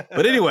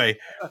 But anyway,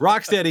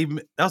 Rocksteady,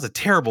 that was a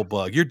terrible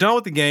bug. You're done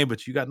with the game,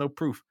 but you got no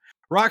proof.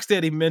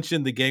 Rocksteady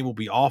mentioned the game will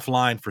be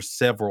offline for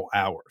several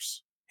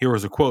hours. Here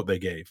was a quote they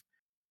gave.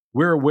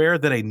 We're aware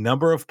that a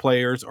number of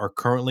players are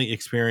currently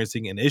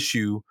experiencing an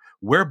issue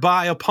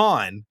whereby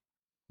upon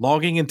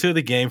logging into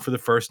the game for the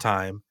first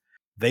time,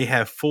 they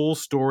have full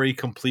story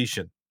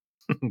completion.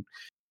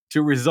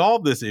 To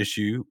resolve this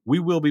issue, we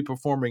will be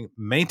performing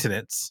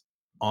maintenance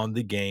on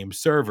the game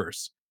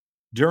servers.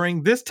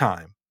 During this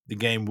time, the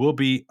game will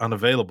be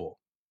unavailable.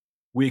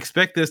 We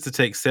expect this to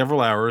take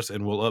several hours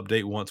and will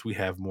update once we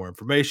have more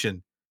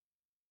information.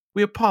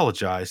 We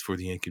apologize for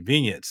the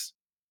inconvenience.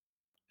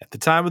 At the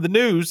time of the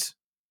news,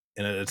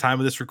 and at the time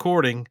of this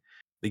recording,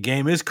 the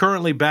game is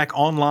currently back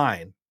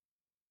online.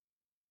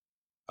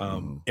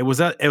 It was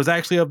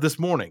actually of this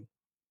morning,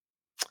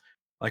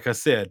 like I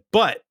said,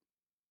 but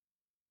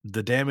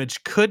the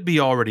damage could be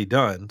already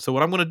done. So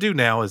what I'm going to do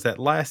now is that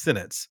last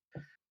sentence.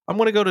 I'm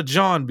going to go to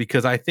John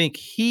because I think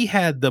he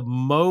had the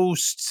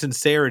most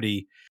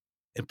sincerity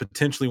in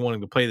potentially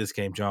wanting to play this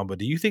game, John. But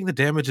do you think the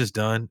damage is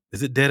done?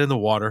 Is it dead in the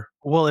water?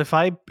 Well, if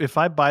I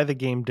buy the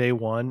game day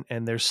one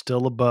and there's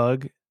still a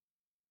bug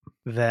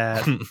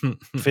that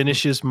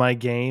finishes my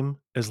game,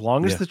 as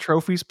long as the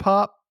trophies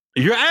pop,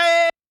 you're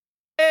I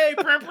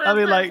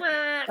mean, like,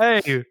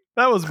 hey,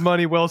 that was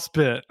money well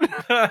spent. Look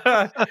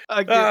at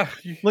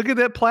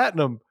that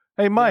platinum.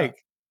 Hey,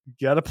 Mike,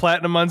 you got a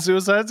platinum on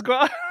Suicide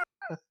Squad?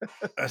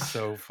 That's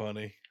so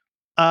funny.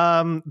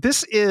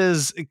 This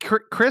is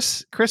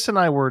Chris and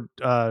I were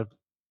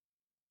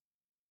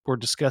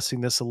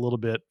discussing this a little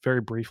bit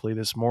very briefly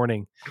this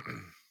morning.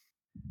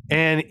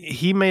 And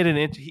he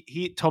made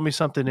he told me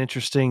something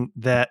interesting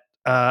that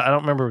I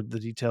don't remember the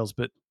details,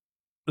 but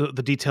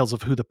the details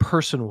of who the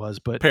person was.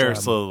 But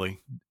Paris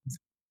Lily.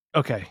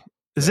 Okay,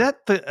 is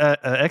that the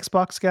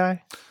Xbox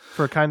guy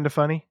for Kind of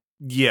Funny?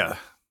 Yeah,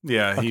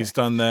 okay. He's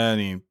done that,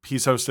 and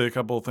he's hosted a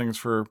couple of things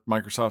for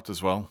Microsoft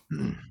as well.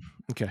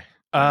 Okay,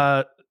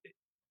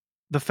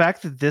 the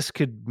fact that this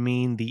could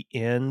mean the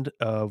end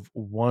of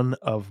one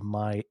of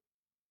my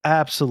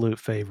absolute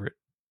favorite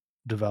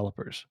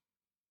developers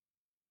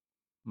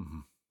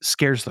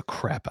scares the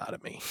crap out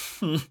of me.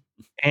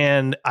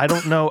 And I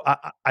don't know.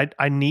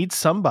 I need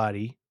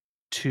somebody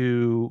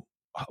to.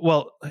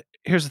 Well,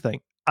 here's the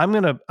thing. I'm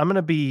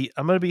gonna be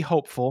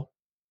hopeful.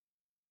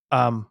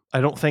 I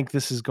don't think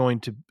this is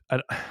going to.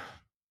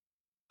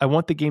 I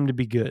want the game to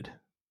be good.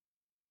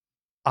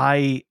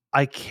 I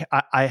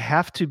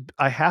have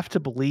to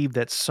believe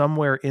that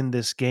somewhere in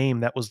this game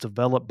that was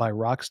developed by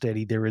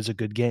Rocksteady there is a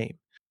good game.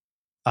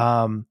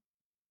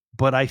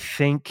 But I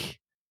think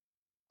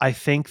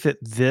that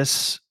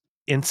this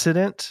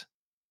incident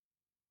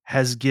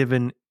has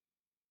given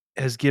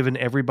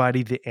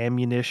everybody the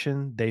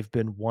ammunition they've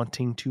been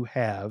wanting to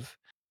have,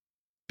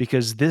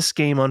 because this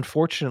game,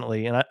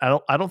 unfortunately, and I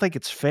don't think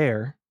it's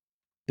fair.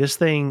 This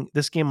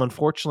game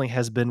unfortunately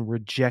has been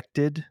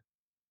rejected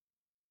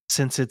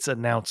since its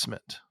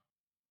announcement,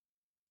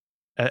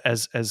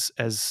 as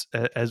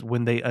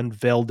when they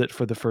unveiled it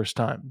for the first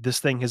time.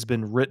 This thing has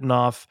been written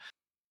off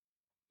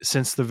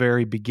since the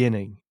very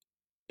beginning,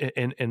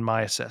 in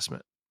my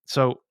assessment.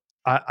 So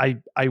I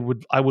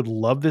would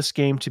love this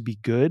game to be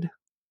good.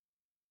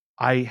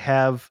 I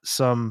have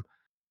some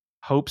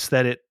hopes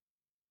that it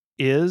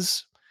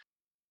is,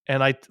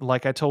 and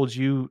like I told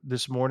you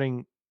this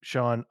morning,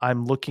 Shaun,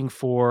 I'm looking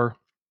for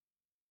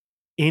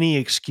any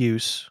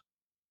excuse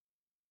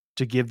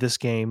to give this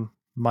game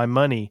my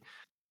money,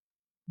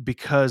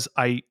 because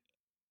I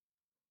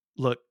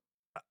want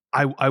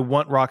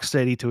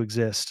Rocksteady to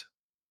exist.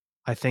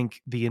 I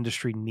think the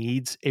industry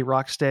needs a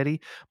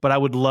Rocksteady, but I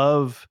would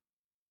love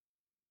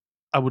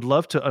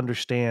to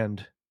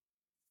understand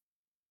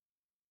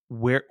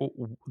where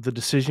the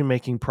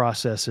decision-making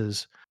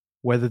processes,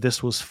 whether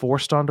this was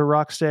forced onto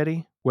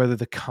Rocksteady, whether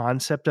the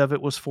concept of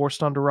it was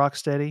forced onto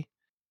Rocksteady,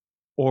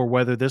 or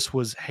whether this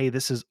was, hey,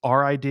 this is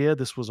our idea,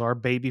 this was our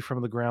baby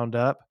from the ground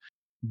up,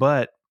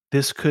 but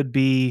this could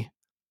be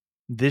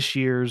this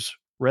year's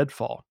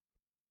Redfall.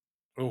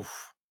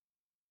 Oof.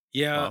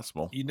 Yeah.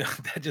 Possible. You know,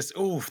 that just,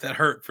 that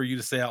hurt for you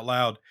to say out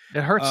loud.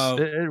 It hurts.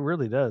 It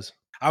really does.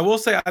 I will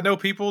say, I know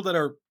people that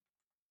are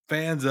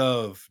fans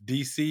of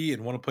DC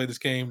and want to play this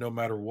game no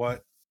matter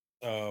what.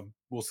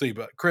 We'll see.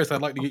 But Chris,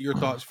 I'd like to get your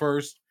thoughts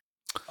first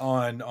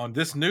on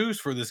this news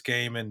for this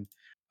game. And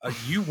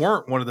you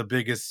weren't one of the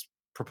biggest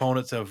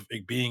proponents of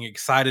being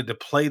excited to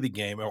play the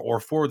game or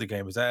for the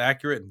game. Is that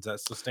accurate? Does that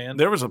still stand?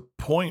 There was a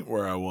point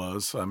where I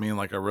was. I mean,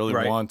 like, I really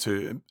want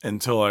to,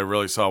 until I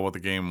really saw what the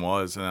game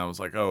was, and I was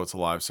like, oh, it's a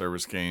live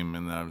service game.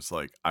 And I was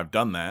like, I've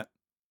done that.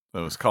 It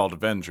was called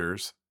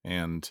Avengers,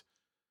 and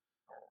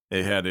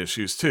it had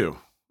issues too.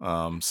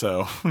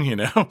 So, you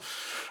know,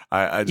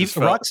 I just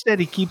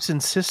Rocksteady keeps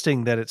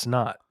insisting that it's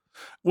not.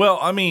 Well,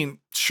 I mean,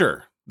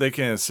 sure, they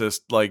can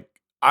insist. Like,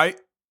 I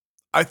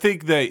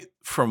think that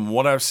from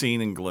what I've seen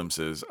in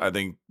glimpses, I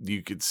think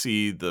you could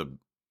see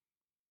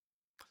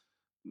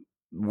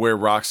where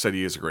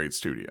Rocksteady is a great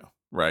studio,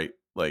 right?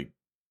 Like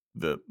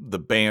the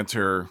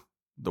banter,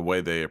 the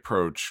way they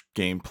approach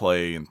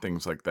gameplay and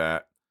things like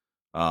that,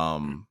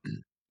 and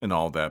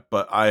all that.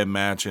 But I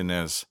imagine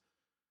as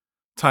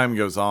time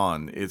goes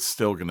on, it's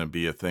still going to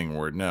be a thing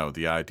where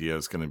the idea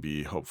is going to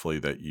be hopefully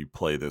that you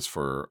play this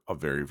for a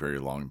very, very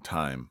long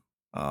time.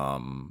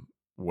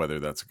 Whether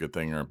that's a good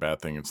thing or a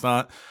bad thing, it's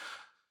not.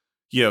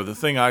 The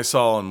thing I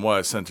saw and what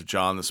I sent to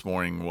John this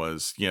morning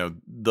was,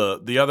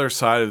 the other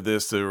side of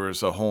this, there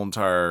was a whole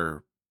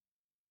entire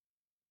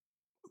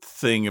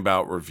thing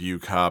about review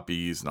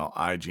copies, and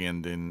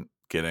IGN didn't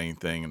get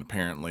anything, and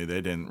apparently they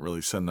didn't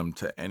really send them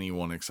to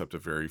anyone except a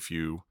very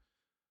few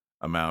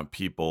amount of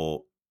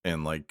people,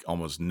 and like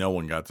almost no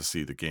one got to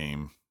see the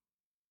game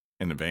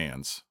in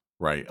advance,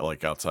 right?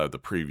 Like outside of the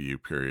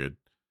preview period.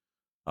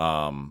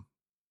 And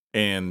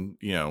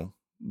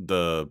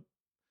the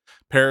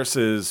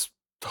Paris's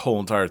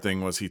whole entire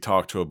thing was he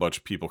talked to a bunch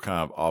of people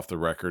kind of off the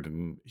record,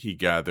 and he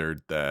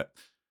gathered that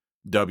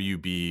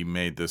WB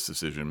made this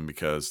decision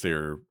because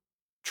they're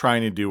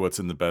trying to do what's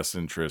in the best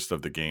interest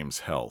of the game's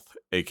health,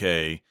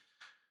 aka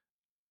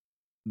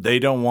they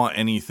don't want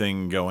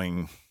anything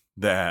going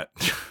that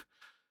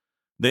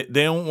they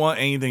don't want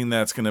anything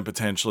that's going to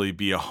potentially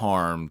be a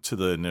harm to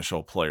the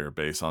initial player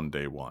base on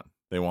day one.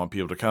 They want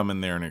people to come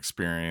in there and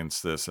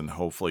experience this and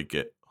hopefully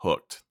get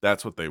hooked.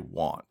 That's what they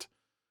want.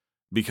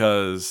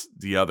 Because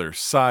the other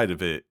side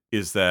of it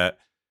is that,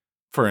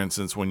 for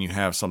instance, when you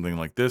have something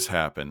like this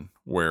happen,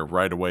 where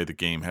right away the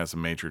game has a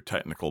major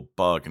technical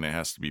bug and it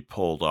has to be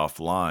pulled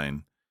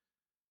offline,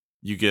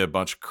 you get a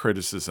bunch of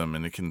criticism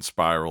and it can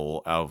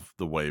spiral out of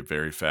the way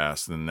very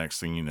fast. And the next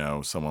thing you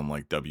know, someone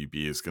like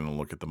WB is going to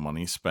look at the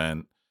money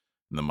spent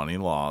and the money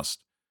lost.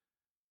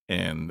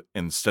 And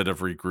instead of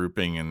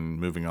regrouping and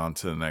moving on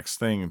to the next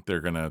thing,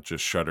 they're going to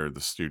just shutter the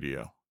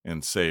studio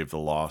and save the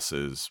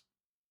losses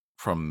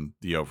from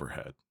the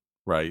overhead,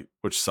 right?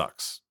 Which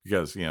sucks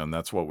because, and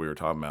that's what we were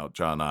talking about,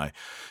 John and I,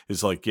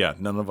 is like, yeah,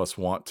 none of us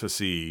want to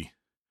see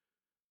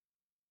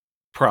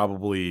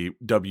probably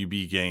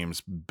WB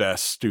Games'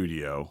 best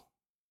studio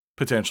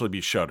potentially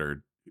be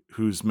shuttered,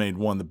 who's made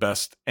one of the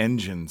best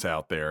engines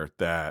out there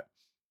that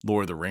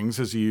Lord of the Rings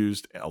has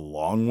used,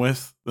 along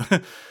with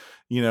the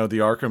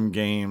Arkham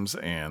games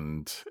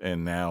and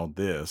now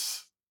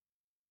this.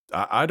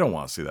 I don't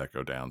want to see that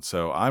go down.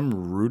 So I'm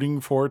rooting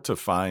for it to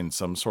find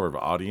some sort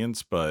of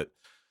audience, but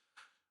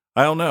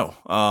I don't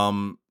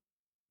know.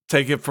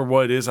 Take it for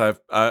what it is.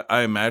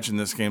 I imagine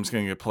this game's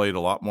going to get played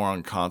a lot more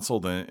on console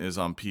than it is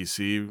on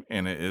PC,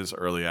 and it is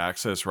early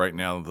access. Right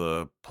now,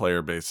 the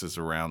player base is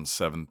around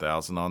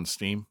 7,000 on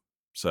Steam.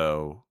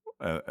 So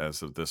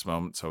as of this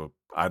moment, so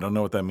I don't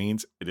know what that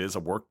means. It is a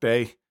work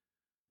day,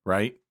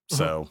 right?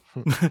 So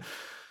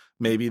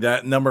maybe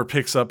that number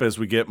picks up as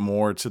we get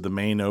more to the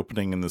main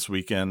opening in this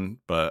weekend,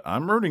 but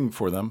I'm rooting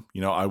for them.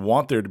 I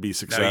want there to be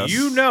success.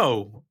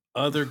 Now,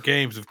 other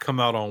games have come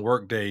out on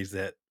work days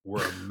that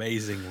were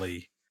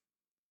amazingly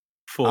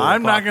full.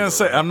 I'm not going to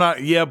say, right? I'm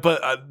not, yeah,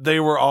 but they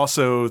were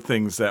also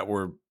things that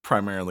were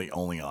primarily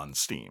only on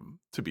Steam,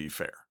 to be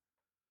fair.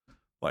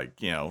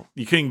 Like,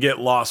 you couldn't get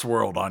Lost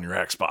World on your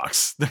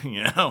Xbox,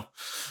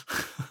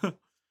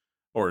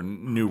 or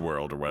New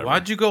World or whatever.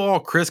 Why'd you go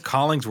all Chris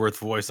Collingsworth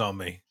voice on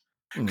me?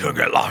 Couldn't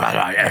get Lost on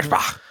my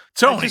Xbox.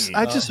 Tony.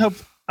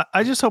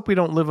 I just hope we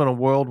don't live in a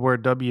world where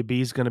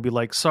WB is going to be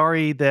like,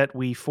 sorry that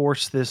we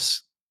forced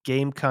this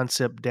game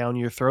concept down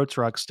your throats,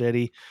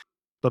 Rocksteady,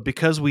 but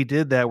because we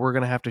did that, we're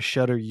going to have to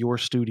shutter your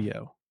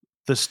studio,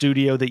 the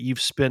studio that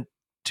you've spent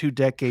 2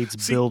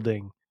 decades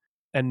building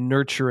and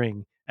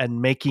nurturing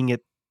and making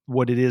it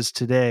what it is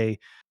today.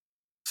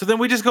 So then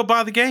we just go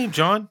buy the game,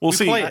 John. We'll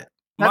see. Play it.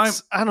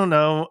 I don't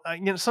know.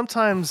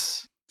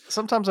 Sometimes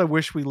I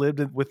wish we lived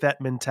with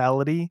that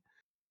mentality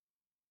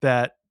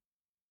that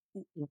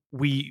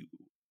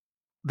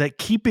that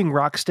keeping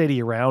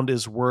Rocksteady around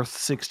is worth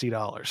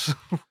 $60.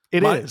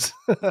 It is.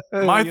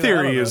 My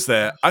theory is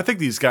that I think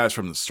these guys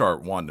from the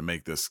start wanted to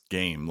make this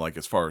game, like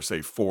as far as a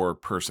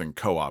 4-person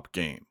co-op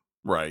game,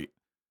 right?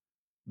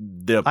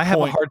 I have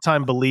a hard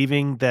time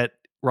believing that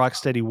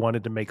Rocksteady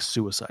wanted to make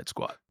Suicide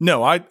Squad.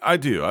 No, I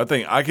do. I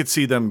think I could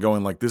see them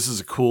going like, this is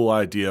a cool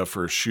idea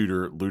for a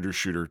looter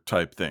shooter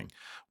type thing.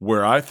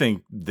 Where I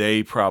think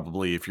they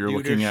probably, if you're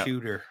looking at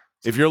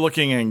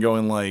and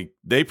going like,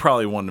 they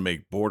probably wanted to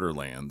make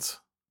Borderlands,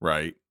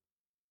 right?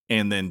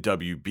 And then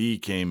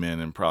WB came in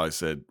and probably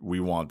said, we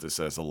want this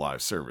as a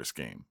live service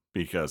game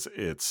because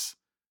it's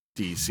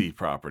DC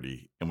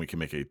property and we can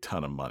make a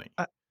ton of money.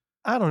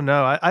 I don't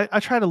know. I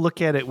try to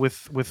look at it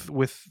with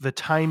the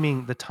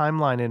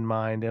timeline in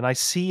mind, and I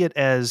see it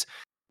as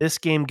this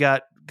game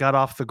got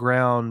off the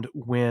ground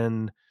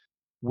when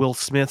Will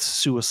Smith's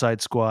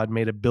Suicide Squad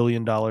made $1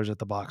 billion at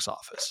the box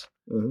office.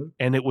 Mm-hmm.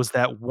 And it was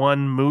that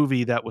one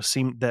movie that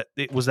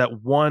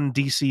one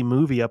DC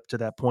movie up to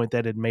that point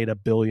that had made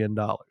 $1 billion.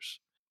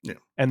 Yeah.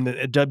 And the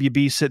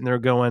WB sitting there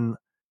going,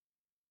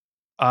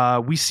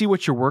 we see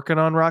what you're working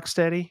on,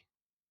 Rocksteady,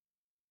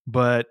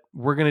 but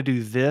we're going to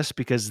do this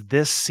because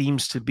this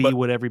seems to be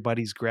what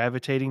everybody's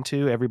gravitating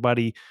to.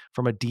 Everybody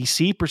from a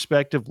DC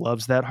perspective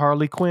loves that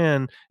Harley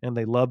Quinn and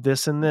they love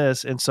this and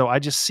this. And so I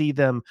just see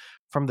them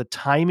from the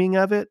timing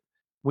of it,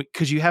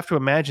 because you have to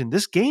imagine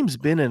this game's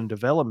been in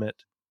development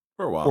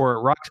for a while.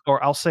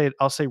 Or I'll say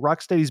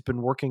Rocksteady's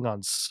been working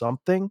on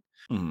something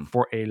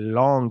for a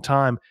long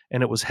time,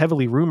 and it was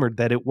heavily rumored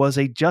that it was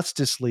a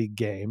Justice League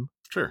game.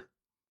 Sure.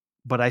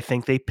 But I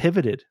think they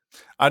pivoted.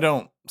 I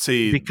don't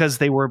see because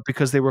they were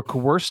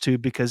coerced to,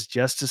 because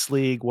Justice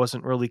League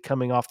wasn't really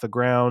coming off the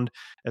ground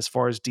as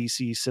far as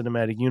DC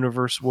Cinematic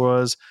Universe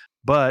was,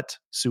 but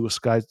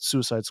Suicide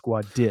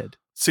Squad did.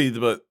 See,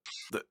 but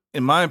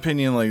in my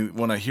opinion, like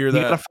when I hear that,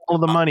 you gotta follow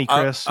the money,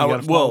 Chris. You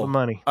gotta follow the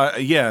money.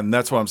 Yeah, and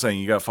that's what I'm saying.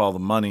 You gotta follow the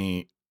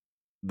money.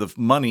 The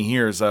money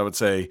here is, I would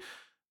say,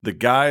 the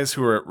guys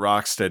who are at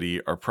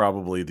Rocksteady are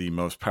probably the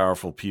most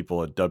powerful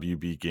people at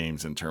WB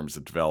Games in terms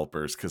of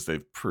developers, because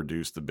they've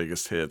produced the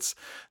biggest hits,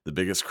 the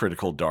biggest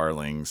critical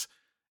darlings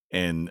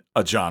in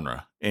a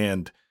genre.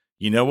 And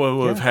you know what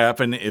would have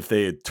happened if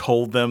they had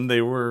told them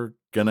they were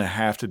going to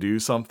have to do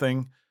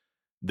something,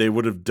 they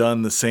would have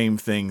done the same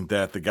thing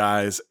that the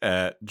guys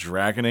at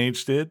Dragon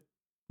Age did,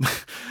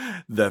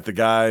 that the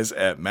guys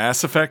at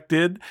Mass Effect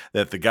did,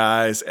 that the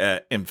guys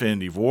at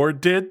Infinity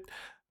Ward did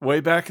way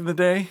back in the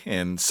day,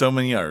 and so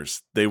many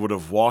others. They would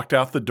have walked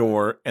out the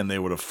door and they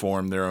would have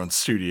formed their own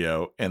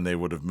studio and they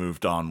would have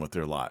moved on with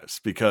their lives,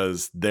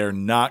 because they're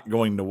not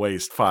going to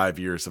waste 5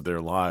 years of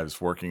their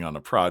lives working on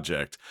a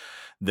project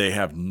they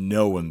have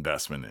no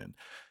investment in.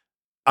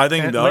 I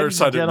think the other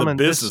side of the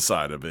business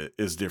side of it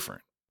is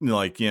different.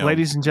 Like,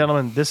 ladies and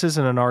gentlemen, this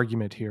isn't an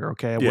argument here.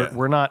 Okay. Yeah.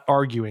 We're not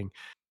arguing,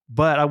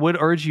 but I would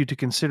urge you to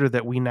consider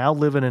that we now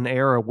live in an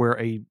era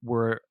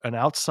where an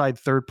outside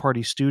third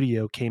party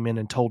studio came in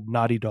and told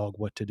Naughty Dog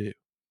what to do.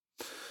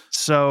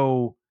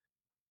 So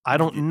I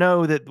don't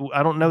know that.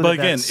 But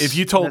again, if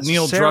you told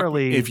Neil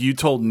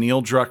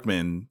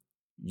Druckmann,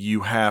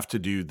 you have to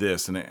do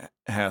this and it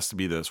has to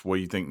be this, what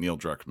do you think Neil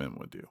Druckmann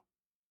would do?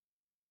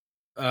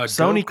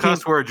 Sony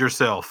cuss word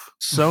yourself.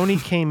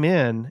 Sony came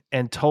in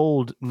and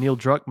told Neil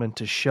Druckmann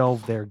to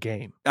shelve their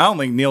game. I don't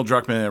think Neil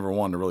Druckmann ever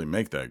wanted to really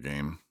make that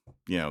game.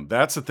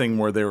 That's the thing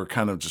where they were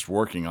kind of just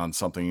working on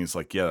something. He's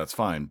like, yeah, that's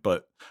fine.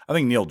 But I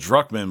think Neil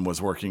Druckmann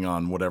was working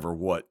on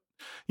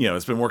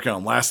it's been working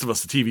on Last of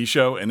Us, the TV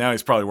show, and now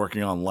he's probably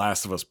working on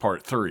Last of Us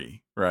Part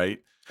 3, right?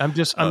 I'm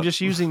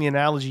just using the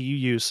analogy you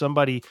use.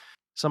 Somebody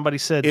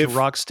said to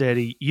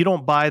Rocksteady, you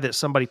don't buy that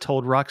somebody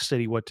told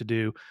Rocksteady what to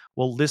do.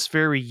 Well, this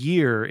very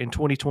year in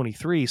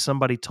 2023,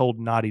 somebody told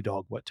Naughty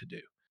Dog what to do.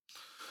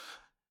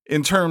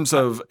 In terms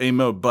of a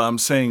mode, but I'm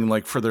saying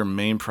like for their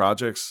main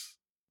projects,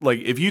 like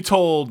if you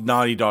told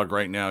Naughty Dog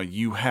right now,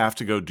 you have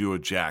to go do a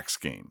Jax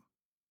game.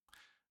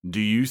 Do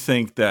you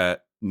think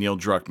that Neil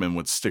Druckmann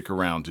would stick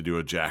around to do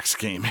a Jax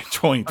game in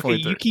 2023?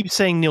 Okay, you keep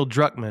saying Neil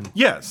Druckmann.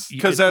 Yes,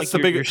 because that's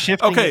like the big.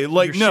 Okay,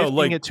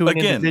 it to an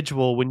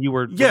individual when you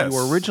were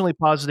originally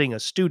positing a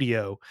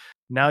studio.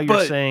 Now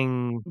you're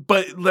saying,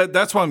 but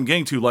that's what I'm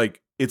getting to. Like,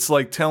 it's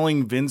like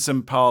telling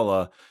Vincent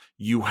Paula,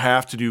 you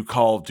have to do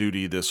Call of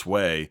Duty this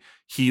way.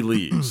 He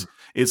leaves.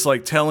 It's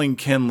like telling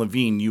Ken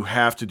Levine, you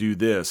have to do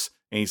this,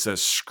 and he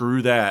says,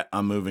 screw that,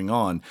 I'm moving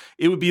on.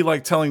 It would be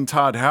like telling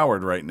Todd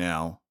Howard right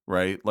now,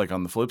 right? Like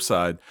on the flip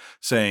side,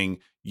 saying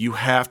you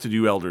have to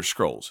do Elder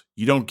Scrolls.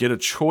 You don't get a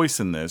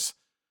choice in this.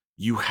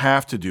 You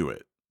have to do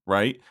it,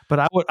 right?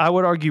 But I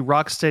would argue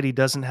Rocksteady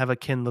doesn't have a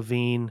Ken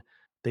Levine.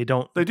 They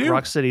do.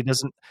 Rocksteady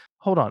doesn't.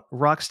 Hold on.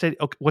 Rocksteady.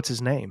 Okay, what's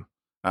his name?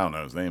 I don't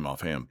know his name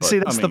offhand. But see,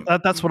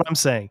 that's what I'm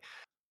saying.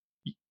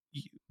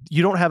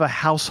 You don't have a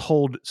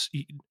household.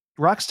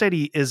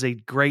 Rocksteady is a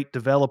great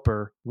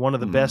developer, one of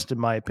the best in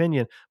my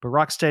opinion. But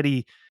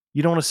Rocksteady,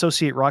 you don't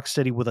associate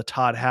Rocksteady with a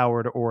Todd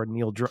Howard or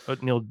Neil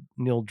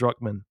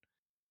Druckmann.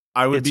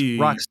 It's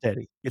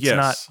Rocksteady.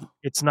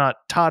 It's not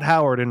Todd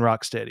Howard and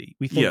Rocksteady.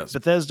 We think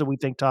Bethesda. We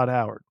think Todd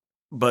Howard.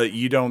 But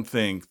you don't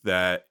think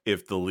that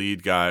if the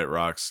lead guy at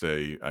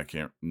Rocksteady, I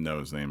can't know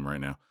his name right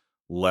now,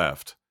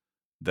 left,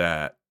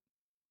 that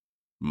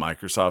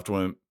Microsoft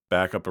went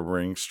back up a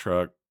Brinks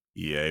truck,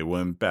 EA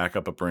went back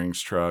up a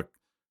Brinks truck,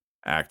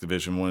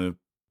 Activision went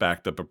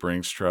backed up a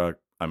Brinks truck.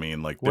 I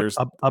mean, like there's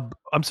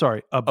I'm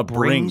sorry, a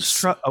Brinks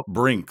truck.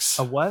 Brinks.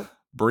 A what?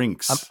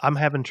 Brinks. I'm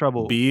having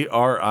trouble.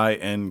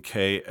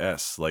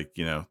 BRINKS, like,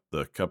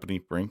 the company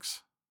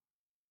Brinks.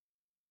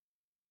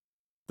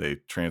 They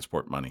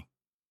transport money.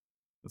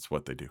 That's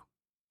what they do.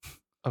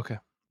 Okay.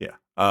 Yeah.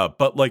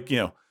 But like,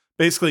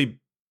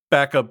 basically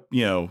back up,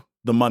 the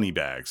money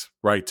bags,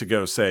 right? To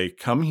go say,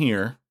 come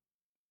here.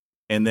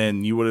 And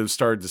then you would have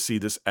started to see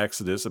this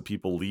exodus of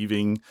people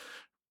leaving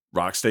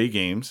Rocksteady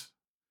Games.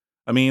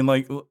 I mean,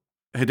 like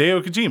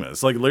Hideo Kojima,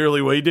 it's like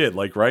literally what he did.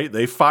 Like, right?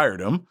 They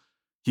fired him.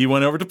 He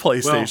went over to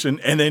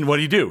PlayStation. And then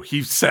what'd he do?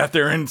 He sat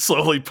there and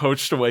slowly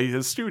poached away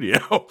his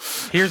studio.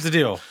 Here's the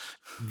deal.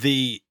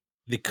 The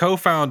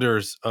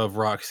co-founders of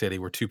Rocksteady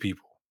were two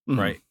people.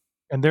 Right.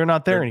 And they're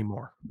not there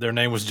anymore. Their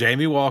name was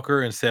Jamie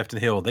Walker and Sefton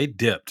Hill. They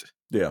dipped.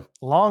 Yeah.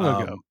 Long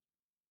ago.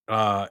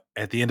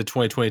 At the end of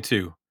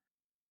 2022.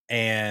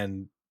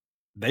 And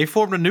they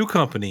formed a new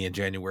company in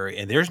January.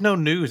 And there's no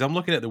news. I'm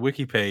looking at the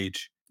wiki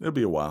page. It'll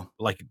be a while.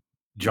 Like,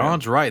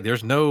 John's right.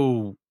 There's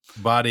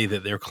nobody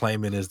that they're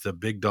claiming is the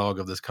big dog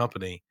of this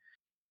company.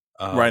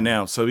 Right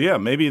now. So, yeah,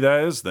 maybe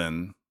that is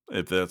then,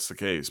 if that's the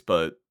case.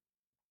 But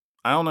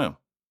I don't know.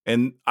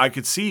 And I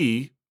could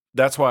see...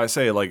 That's why I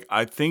say, like,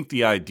 I think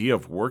the idea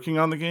of working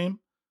on the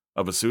game,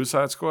 of a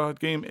Suicide Squad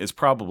game, is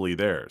probably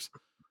theirs.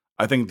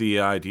 I think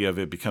the idea of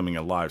it becoming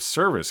a live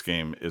service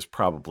game is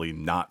probably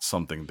not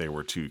something they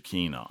were too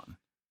keen on,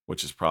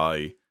 which is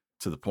probably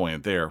to the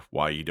point there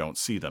why you don't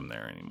see them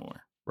there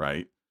anymore,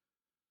 right?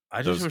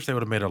 I just wish they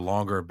would have made a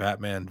longer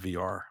Batman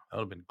VR. That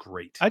would have been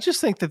great. I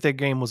just think that their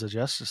game was a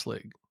Justice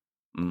League.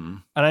 Mm-hmm.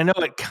 And I know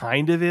it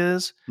kind of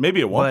is.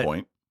 Maybe at one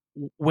point.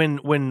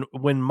 When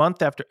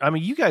month after, I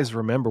mean, you guys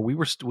remember we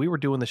were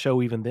doing the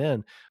show even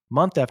then,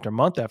 month after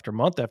month after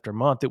month after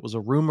month, it was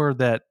a rumor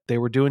that they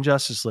were doing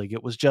Justice League.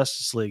 It was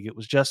Justice League. It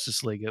was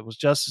Justice League. It was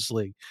Justice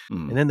League.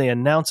 And then they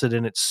announce it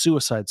and it's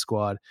Suicide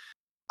Squad.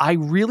 I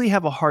really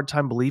have a hard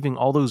time believing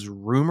all those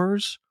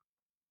rumors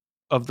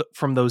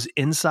from those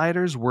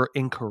insiders were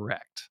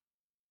incorrect.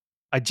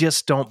 I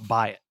just don't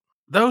buy it.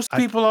 Those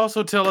people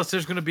also tell us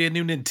there's going to be a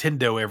new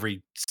Nintendo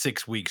every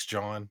 6 weeks,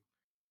 John.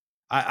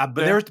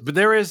 But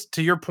there is,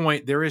 to your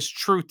point, there is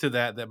truth to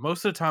that. That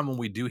most of the time when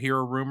we do hear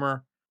a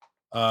rumor,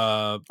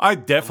 I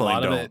definitely a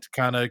lot don't. of it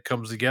kind of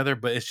comes together.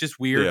 But it's just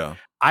weird. Yeah.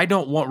 I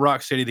don't want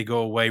Rocksteady to go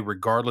away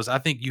regardless. I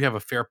think you have a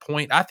fair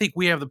point. I think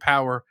we have the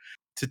power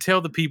to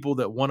tell the people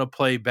that want to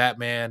play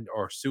Batman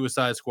or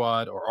Suicide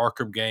Squad or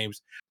Arkham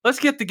games, let's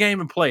get the game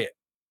and play it.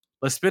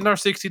 Let's spend our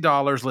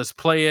 $60. Let's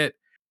play it.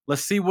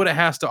 Let's see what it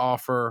has to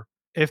offer.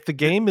 If the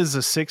game is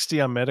a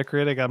 60 on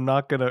Metacritic, I'm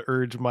not going to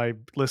urge my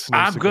listeners.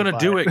 I'm going to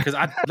do it because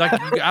I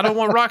don't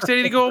want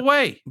Rocksteady to go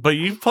away. But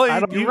you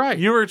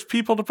urge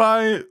people to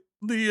buy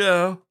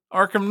the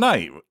Arkham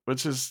Knight,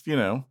 which is,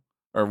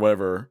 or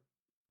whatever,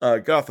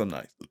 Gotham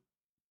Knight.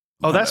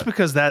 Oh, that's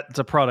because that's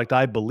a product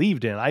I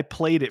believed in. I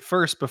played it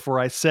first before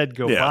I said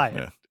buy it.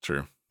 Yeah,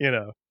 true.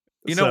 You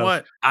know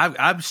what?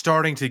 I'm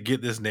starting to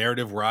get this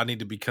narrative where I need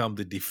to become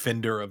the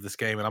defender of this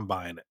game, and I'm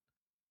buying it.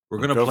 We're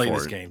going to play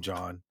this game,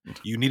 John.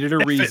 You needed a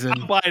reason.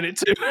 I'm buying it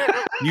too.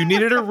 You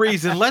needed a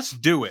reason. Let's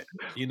do it.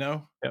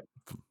 Yep.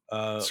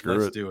 Let's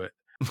do it.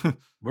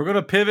 We're going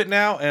to pivot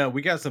now, and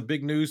we got some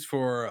big news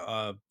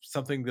for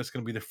something that's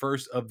going to be the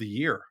first of the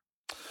year.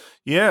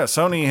 Yeah,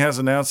 Sony has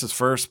announced its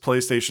first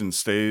PlayStation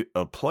State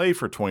of Play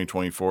for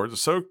 2024.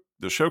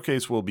 The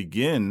showcase will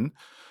begin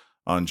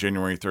on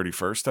January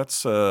 31st.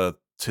 That's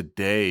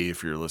today,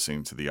 if you're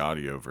listening to the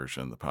audio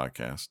version of the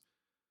podcast,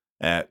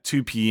 at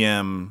 2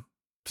 p.m.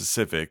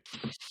 Pacific.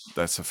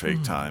 That's a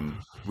fake time.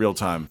 Real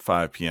time,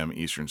 5 p.m.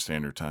 Eastern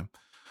Standard Time.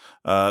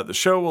 The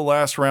show will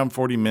last around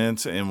 40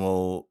 minutes and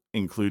will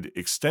include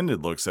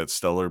extended looks at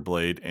Stellar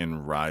Blade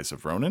and Rise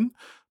of Ronin,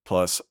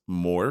 plus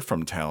more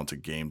from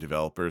talented game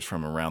developers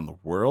from around the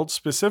world.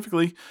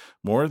 Specifically,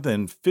 more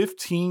than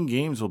 15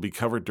 games will be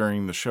covered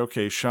during the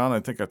showcase. Shaun,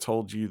 I think I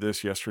told you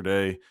this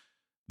yesterday,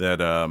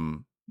 that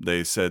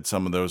they said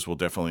some of those will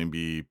definitely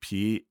be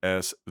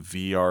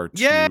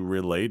PSVR2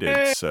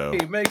 related. So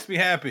it makes me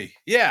happy.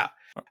 Yeah.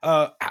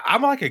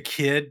 I'm like a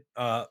kid,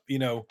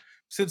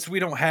 since we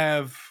don't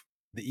have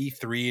the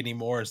E3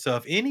 anymore and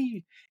stuff,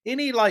 any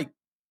like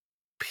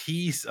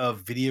piece of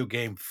video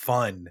game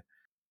fun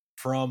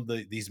from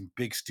these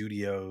big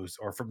studios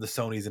or from the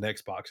Sonys and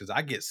Xboxes,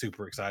 I get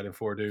super excited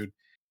for, dude.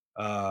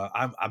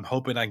 I'm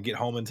hoping I can get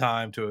home in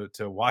time to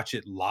watch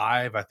it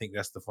live. I think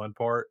that's the fun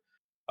part.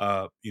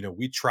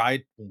 We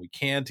tried when we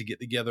can to get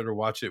together to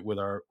watch it with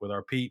our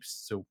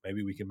peeps, so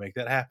maybe we can make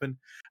that happen.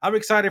 I'm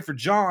excited for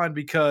John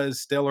because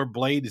Stellar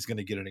Blade is going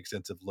to get an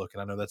extensive look,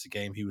 and I know that's a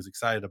game he was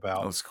excited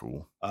about. That's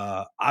cool.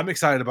 I'm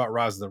excited about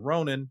Rise of the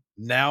Ronin.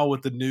 Now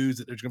with the news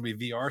that there's going to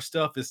be VR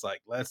stuff, it's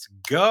like, let's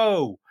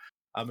go.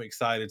 I'm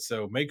excited.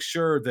 So make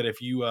sure that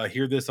if you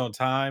hear this on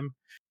time,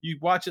 you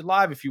watch it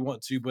live if you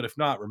want to, but if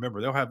not,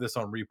 remember, they'll have this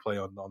on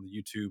replay on the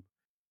YouTube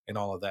and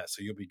all of that,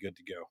 so you'll be good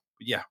to go.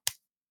 But yeah,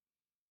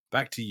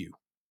 back to you.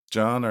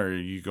 John, are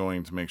you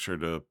going to make sure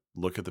to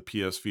look at the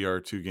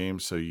PSVR 2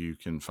 games so you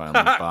can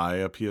finally buy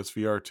a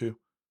PSVR 2?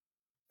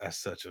 That's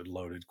such a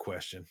loaded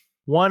question.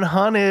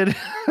 100.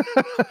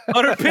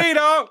 100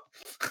 Pino!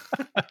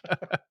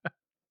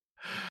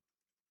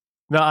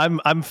 No,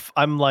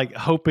 I'm like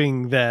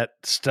hoping that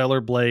Stellar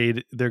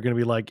Blade, they're going to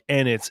be like,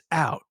 and it's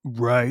out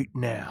right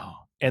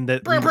now. And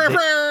that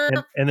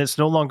and it's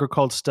no longer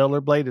called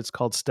Stellar Blade, it's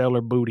called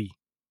Stellar Booty.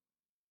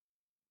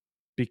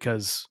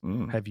 Because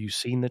have you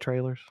seen the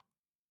trailers?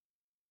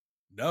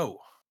 No.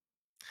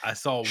 I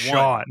saw one.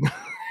 Shaun. All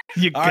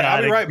right,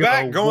 I'll be right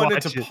back. Going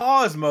into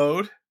pause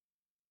mode.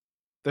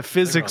 The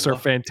physics are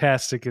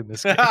fantastic in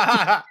this game.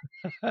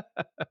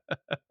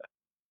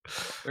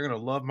 They're going to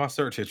love my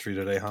search history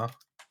today, huh?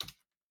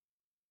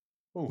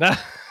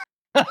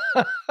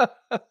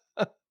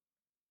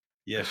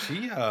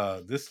 Yeah,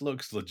 this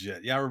looks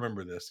legit. Yeah, I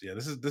remember this. Yeah,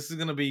 this is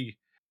going to be,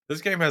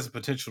 this game has the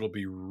potential to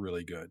be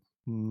really good.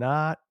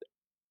 Not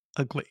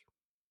ugly.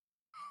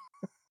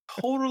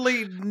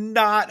 Totally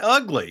not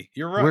ugly.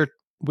 You're right.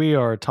 We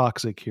are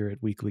toxic here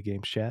at Weekly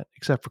Games Chat,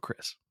 except for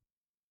Chris.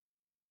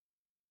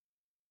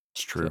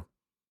 It's true. So,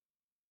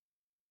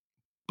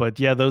 but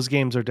yeah, those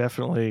games are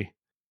definitely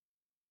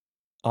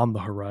on the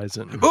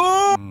horizon.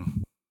 Oh!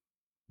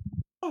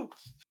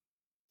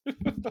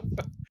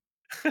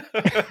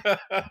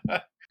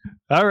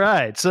 All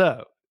right.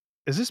 So,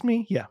 is this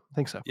me? Yeah, I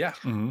think so. Yeah.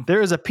 Mm-hmm.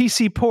 There is a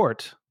PC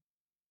port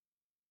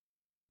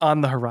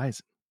on the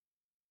horizon.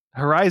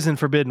 Horizon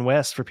Forbidden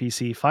West for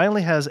PC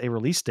finally has a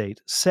release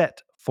date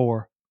set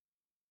for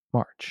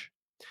March.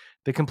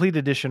 The complete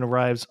edition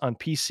arrives on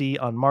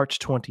PC on March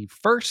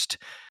 21st.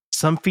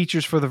 Some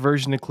features for the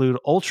version include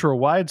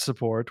ultra-wide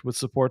support with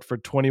support for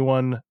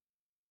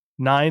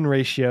 21:9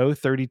 ratio,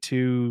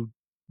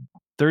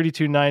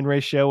 32:9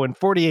 ratio, and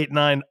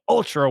 48:9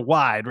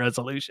 ultra-wide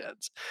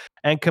resolutions,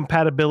 and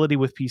compatibility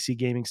with PC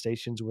gaming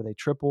stations with a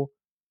triple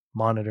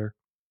monitor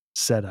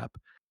setup.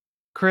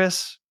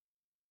 Chris,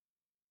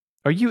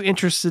 are you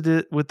interested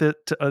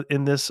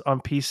in this on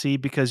PC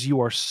because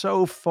you are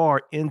so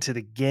far into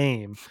the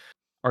game?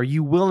 are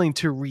you willing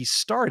to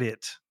restart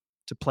it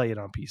to play it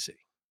on PC?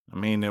 I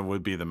mean, it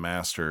would be the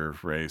master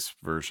race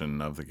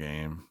version of the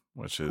game,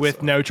 which is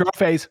with no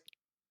trophies.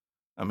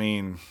 I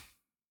mean,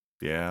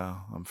 yeah,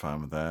 I'm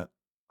fine with that.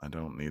 I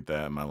don't need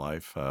that in my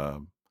life.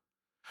 What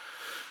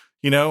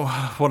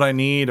I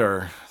need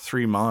are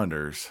 3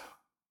 monitors,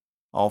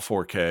 all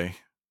 4K,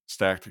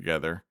 stacked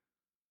together.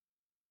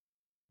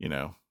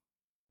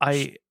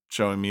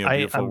 Showing me a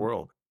beautiful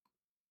world.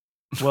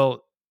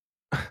 Well,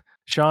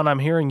 Shaun, I'm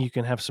hearing you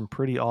can have some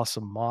pretty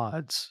awesome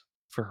mods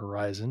for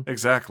Horizon.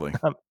 Exactly.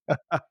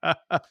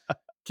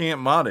 Can't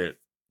mod it,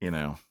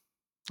 on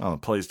a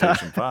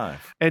PlayStation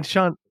 5.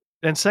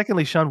 And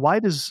secondly, Shaun, why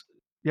does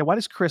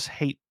Chris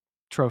hate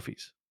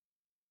trophies?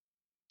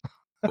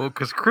 Well,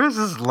 because Chris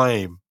is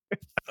lame.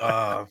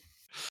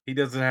 He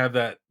doesn't have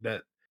that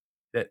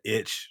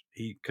itch.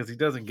 Because he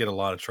doesn't get a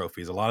lot of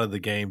trophies. A lot of the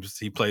games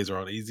he plays are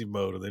on easy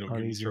mode, and they don't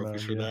give you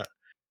trophies for that.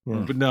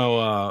 Yeah. But no,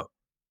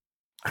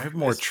 I have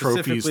more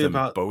trophies than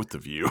both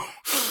of you.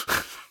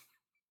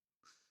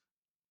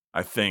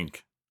 I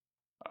think.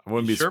 I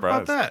wouldn't be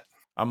surprised about that.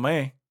 I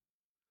may.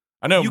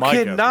 I know you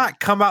Mike cannot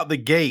come out the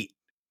gate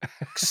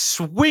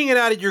swinging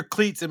out at your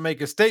cleats and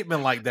make a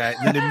statement like that,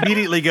 and then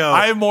immediately go,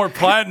 I have more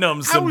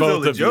platinums than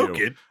both of joking.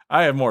 you.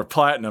 I have more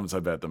platinums, I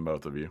bet, than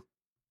both of you.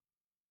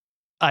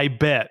 I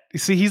bet.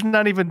 See, he's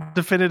not even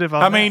definitive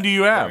on How many do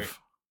you have? Right.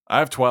 I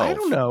have 12. I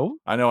don't know.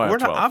 I know I have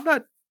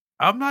 12.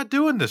 I'm not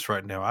doing this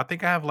right now. I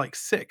think I have like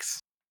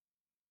 6.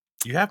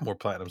 You have more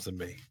platinums than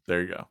me.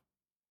 There you go.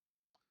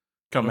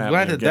 Come I'm at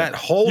glad me that again.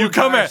 whole you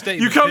come at me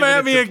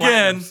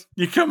again. Platinums.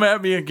 You come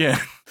at me again.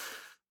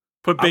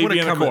 Put baby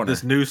in a corner. At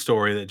this news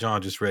story that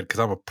John just read because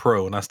I'm a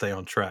pro and I stay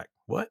on track.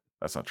 What?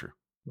 That's not true.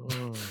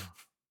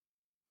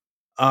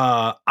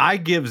 I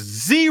give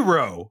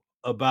 0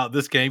 about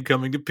this game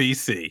coming to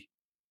PC.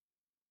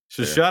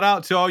 So shout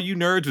out to all you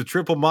nerds with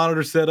triple monitor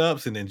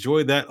setups and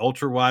enjoy that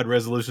ultra wide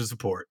resolution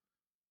support.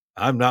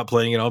 I'm not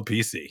playing it on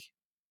PC.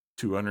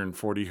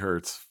 240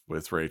 hertz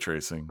with ray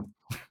tracing.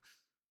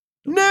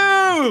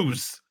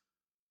 News!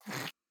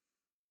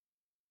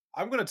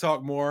 I'm going to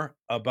talk more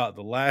about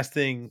the last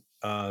thing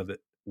that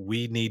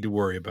we need to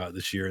worry about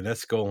this year, and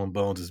that's Skull and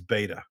Bones'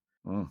 beta.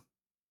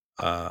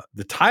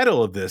 The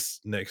title of this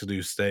next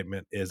news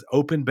statement is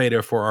Open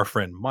Beta for Our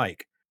Friend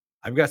Mike.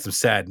 I've got some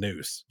sad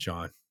news,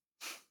 John.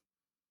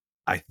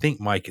 I think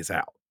Mike is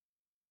out.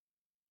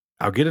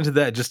 I'll get into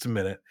that in just a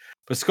minute.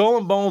 But Skull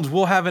and Bones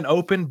will have an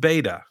open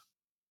beta.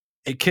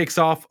 It kicks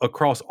off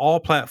across all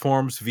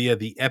platforms via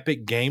the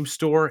Epic Game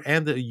Store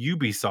and the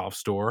Ubisoft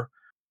Store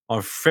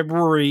on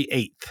February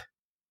 8th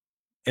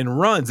and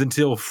runs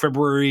until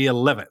February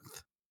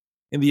 11th.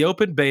 In the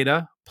open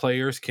beta,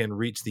 players can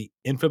reach the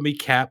infamy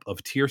cap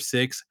of Tier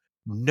 6,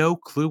 no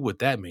clue what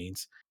that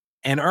means,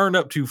 and earn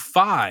up to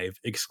 5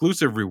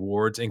 exclusive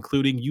rewards,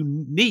 including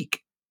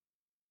unique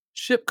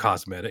ship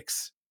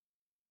cosmetics,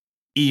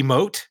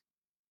 emote,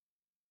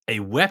 a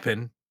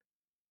weapon,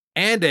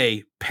 and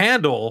a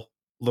Pandal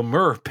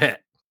Lemur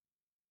pet.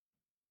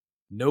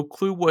 No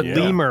clue what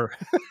Lemur.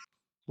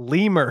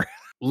 Lemur.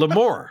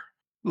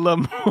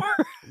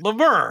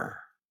 Lemur.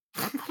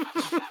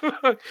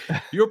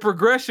 Your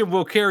progression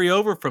will carry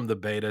over from the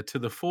beta to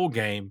the full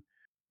game,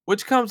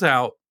 which comes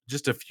out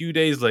just a few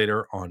days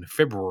later on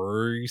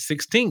February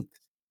 16th.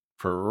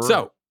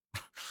 So,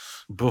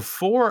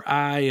 before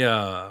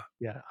I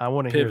I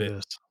want to hear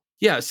this.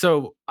 Yeah,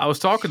 so I was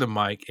talking to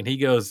Mike, and he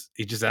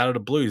just out of the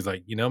blue, he's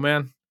like,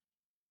 man,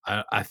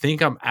 I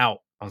think I'm out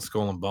on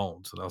Skull and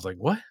Bones. And I was like,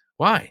 what?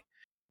 Why?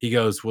 He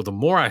goes, well, the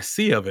more I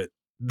see of it,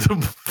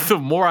 the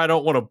more I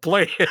don't want to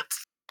play it.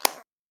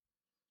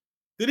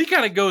 Then he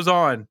kind of goes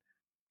on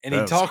and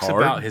he talks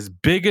about his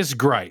biggest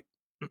gripe,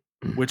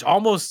 which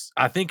almost,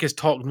 I think, has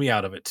talked me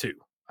out of it too.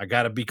 I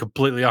got to be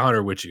completely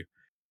 100 with you.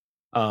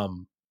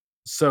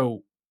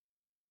 So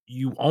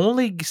you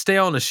only stay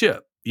on the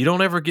ship. You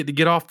don't ever get to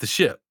get off the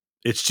ship.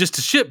 It's just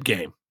a ship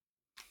game.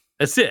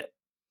 That's it.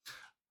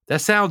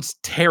 That sounds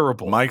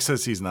terrible. Mike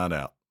says he's not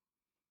out.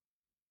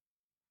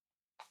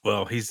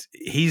 Well, he's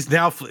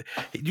now. Do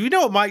you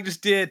know what Mike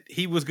just did?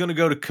 He was going to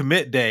go to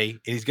commit day, and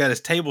he's got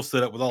his table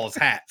set up with all his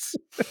hats.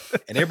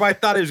 And everybody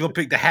thought he was going to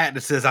pick the hat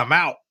that says "I'm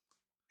out,"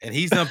 and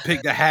he's going to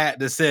pick the hat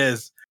that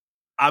says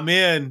 "I'm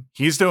in."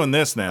 He's doing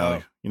this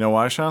now. You know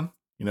why, Shaun?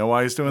 You know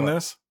why he's doing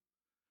this?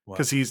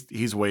 Because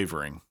he's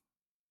wavering.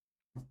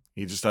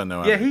 He just doesn't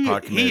know how to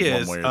pocket one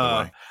way or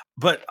the way.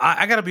 But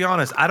I got to be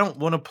honest. I don't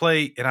want to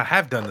play, and I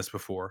have done this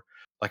before,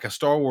 like a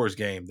Star Wars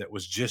game that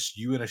was just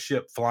you in a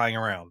ship flying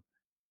around.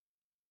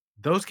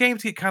 Those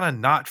games get kind of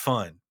not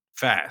fun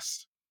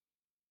fast.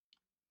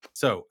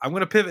 So I'm going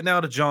to pivot now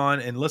to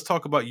John, and let's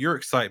talk about your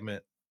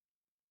excitement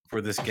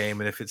for this game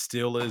and if it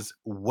still is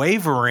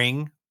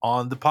wavering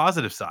on the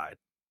positive side.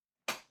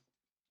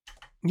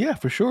 Yeah,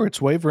 for sure.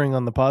 It's wavering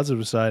on the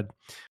positive side.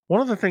 One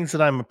of the things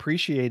that I'm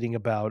appreciating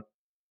about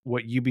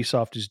what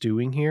Ubisoft is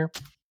doing here,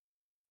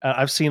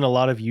 I've seen a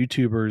lot of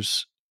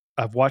YouTubers,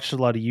 I've watched a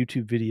lot of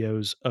YouTube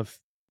videos of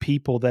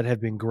people that have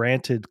been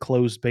granted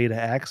closed beta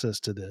access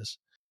to this.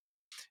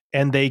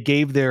 And they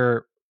gave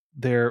their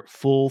their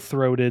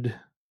full-throated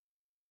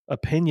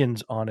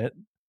opinions on it,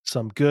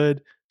 some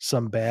good,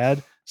 some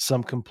bad,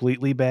 some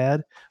completely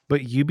bad,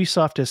 but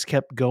Ubisoft has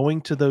kept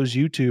going to those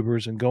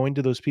YouTubers and going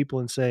to those people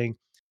and saying,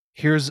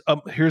 here's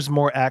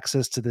more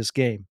access to this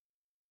game.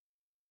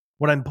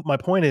 My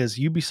point is,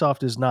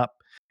 Ubisoft is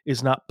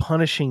not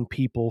punishing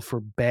people for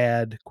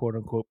bad quote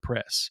unquote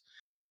press.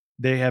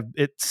 They have,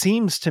 it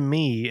seems to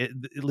me,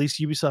 at least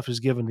Ubisoft has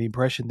given the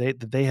impression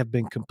that they have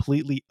been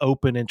completely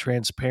open and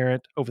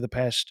transparent over the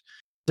past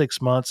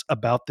 6 months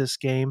about this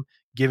game,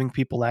 giving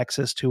people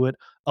access to it,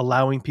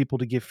 allowing people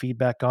to give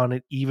feedback on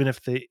it, even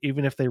if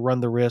they run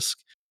the risk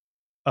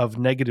of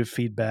negative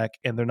feedback,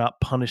 and they're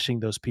not punishing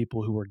those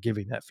people who are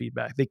giving that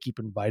feedback. They keep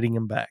inviting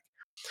them back.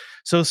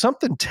 So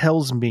something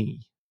tells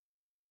me,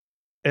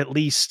 at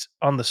least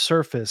on the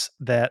surface,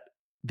 that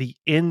the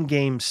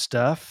in-game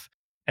stuff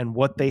and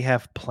what they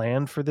have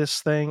planned for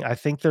this thing, I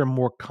think they're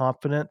more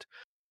confident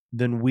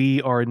than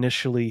we are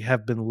initially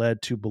have been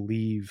led to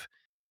believe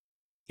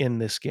in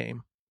this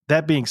game.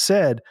 That being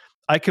said,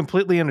 I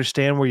completely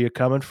understand where you're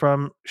coming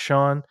from,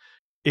 Shaun.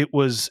 It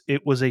was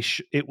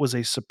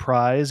a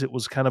surprise. It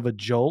was kind of a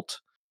jolt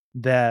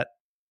that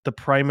the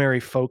primary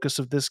focus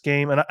of this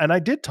game, and I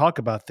did talk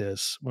about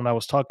this when I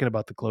was talking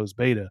about the closed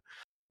beta.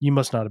 You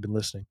must not have been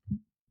listening.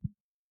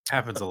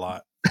 Happens a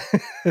lot.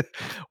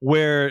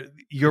 Where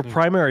your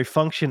primary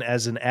function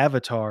as an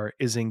avatar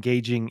is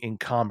engaging in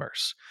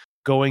commerce,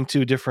 going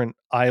to different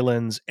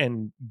islands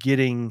and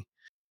getting.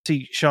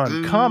 See,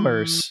 Shaun,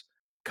 commerce,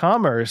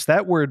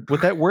 that word,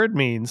 what that word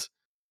means,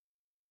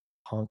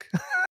 punk.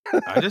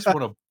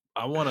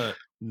 I want to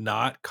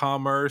not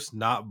commerce,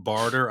 not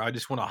barter. I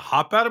just want to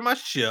hop out of my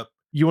ship.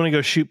 You want to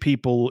go shoot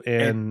people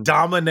and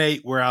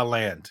dominate where I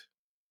land.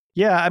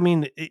 Yeah, I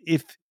mean,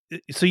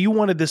 so you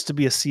wanted this to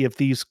be a Sea of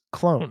Thieves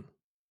clone.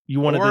 You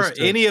wanted or this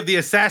to, any of the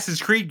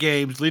Assassin's Creed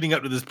games leading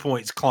up to this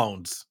point's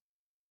clones.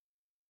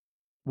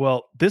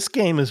 Well, this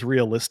game is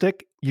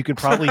realistic. You can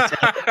probably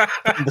tell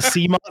from the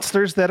sea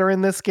monsters that are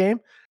in this game.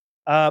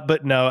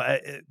 But no,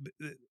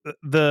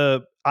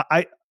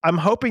 I'm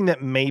hoping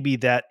that maybe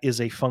that is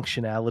a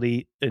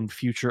functionality in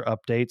future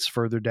updates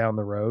further down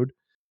the road.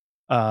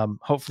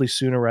 Hopefully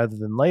sooner rather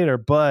than later.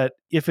 But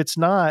if it's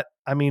not,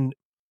 I mean,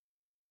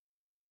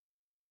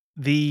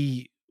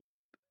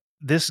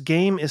 this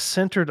game is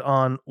centered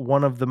on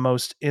one of the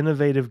most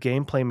innovative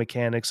gameplay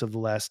mechanics of the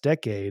last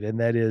decade, and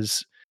that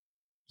is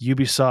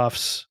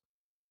Ubisoft's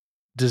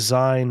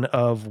design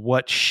of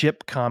what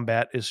ship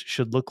combat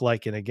should look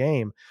like in a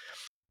game.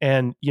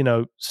 And,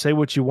 say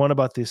what you want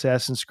about the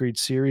Assassin's Creed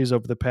series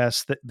over the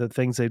past, the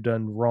things they've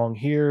done wrong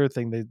here,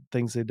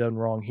 things they've done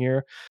wrong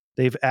here.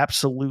 They've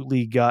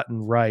absolutely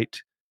gotten right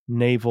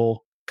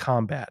naval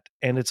combat,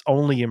 and it's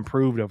only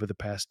improved over the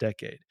past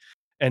decade.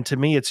 And to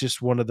me, it's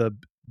just one of the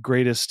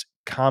greatest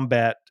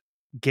combat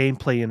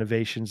gameplay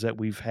innovations that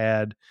we've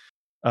had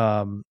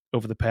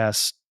over the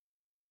past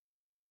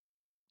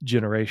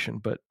generation.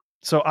 But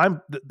so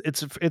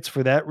it's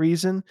for that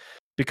reason,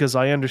 because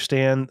I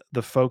understand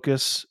the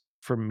focus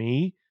for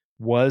me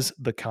was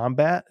the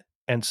combat,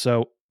 and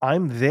so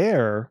I'm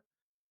there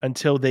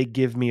until they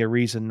give me a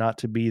reason not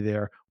to be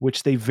there,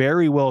 which they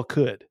very well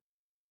could.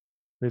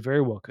 They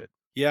very well could.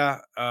 Yeah,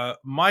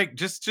 Mike,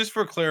 just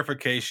for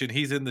clarification,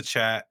 he's in the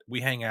chat.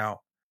 We hang out.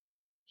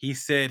 He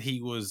said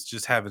he was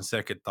just having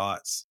second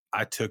thoughts.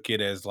 I took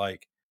it as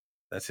like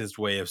that's his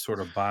way of sort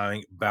of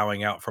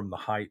bowing out from the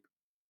hype.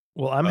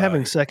 Well, I'm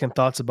having second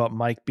thoughts about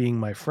Mike being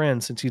my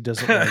friend since he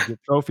doesn't want to get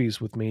trophies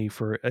with me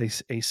for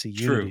AC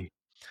Unity.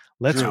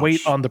 Let's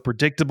wait on the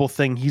predictable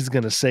thing he's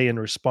going to say in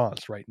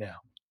response right now.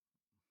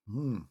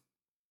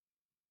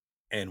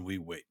 And we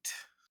wait.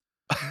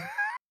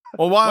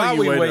 Well, while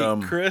we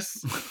wait,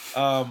 Chris,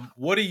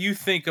 what do you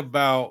think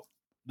about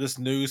this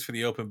news for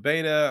the open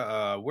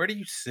beta? Where do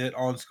you sit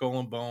on Skull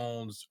and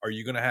Bones? Are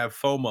you going to have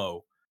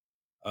FOMO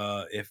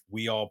if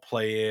we all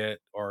play it?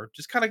 Or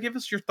just kind of give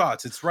us your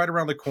thoughts. It's right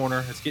around the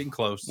corner. It's getting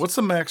close. What's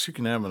the max you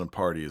can have in a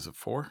party? Is it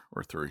 4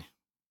 or 3?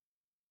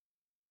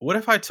 What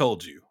if I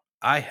told you?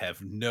 I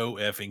have no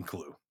effing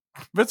clue.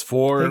 If it's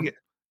 4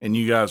 and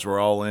you guys were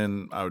all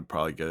in, I would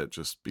probably get it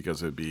just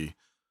because it'd be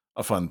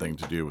a fun thing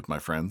to do with my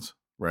friends,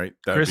 right?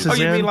 Chris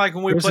you mean like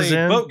when we played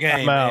Boat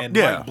Game and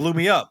Mike blew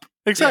me up?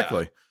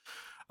 Exactly.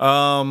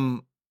 Yeah.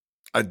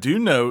 I do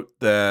note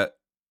that...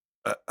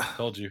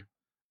 told you.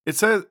 It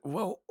says,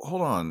 well,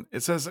 hold on.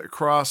 It says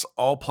across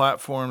all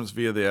platforms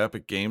via the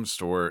Epic Games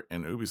Store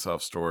and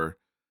Ubisoft Store.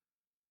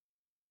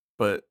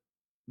 But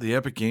the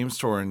Epic Games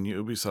Store and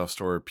Ubisoft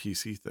Store are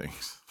PC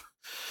things.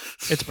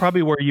 It's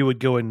probably where you would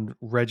go and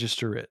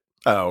register it.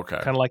 Oh, okay.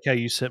 Kind of like how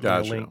you sent me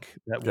a link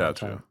that one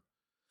time.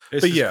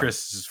 This is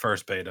Chris's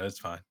first beta. It's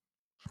fine.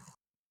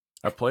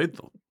 I played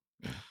the...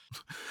 Here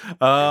we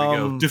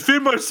go.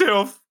 Defend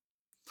myself.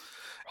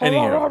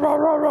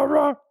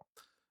 Anyhow.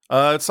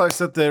 It's nice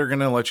that they're going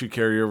to let you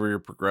carry over your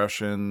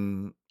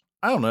progression.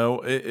 I don't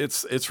know.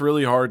 It's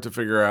really hard to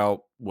figure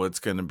out what's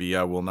going to be.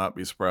 I will not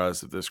be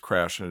surprised if this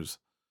crashes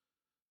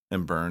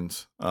and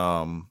burns.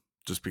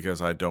 Just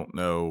because I don't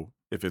know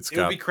if it's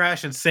It'll be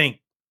crash and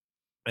sink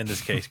in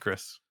this case,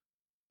 Chris.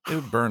 It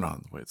would burn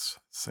on the way it's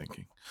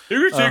sinking.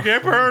 You can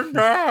get burned.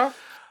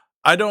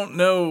 I don't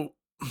know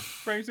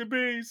Crazy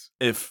bees.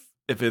 if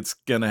it's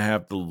gonna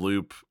have the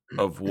loop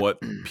of what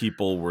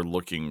people were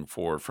looking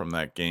for from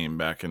that game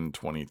back in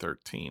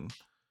 2013.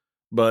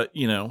 But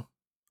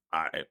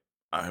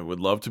I would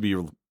love to be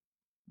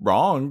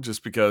wrong,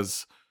 just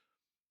because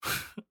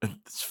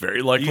it's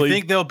very likely. You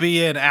think there'll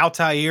be an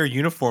Altair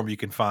uniform you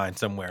can find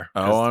somewhere?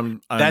 Oh,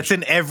 that's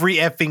in every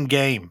effing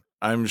game.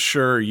 I'm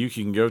sure you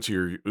can go to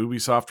your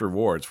Ubisoft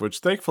rewards, which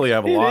thankfully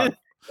have a lot.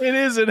 It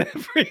is in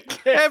every game.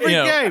 Every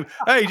game.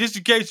 Hey, just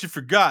in case you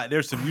forgot,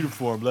 there's some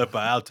uniform left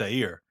by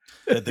Altair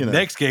that the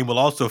next game will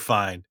also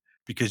find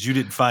because you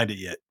didn't find it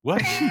yet.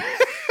 What?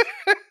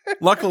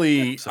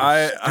 Luckily,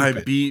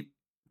 I beat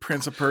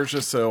Prince of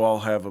Persia, so I'll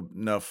have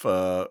enough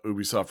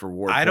Ubisoft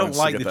reward. I don't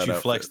like that you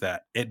flex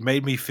that. It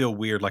made me feel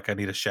weird, like I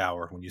need a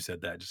shower when you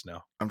said that just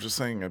now. I'm just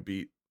saying I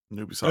beat an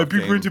Ubisoft I beat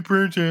game. Prince of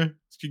Persia.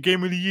 It's your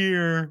game of the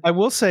year. I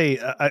will say,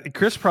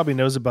 Chris probably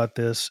knows about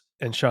this,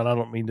 and Shaun, I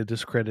don't mean to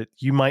discredit.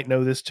 You might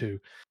know this too,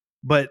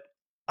 but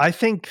I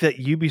think that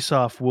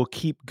Ubisoft will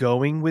keep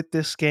going with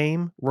this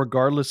game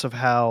regardless of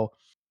how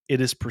it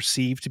is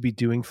perceived to be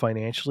doing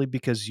financially,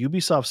 because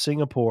Ubisoft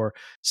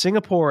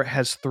Singapore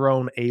has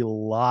thrown a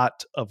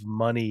lot of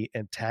money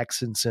and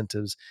tax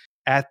incentives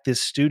at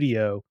this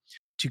studio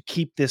to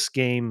keep this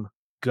game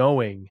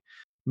going.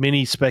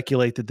 Many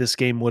speculate that this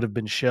game would have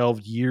been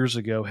shelved years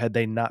ago had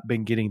they not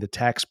been getting the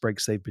tax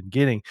breaks they've been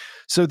getting.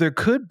 So there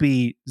could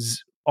be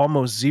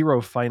almost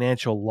zero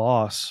financial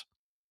loss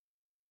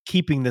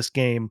keeping this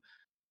game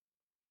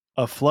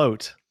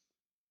afloat,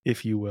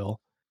 if you will.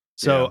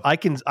 So I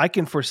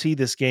can foresee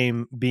this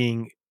game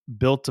being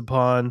built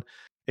upon,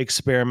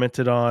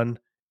 experimented on,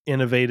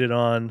 innovated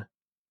on,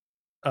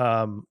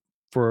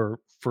 for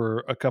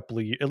a couple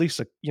of years, at least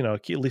a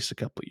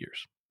couple of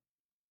years.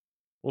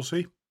 We'll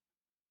see.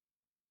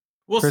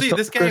 We'll see.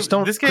 This game. Chris,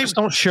 don't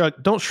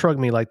shrug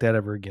me like that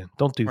ever again.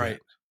 Don't do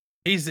that.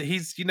 He's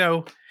he's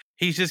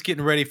just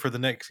getting ready for the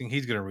next thing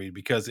he's going to read,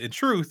 because in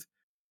truth,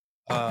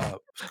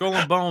 Skull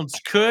and Bones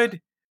could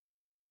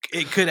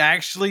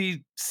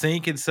actually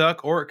sink and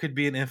suck, or it could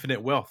be an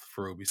infinite wealth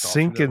for Ubisoft.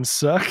 Sink and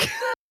suck.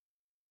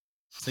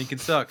 Sink and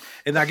suck.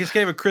 And I just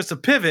gave Chris a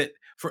pivot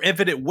for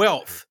infinite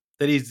wealth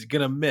that he's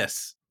going to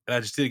miss. And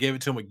I just gave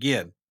it to him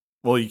again.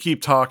 Well, you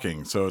keep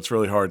talking, so it's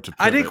really hard to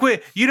pivot. I didn't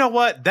quit. You know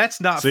what?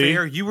 That's not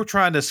fair. You were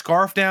trying to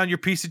scarf down your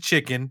piece of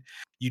chicken.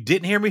 You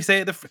didn't hear me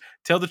say it.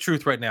 Tell the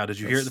truth right now. Did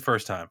you hear it the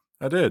first time?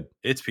 I did.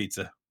 It's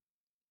pizza.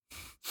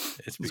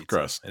 It's pizza.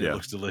 Crust. And it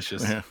looks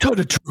delicious. Yeah. Tell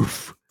the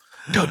truth.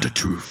 Tell the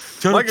truth.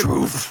 Tell the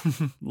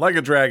truth. Like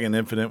a Dragon,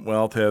 Infinite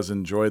Wealth has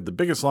enjoyed the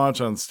biggest launch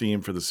on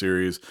Steam for the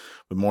series,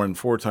 with more than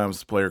 4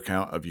 times the player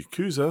count of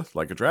Yakuza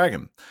Like a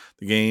Dragon.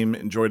 The game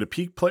enjoyed a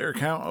peak player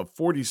count of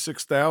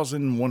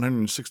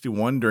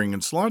 46,161 during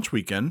its launch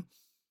weekend,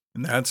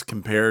 and that's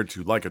compared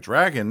to Like a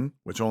Dragon,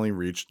 which only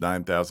reached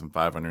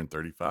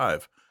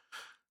 9,535.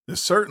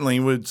 This certainly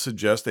would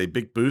suggest a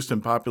big boost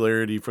in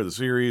popularity for the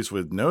series,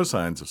 with no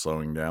signs of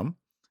slowing down.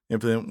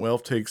 Infinite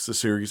Wealth takes the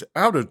series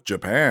out of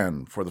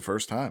Japan for the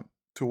first time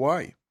to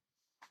Hawaii.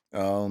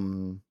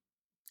 I'm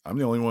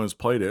the only one who's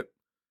played it.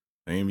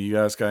 Any of you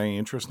guys got any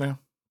interest now?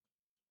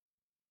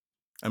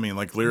 I mean,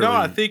 like, literally. No,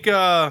 I think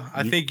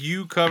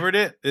you covered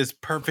it. It's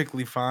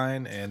perfectly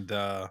fine. And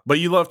but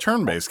you love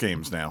turn-based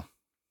games now.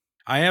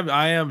 I am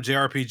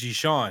JRPG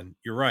Shaun.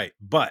 You're right,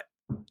 but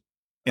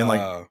and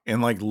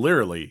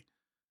literally.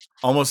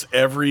 Almost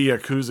every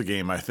Yakuza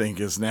game, I think,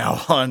 is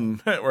now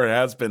on, or it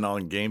has been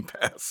on Game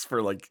Pass for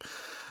the last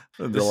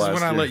This is when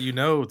year. I let you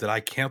know that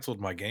I canceled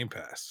my Game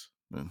Pass.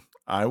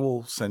 I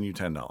will send you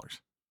 $10.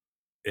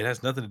 It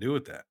has nothing to do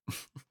with that.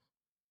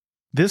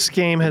 This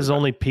game has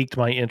only piqued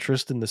my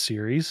interest in the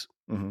series.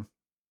 Mm-hmm.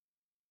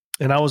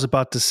 And I was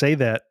about to say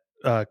that,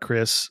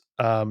 Chris,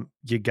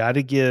 you got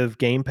to give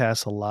Game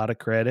Pass a lot of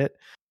credit,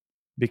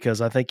 because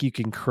I think you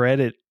can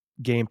credit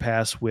Game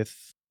Pass with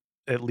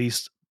at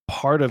least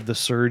part of the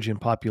surge in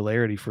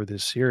popularity for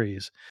this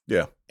series.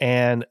 Yeah.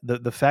 And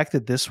the fact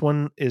that this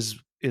one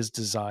is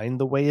designed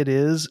the way it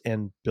is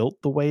and built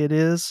the way it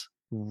is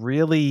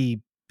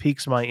really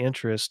piques my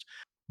interest.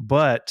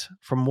 But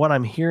from what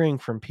I'm hearing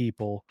from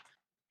people,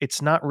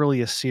 it's not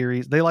really a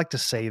series. They like to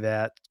say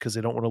that because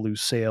they don't want to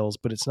lose sales,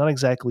 but it's not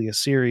exactly a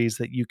series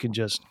that you can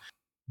just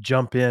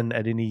jump in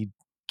at any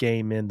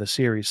game in the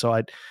series.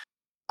 So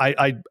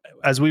I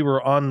as we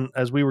were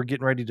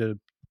getting ready to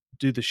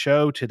do the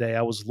show today,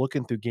 I was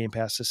looking through Game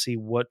Pass to see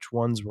which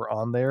ones were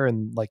on there,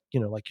 and like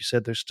you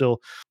said, there's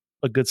still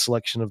a good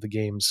selection of the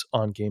games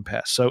on Game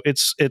Pass. So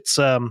it's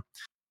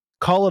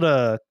call it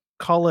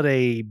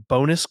a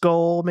bonus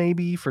goal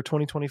maybe for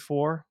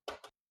 2024.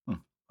 I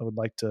would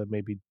like to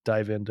maybe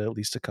dive into at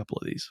least a couple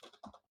of these,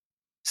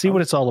 see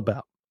what it's all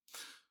about,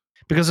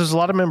 because there's a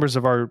lot of members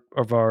of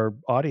our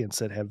audience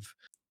that have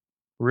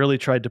really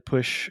tried to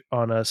push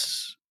on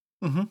us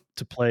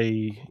to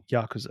play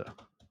Yakuza.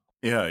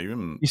 Yeah,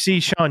 even you see,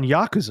 Shaun,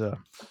 Yakuza.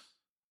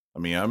 I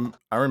mean,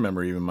 I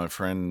remember even my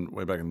friend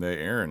way back in the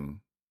day,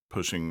 Aaron.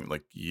 pushing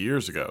like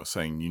years ago,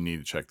 saying you need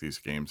to check these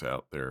games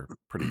out. They're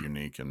pretty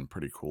unique and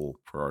pretty cool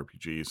for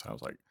RPGs. I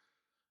was like,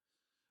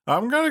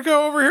 I'm gonna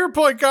go over here and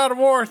play God of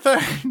War.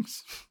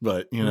 Thanks,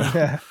 but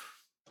now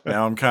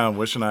I'm kind of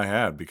wishing I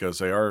had, because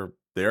they are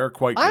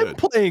quite good. I'm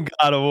playing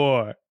God of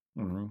War.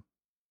 Mm-hmm.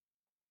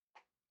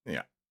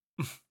 Yeah.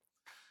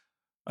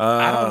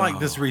 I don't like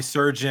this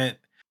resurgent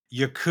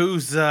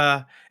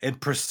Yakuza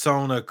and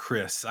Persona,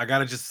 Chris. I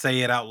gotta just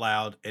say it out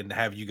loud and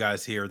have you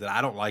guys hear that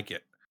I don't like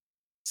it.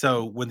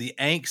 So when the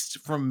angst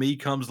from me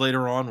comes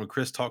later on, when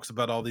Chris talks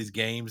about all these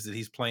games that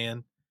he's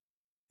playing,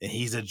 and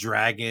he's a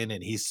dragon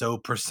and he's so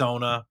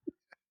Persona,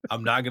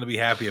 I'm not gonna be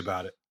happy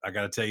about it. I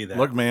gotta tell you that.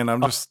 Look, man,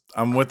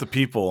 I'm with the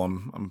people.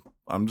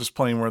 I'm just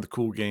playing where the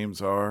cool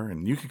games are,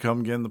 and you can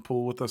come get in the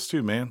pool with us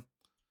too, man.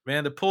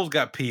 Man, the pool's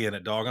got pee in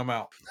it, dog. I'm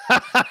out.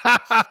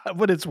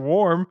 But it's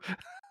warm.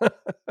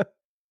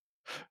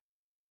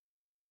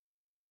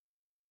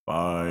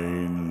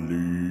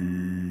 Finally.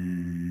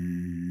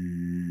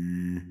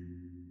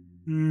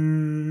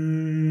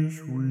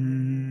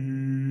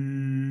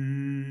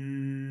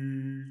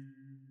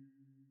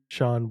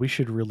 Shaun, we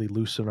should really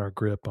loosen our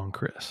grip on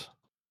Chris.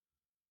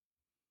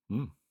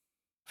 I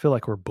feel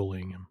like we're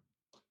bullying him.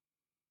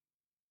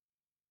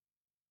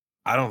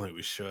 I don't think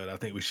we should. I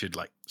think we should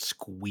like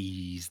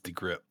squeeze the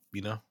grip,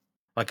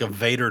 like a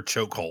Vader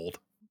chokehold.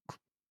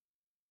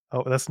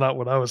 Oh, that's not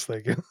what I was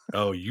thinking.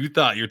 Oh, you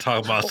thought you were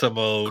talking about some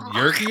old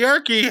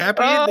yerky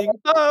happy ending.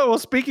 Oh, well,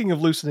 speaking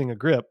of loosening a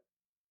grip,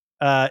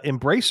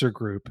 Embracer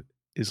Group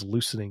is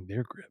loosening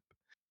their grip.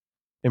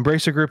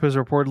 Embracer Group has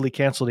reportedly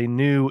canceled a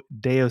new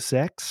Deus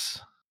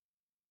Ex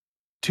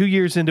 2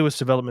 years into its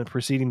development,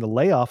 preceding the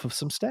layoff of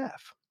some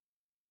staff.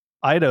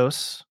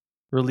 Eidos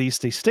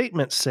released a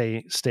statement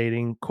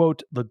stating,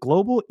 quote, "The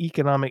global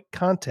economic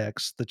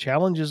context, the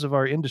challenges of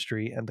our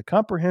industry, and the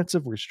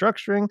comprehensive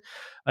restructuring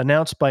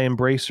announced by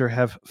Embracer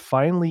have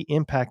finally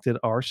impacted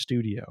our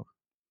studio.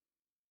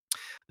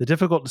 The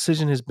difficult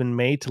decision has been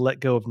made to let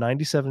go of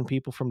 97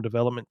 people from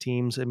development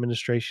teams,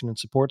 administration, and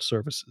support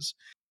services.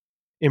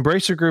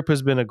 Embracer Group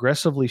has been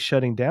aggressively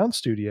shutting down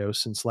studios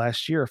since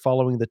last year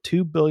following the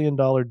 $2 billion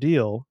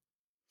deal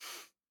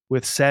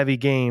with Savvy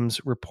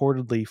Games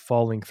reportedly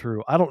falling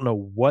through." I don't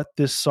know what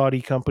this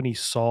Saudi company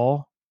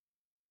saw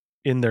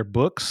in their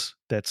books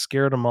that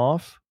scared them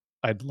off.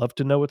 I'd love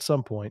to know at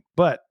some point.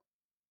 But,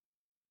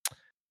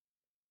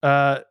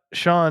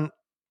 Shaun,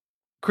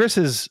 Chris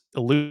has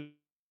alluded.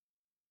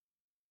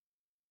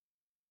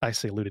 I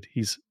say alluded.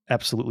 He's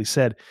absolutely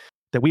said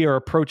that we are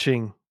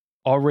approaching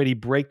already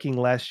breaking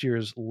last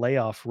year's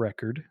layoff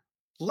record.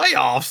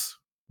 Layoff.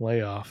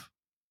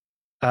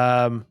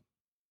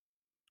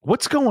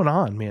 What's going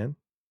on, man?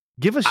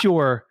 Give us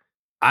your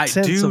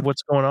sense of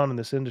what's going on in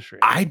this industry.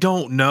 I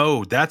don't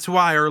know. That's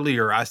why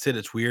earlier I said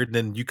it's weird. And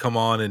then you come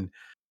on and,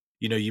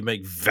 you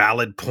make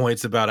valid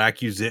points about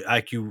accusations.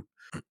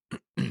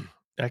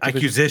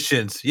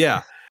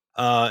 Yeah.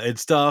 And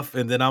stuff.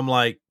 And then I'm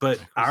like, but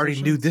I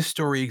already knew this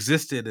story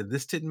existed and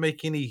this didn't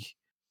make any.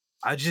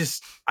 I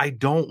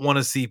don't want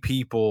to see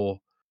people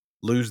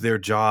lose their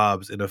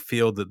jobs in a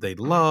field that they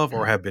love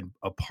or have been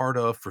a part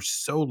of for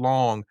so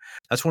long.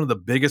 That's one of the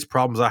biggest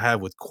problems I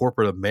have with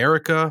corporate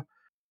America.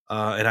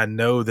 And I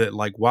know that,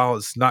 like, while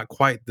it's not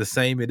quite the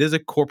same, it is a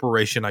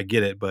corporation. I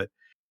get it. But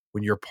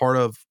when you're part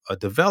of a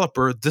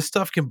developer, this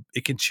stuff can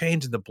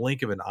change in the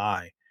blink of an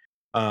eye.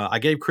 I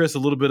gave Chris a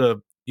little bit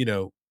of,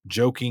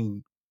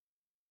 joking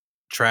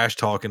trash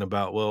talking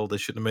about, well, they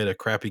shouldn't have made a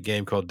crappy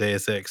game called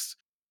Deus Ex,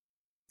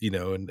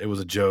 and it was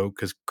a joke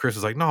because Chris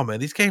was like, no, man,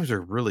 these games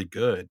are really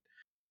good.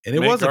 And it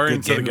was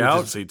Guardians a good game. of the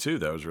Galaxy too.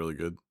 That was really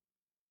good.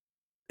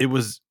 It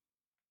was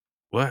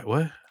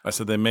what? I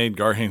said they made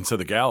Guardians of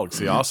the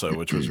Galaxy also,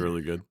 which was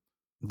really good.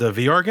 The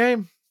VR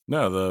game?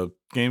 No, the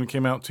game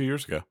came out 2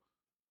 years ago.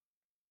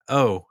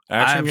 Oh,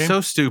 I'm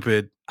so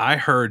stupid. I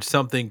heard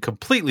something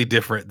completely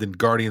different than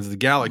Guardians of the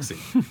Galaxy.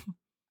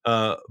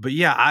 But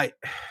yeah,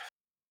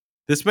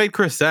 this made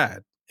Chris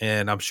sad,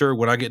 and I'm sure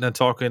when I get done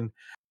talking,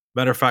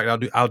 matter of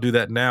fact, I'll do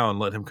that now and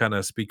let him kind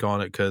of speak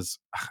on it because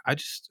I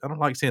don't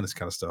like seeing this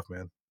kind of stuff,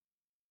 man.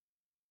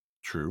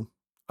 True.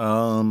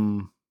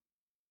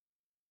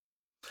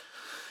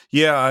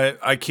 Yeah,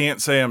 I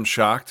can't say I'm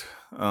shocked.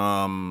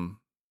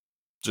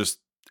 Just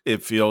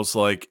it feels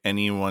like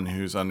anyone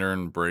who's under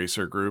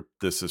Embracer Group,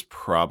 this is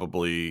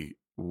probably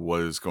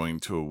what is going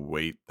to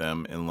await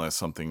them unless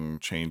something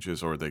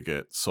changes or they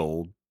get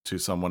sold to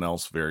someone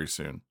else very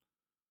soon.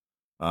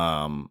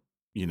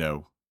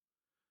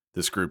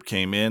 This group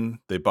came in,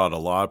 they bought a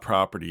lot of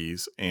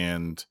properties,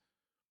 and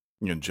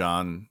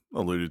John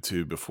alluded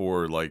to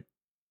before, like,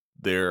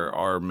 there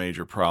are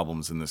major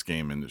problems in this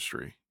game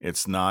industry.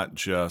 It's not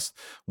just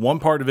one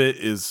part of it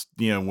is,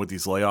 with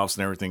these layoffs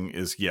and everything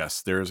is,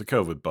 yes, there is a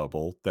COVID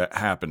bubble that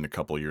happened a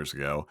couple of years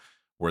ago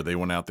where they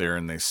went out there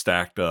and they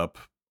stacked up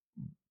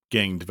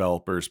game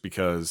developers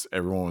because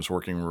everyone was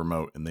working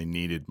remote and they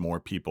needed more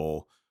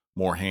people,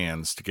 more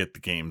hands to get the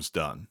games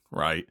done,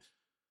 right?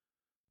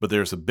 But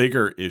there's a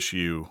bigger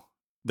issue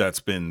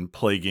that's been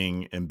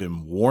plaguing and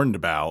been warned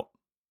about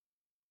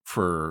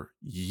for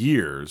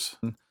years.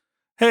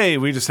 Hey,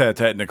 we just had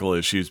technical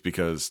issues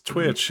because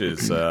Twitch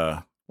is,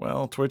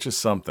 Twitch is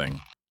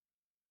something.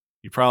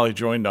 You probably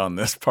joined on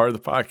this part of the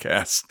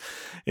podcast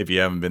if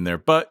you haven't been there.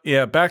 But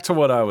yeah, back to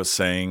what I was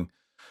saying.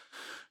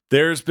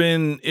 There's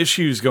been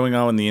issues going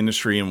on in the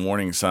industry and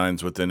warning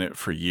signs within it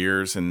for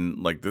years. And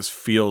like this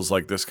feels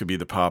like this could be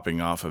the popping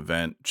off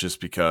event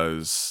just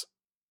because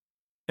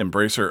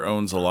Embracer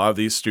owns a lot of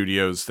these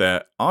studios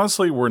that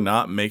honestly were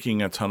not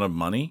making a ton of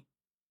money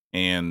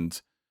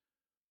and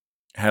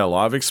had a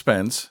lot of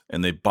expense.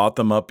 And they bought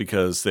them up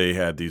because they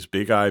had these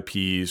big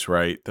IPs,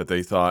 right? That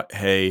they thought,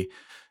 hey,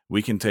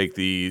 we can take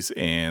these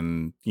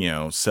and,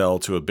 sell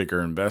to a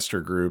bigger investor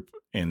group.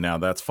 And now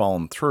that's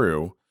fallen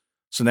through.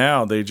 So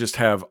now they just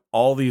have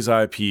all these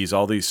IPs,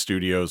 all these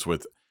studios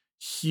with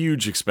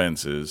huge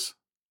expenses,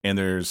 and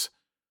there's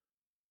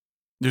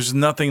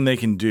nothing they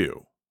can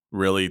do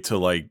really to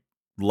like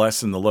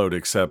lessen the load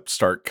except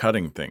start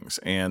cutting things.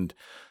 And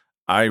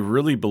I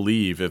really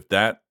believe if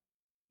that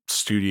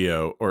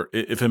studio, or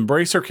if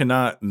Embracer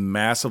cannot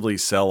massively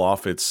sell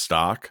off its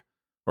stock,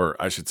 or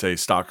I should say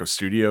stock of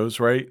studios,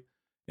 right,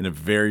 in a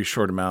very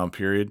short amount of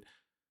period,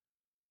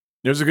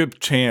 there's a good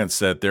chance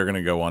that they're going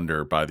to go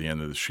under by the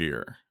end of this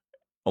year.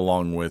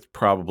 Along with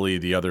probably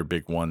the other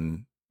big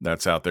one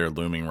that's out there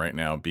looming right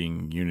now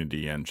being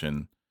Unity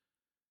Engine.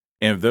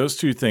 And if those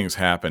two things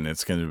happen,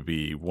 it's going to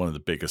be one of the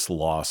biggest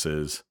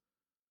losses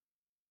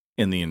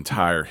in the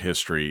entire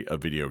history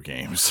of video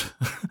games.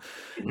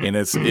 And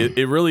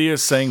it really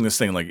is saying this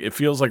thing, like it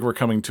feels like we're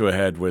coming to a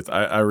head with,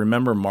 I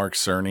remember Mark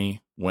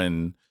Cerny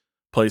when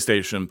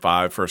PlayStation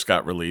 5 first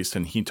got released,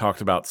 and he talked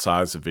about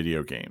size of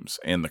video games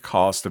and the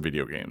cost of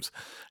video games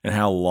and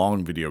how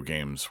long video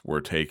games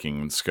were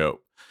taking in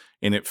scope.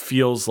 And it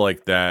feels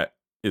like that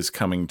is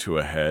coming to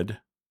a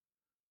head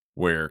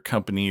where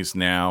companies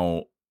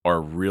now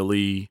are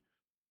really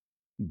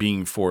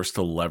being forced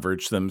to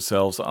leverage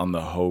themselves on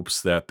the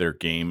hopes that their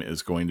game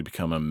is going to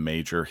become a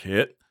major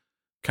hit,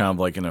 kind of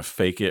like in a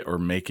fake it or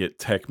make it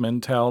tech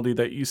mentality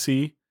that you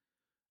see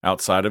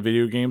outside of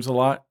video games a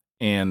lot.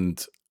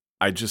 And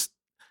I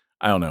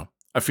don't know.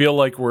 I feel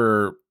like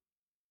we're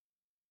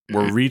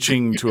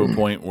reaching to a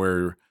point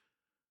where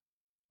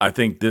I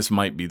think this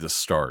might be the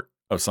start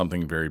of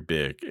something very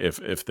big if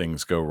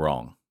things go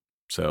wrong.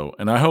 So,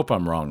 and I hope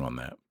I'm wrong on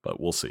that, but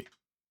we'll see.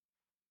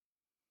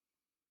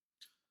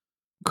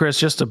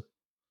 Chris,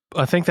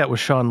 I think that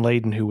was Shaun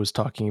Layden who was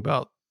talking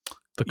about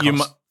the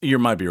cost. You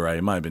might be right.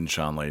 It might have been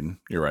Shaun Layden.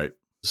 You're right.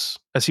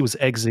 As he was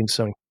exiting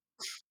Sony.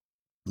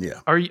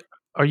 Yeah. Are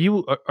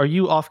you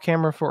off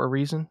camera for a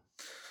reason?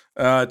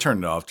 I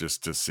turned it off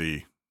just to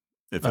see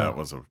if that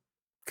was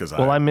because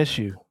I miss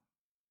you.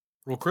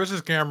 Well, Chris's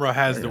camera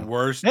has the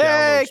worst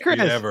download speed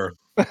ever.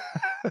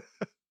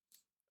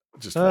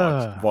 Just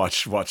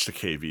watch the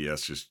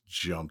KVS just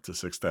jump to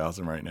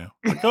 6,000 right now.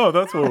 Like, oh,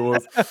 that's what it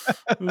was.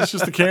 It was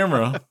just the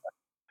camera.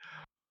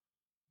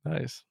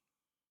 Nice.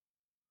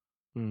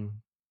 So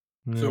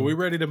are we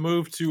ready to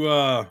move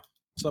to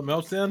something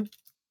else then?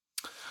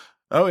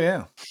 Oh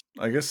yeah.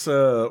 I guess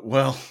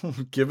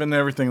given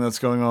everything that's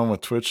going on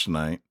with Twitch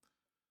tonight,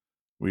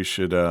 we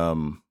should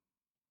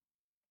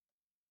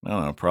I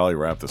don't know, probably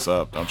wrap this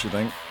up, don't you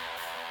think?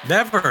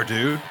 Never,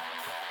 dude.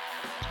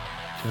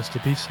 Just to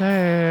be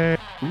safe.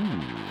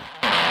 Ooh.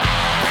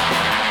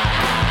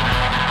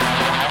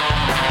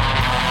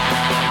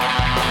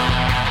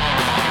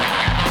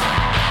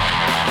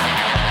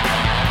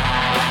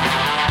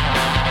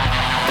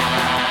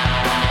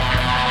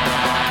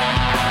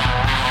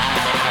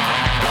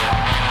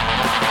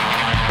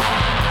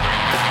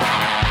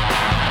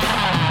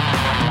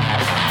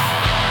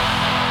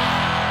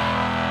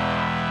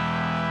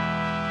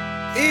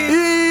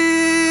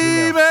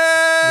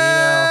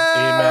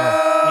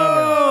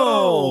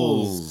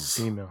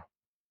 Email.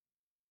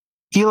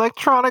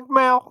 Electronic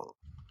mail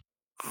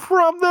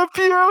from the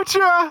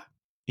future.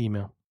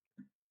 Email.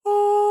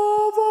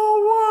 All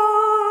the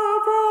way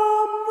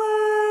from the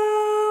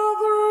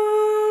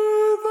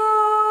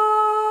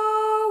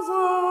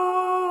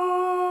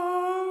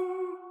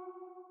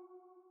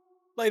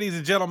 3000. Ladies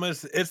and gentlemen,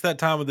 it's that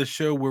time of the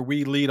show where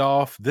we lead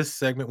off this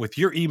segment with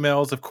your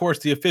emails. Of course,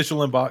 the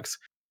official inbox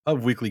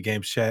of Weekly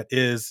Games Chat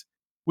is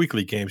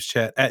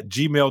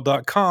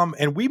weeklygameschat@gmail.com,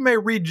 and we may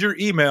read your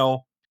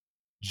email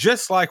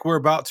just like we're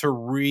about to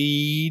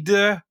read.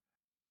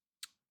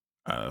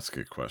 That's a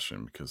good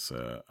question because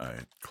I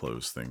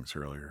closed things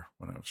earlier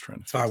when I was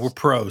trying to. Fine, we're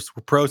pros.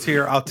 We're pros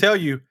here. I'll tell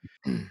you,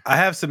 I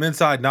have some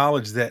inside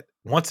knowledge that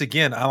once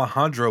again,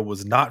 Alejandro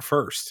was not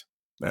first.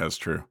 That is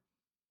true.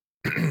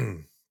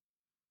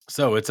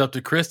 So it's up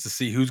to Chris to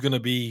see who's going to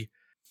be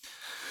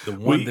the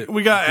one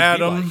we got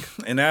Adam,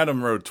 and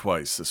Adam wrote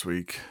twice this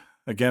week,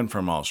 again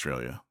from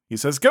Australia. He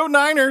says, "Go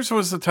Niners"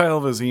 was the title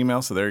of his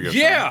email. So there you go.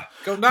 Yeah,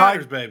 go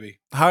Niners, baby.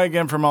 Hi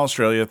again from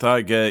Australia. Thought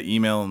I'd get an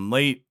email in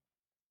late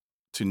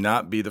to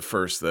not be the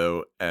first,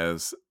 though,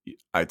 as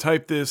I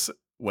typed this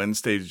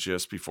Wednesday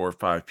just before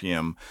 5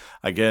 p.m.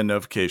 I get a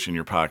notification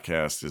your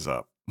podcast is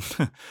up.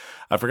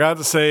 I forgot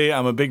to say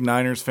I'm a big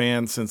Niners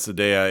fan since the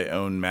day I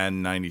owned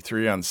Madden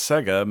 93 on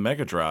Sega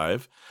Mega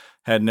Drive.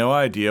 Had no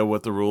idea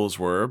what the rules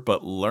were,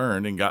 but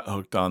learned and got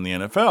hooked on the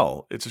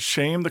NFL. It's a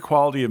shame the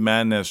quality of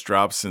Madden has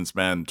dropped since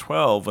Madden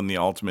 12 when the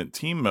Ultimate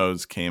Team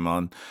modes came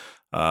on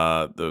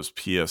those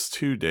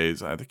PS2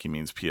 days. I think he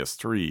means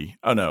PS3.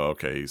 Oh, no,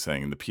 okay, he's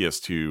saying the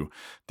PS2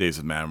 days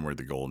of Madden were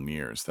the golden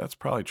years. That's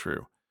probably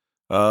true.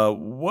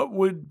 What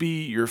would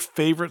be your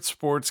favorite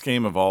sports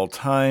game of all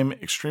time?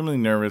 Extremely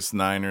nervous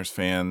Niners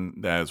fan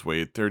that has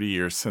waited 30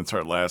 years since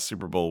our last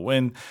Super Bowl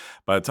win.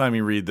 By the time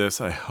you read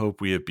this, I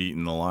hope we have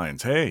beaten the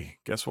Lions. Hey,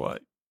 guess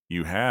what?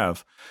 You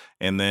have.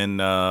 And then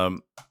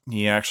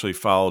he actually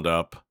followed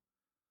up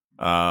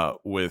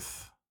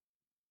with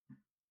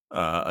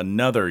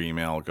another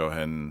email. I'll go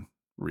ahead and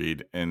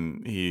read.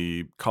 And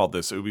he called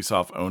this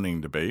Ubisoft owning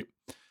debate.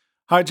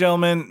 Hi,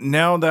 gentlemen.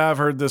 Now that I've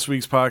heard this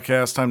week's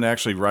podcast, time to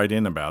actually write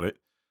in about it.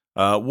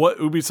 What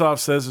Ubisoft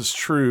says is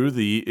true.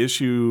 The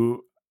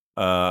issue,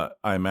 I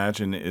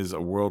imagine, is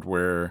a world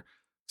where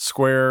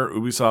Square,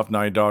 Ubisoft,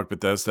 Naughty Dog,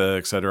 Bethesda,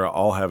 etc.,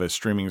 all have a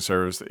streaming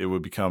service. It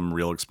would become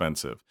real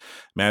expensive.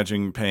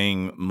 Imagine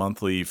paying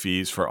monthly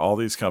fees for all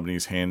these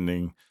companies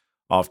handing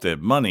off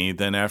dead money.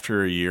 Then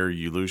after a year,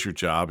 you lose your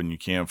job and you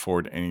can't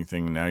afford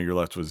anything. Now you're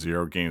left with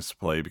 0 games to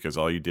play because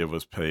all you did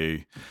was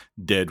pay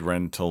dead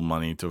rental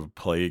money to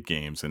play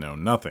games and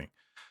own nothing.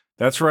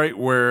 That's right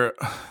where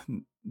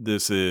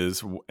this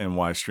is and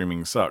why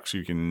streaming sucks.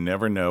 You can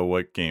never know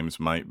what games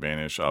might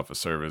vanish off a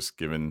service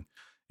given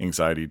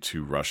anxiety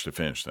to rush to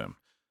finish them.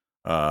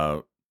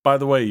 By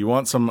the way, you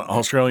want some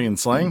Australian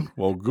slang?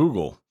 Well,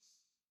 Google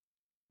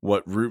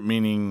what root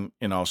meaning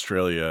in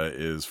Australia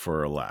is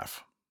for a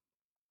laugh.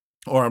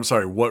 Or I'm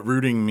sorry, what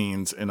rooting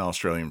means in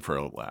Australian for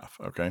a laugh.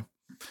 Okay.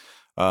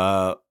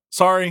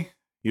 Sorry,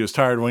 he was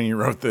tired when he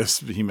wrote this.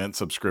 He meant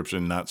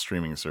subscription, not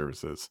streaming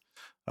services.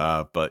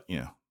 But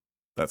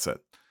that's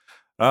it.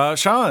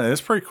 Shaun,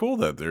 it's pretty cool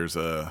that there's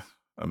a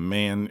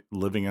man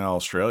living in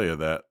Australia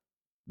that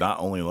not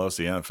only loves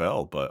the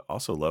NFL, but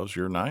also loves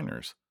your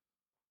Niners.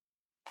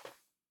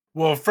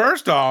 Well,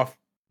 first off,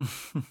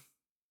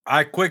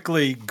 I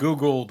quickly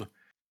Googled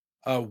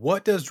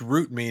what does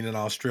root mean in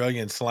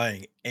Australian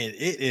slang? And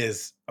it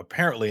is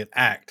apparently an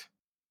act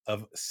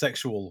of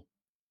sexual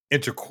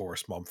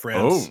intercourse, my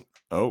friends.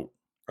 Oh.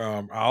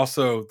 I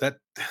also that's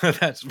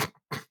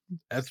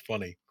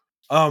funny.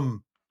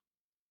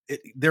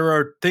 There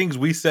are things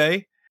we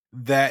say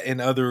that in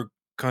other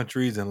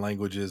countries and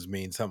languages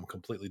mean something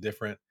completely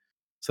different,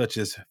 such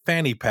as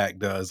fanny pack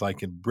does,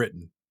 like in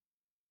Britain,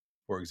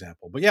 for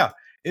example. But yeah,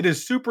 it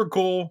is super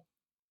cool.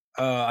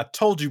 I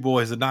told you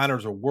boys, the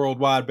Niners are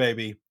worldwide,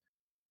 baby.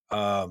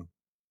 The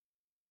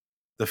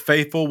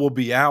faithful will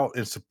be out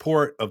in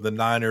support of the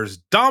Niners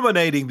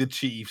dominating the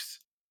Chiefs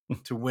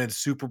to win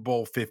Super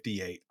Bowl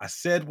 58. I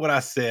said what I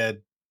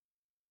said.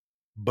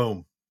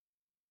 Boom.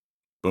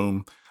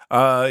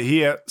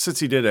 Since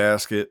he did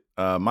ask it,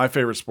 my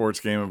favorite sports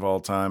game of all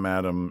time,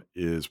 Adam,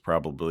 is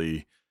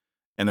probably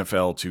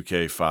NFL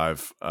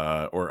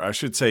 2K5, or I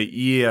should say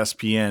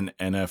ESPN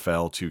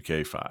NFL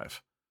 2K5,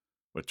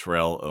 with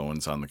Terrell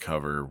Owens on the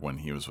cover when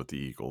he was with the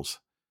Eagles.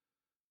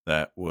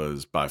 That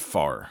was by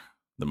far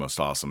the most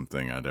awesome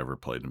thing I'd ever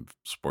played in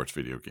sports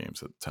video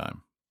games at the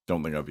time.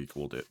 Don't think I've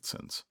equaled it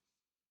since.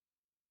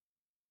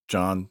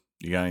 John,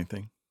 you got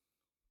anything?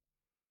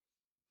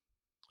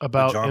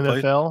 About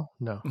NFL?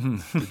 No.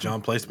 Did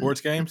John play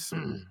sports games?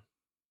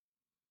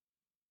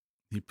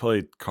 He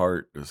played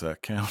kart. Does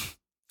that count?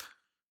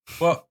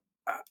 Well,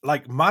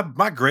 like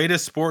my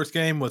greatest sports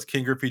game was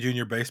King Griffey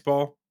Jr.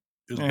 baseball.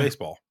 It was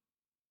baseball.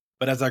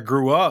 But as I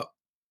grew up,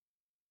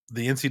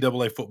 the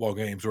NCAA football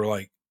games were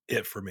like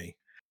it for me.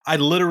 I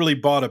literally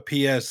bought a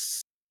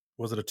PS,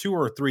 was it a 2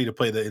 or a 3 to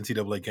play the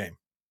NCAA game?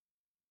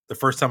 The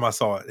first time I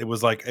saw it, it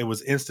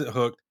was instant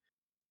hooked.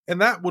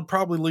 And that would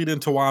probably lead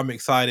into why I'm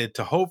excited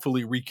to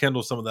hopefully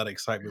rekindle some of that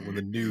excitement when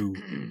the new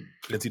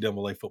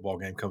NCAA football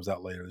game comes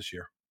out later this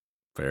year.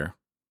 Fair.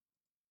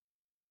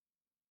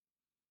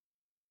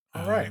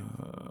 All right.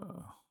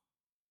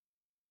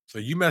 So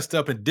you messed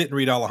up and didn't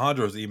read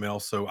Alejandro's email,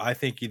 so I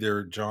think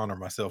either John or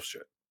myself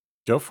should.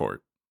 Go for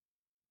it.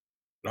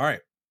 All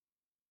right.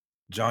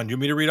 John, you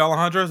want me to read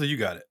Alejandro's or you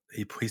got it?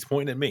 He's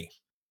pointing at me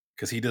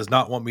because he does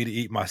not want me to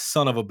eat my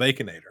son of a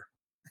Baconator.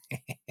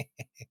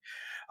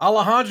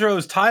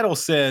 Alejandro's title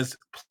says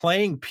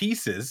Playing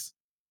Pieces.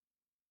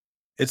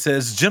 It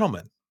says,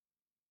 gentlemen,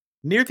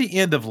 near the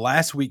end of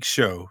last week's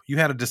show, you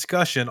had a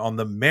discussion on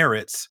the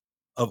merits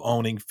of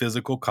owning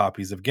physical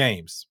copies of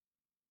games.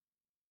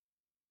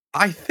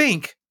 I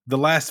think the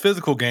last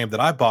physical game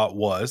that I bought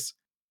was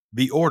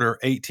The Order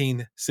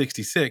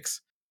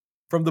 1866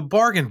 from the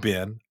bargain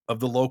bin of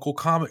the local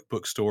comic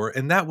book store,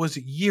 and that was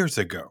years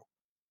ago.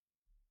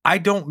 I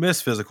don't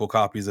miss physical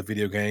copies of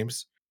video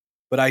games,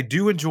 but I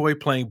do enjoy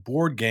playing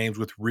board games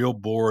with real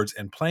boards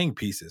and playing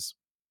pieces.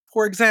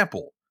 For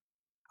example,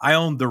 I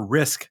own the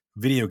Risk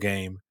video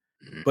game,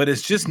 but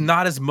it's just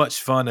not as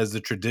much fun as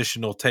the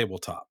traditional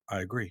tabletop.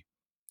 I agree.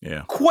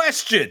 Yeah.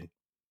 Question.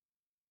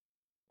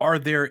 Are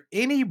there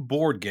any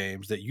board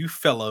games that you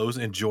fellows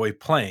enjoy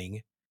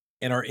playing,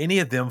 and are any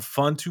of them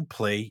fun to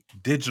play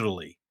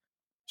digitally?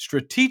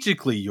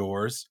 Strategically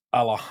yours,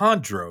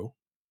 Alejandro.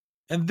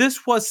 And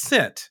this was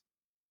sent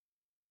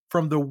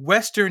from the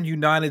Western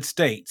United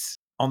States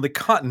on the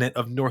continent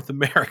of North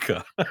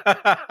America.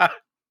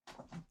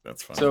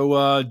 That's fine.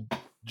 So,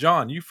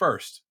 John, you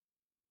first.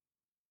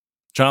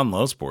 John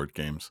loves board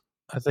games.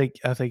 I think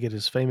it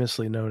is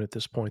famously known at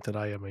this point that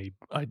I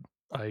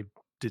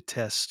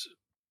detest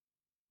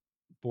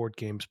board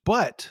games,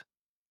 but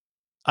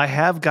I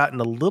have gotten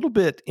a little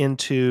bit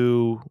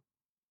into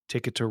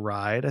Ticket to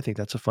Ride. I think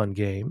that's a fun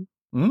game.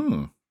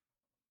 Mm.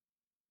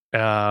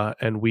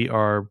 And we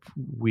are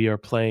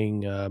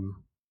playing.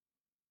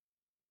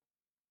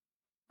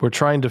 We're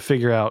trying to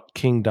figure out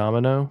King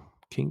Domino.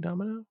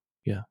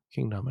 Yeah,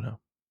 King Domino.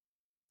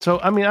 So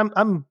I mean,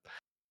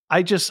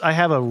 I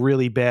have a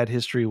really bad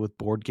history with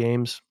board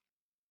games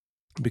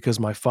because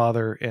my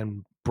father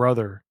and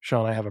brother,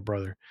 Shaun, I have a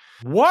brother.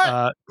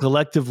 What?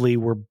 Collectively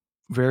were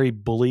very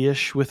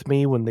bullyish with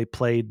me when they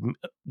played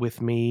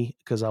with me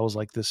because I was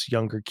like this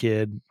younger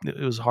kid. It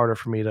was harder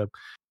for me to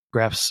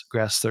grasp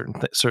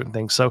certain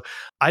things. So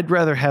I'd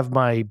rather have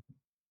my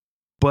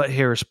butt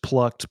hairs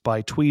plucked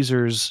by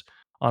tweezers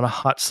on a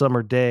hot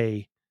summer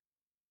day.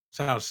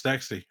 Sounds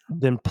sexy.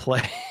 Than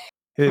play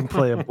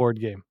a board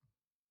game.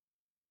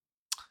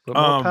 But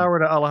more power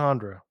to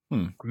Alejandro.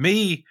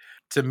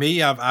 To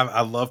me,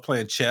 I love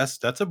playing chess.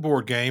 That's a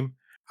board game.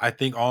 I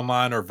think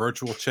online or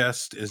virtual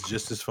chess is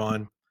just as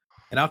fun.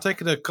 And I'll take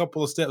it a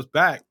couple of steps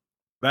back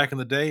in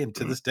the day, and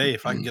to this day,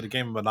 if I can get a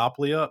game of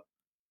Monopoly up,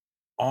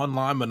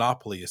 online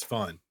Monopoly is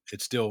fun.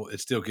 It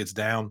still gets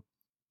down.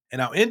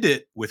 And I'll end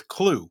it with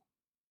Clue.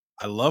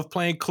 I love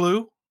playing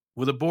Clue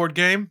with a board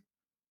game,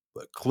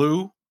 but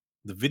Clue,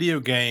 the video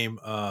game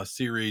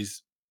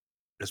series,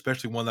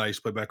 especially one that I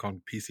used to play back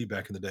on PC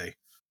back in the day,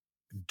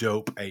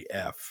 dope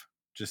AF.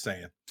 Just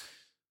saying.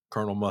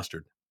 Colonel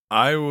Mustard.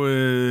 I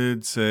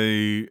would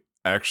say,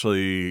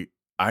 actually,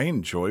 I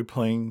enjoy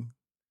playing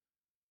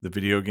the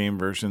video game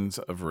versions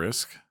of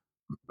Risk,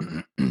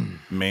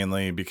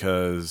 mainly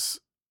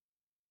because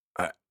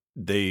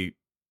they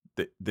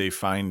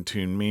fine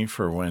tune me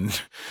for when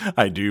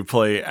I do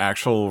play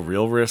actual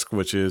real Risk,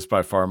 which is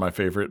by far my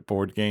favorite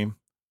board game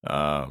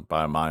by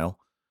a mile.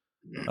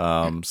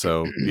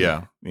 So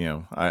yeah,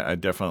 I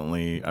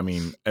definitely, I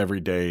mean, every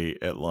day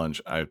at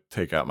lunch I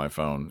take out my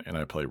phone and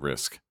I play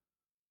Risk.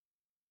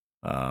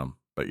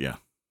 But yeah.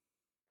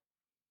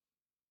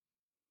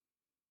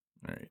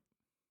 All right.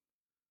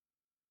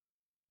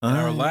 And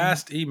our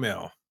last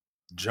email,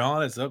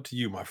 John, it's up to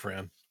you, my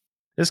friend.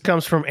 This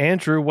comes from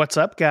Andrew. What's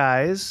up,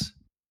 guys?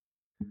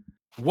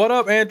 What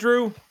up,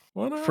 Andrew?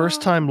 What up?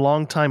 First time,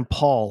 long time,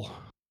 Paul.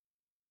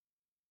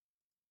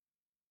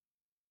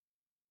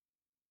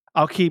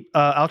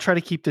 I'll try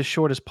to keep this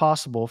short as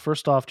possible.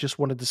 First off, just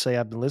wanted to say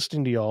I've been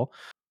listening to y'all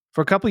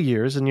for a couple of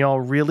years, and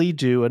y'all really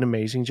do an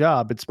amazing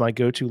job. It's my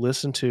go-to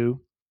listen to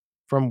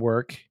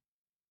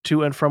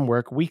and from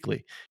work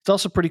weekly. It's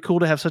also pretty cool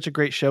to have such a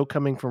great show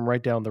coming from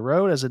right down the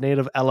road. As a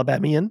native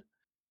Alabamian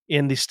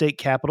in the state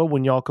capital,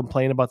 when y'all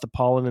complain about the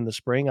pollen in the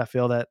spring, I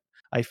feel that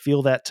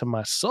to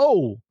my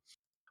soul.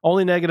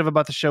 Only negative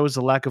about the show is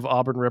the lack of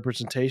Auburn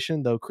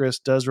representation, though Chris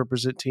does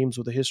represent teams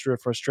with a history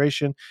of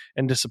frustration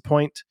and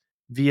disappoint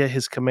via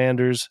his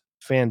Commanders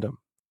fandom.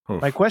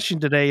 Oof. My question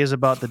today is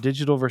about the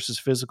digital versus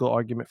physical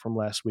argument from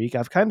last week.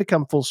 I've kind of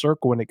come full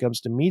circle when it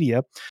comes to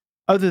media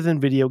other than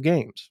video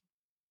games.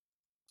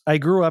 I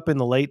grew up in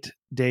the late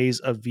days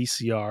of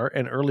VCR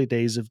and early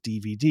days of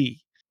DVD.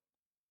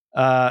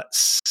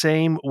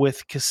 Same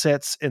with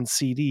cassettes and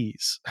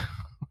CDs.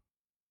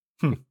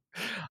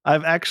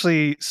 I've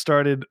actually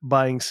started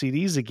buying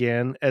CDs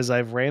again as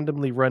I've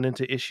randomly run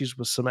into issues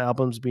with some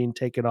albums being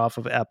taken off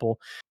of Apple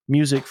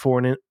Music for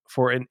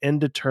an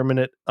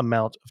indeterminate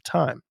amount of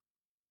time.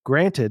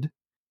 Granted,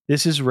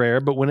 this is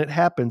rare, but when it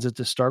happens, it's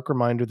a stark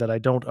reminder that I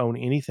don't own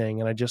anything,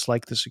 and I just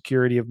like the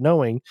security of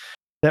knowing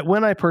that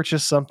when I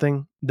purchase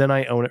something, then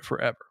I own it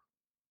forever.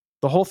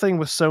 The whole thing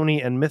with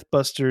Sony and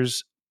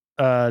Mythbusters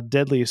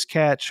Deadliest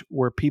Catch,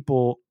 where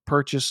people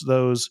purchase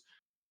those.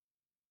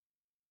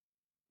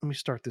 Let me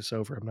start this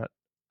over.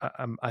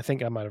 I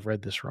think I might have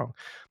read this wrong.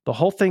 The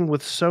whole thing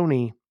with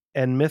Sony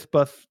and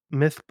Mythbusther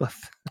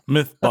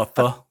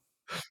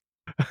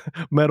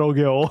Metal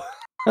Gill.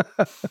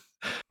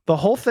 The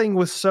whole thing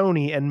with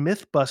Sony and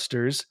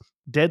Mythbusters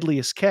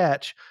Deadliest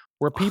Catch,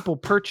 where people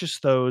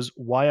purchase those,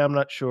 why I'm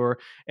not sure,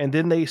 and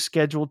then they were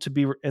scheduled to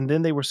be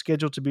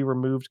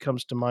removed,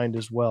 comes to mind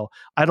as well.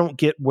 I don't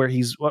get where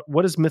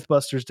what is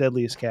Mythbusters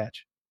Deadliest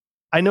Catch?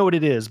 I know what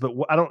it is, but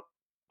I don't.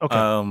 Okay.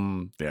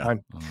 Yeah.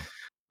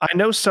 I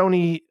know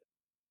Sony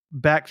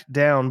backed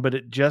down, but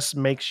it just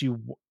makes you.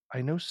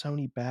 I know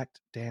Sony backed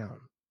down,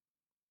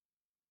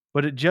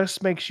 but it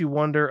just makes you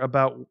wonder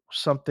about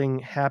something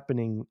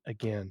happening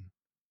again.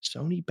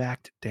 Sony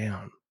backed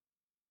down.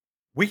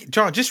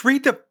 John, just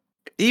read the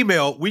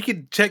email. We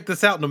can check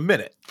this out in a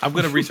minute. I'm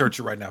going to research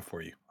it right now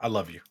for you. I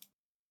love you.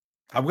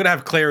 I'm going to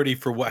have clarity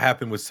for what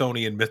happened with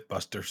Sony and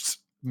Mythbusters.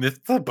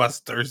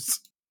 Mythbusters.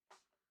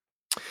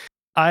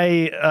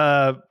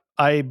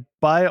 I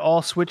buy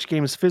all Switch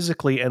games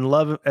physically and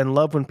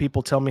love when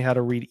people tell me how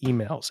to read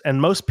emails.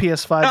 And most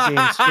PS5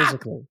 games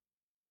physically.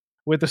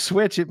 With the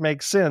Switch, it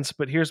makes sense,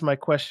 but here's my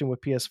question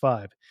with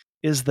PS5.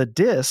 Is the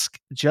disc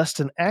just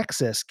an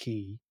access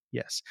key?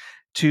 Yes.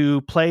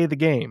 To play the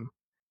game?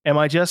 Am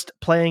I just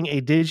playing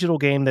a digital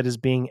game that is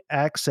being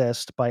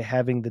accessed by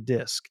having the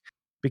disc?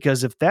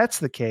 Because if that's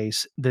the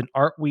case, then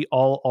aren't we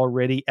all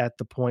already at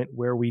the point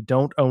where we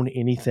don't own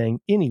anything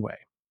anyway?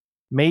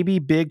 Maybe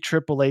big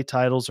AAA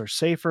titles are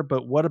safer,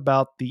 but what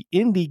about the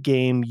indie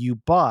game you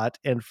bought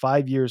and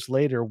 5 years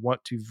later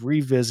want to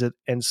revisit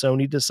and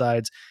Sony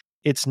decides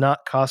it's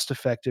not cost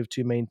effective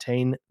to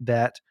maintain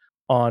that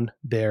on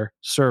their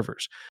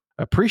servers?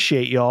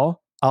 Appreciate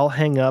y'all. I'll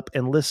hang up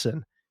and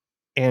listen.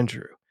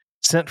 Andrew,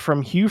 sent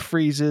from Hugh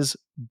Freeze's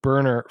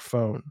burner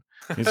phone.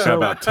 He's got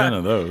about 10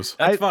 of those.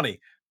 That's funny.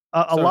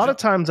 A lot of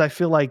times I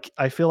feel like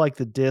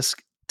the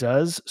disc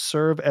does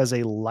serve as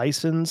a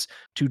license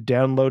to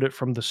download it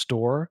from the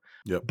store.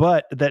 Yep.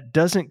 But that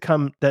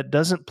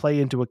doesn't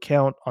play into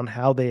account on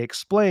how they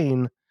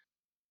explain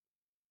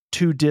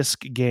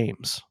 2-disc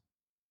games.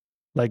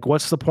 Like,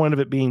 what's the point of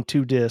it being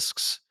 2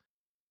 discs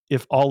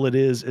if all it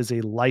is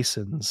a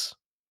license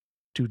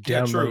to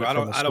download it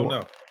from the store? I don't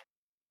know.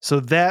 So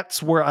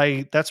that's where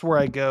I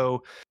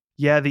go.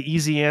 Yeah, the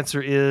easy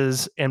answer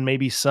is, and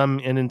maybe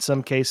in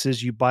some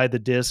cases you buy the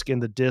disc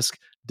and the disc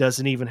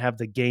doesn't even have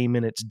the game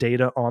in its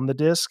data on the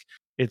disc.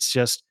 It's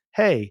just,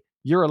 hey,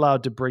 you're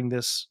allowed to bring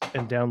this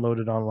and download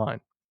it online.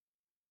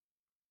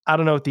 I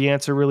don't know what the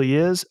answer really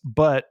is,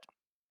 but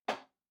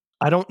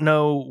I don't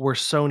know where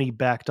Sony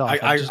backed off.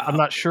 I'm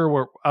not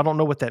sure I don't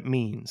know what that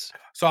means.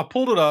 So I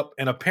pulled it up,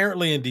 and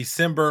apparently in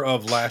December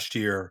of last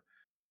year,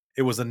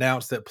 it was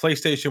announced that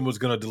PlayStation was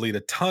going to delete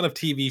a ton of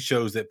TV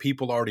shows that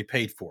people already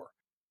paid for.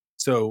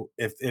 So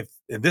if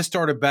this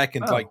started back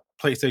in like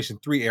PlayStation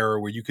 3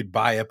 era where you could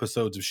buy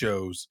episodes of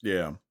shows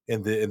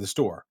in the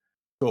store.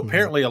 So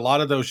apparently a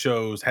lot of those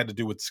shows had to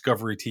do with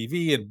Discovery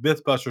TV, and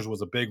Mythbusters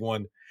was a big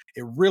one.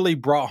 It really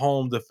brought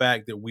home the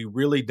fact that we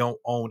really don't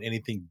own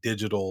anything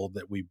digital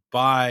that we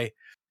buy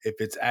if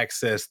it's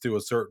accessed through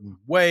a certain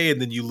way,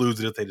 and then you lose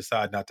it if they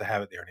decide not to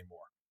have it there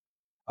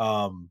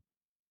anymore.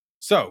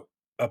 So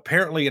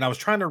apparently, and I was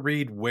trying to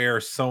read where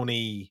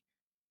Sony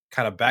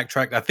kind of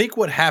backtracked. I think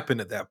what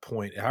happened at that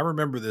point, and I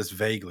remember this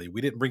vaguely,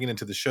 we didn't bring it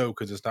into the show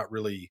because it's not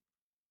really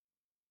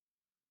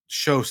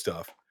show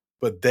stuff,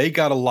 but they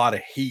got a lot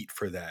of heat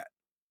for that.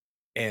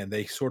 And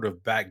they sort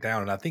of backed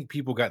down. And I think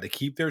people got to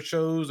keep their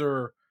shows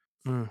or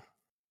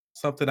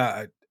something.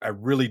 I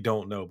really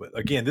don't know. But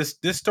again, this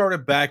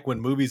started back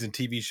when movies and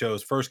TV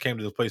shows first came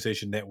to the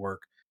PlayStation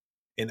Network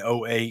in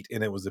 2008,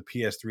 and it was a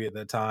PS3 at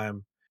that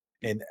time.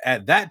 And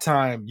at that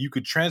time, you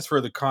could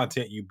transfer the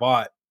content you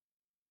bought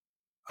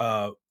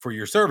for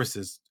your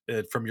services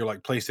from your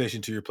like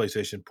PlayStation to your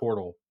PlayStation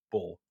Portable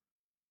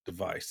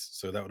device.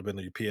 So that would have been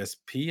your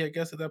PSP, I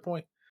guess, at that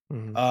point.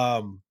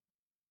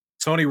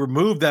 Sony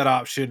removed that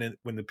option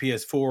when the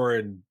PS4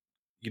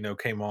 and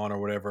came on or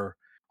whatever,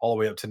 all the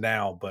way up to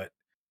now. But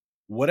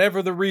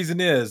whatever the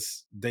reason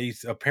is, they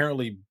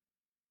apparently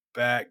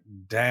backed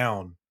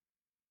down.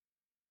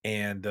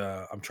 And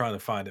I'm trying to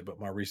find it, but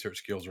my research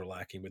skills are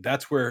lacking. But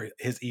that's where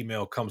his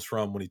email comes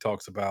from when he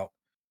talks about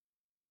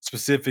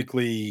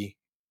specifically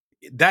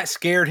that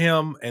scared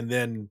him, and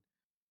then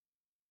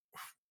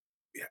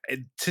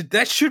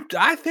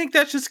I think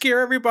that should scare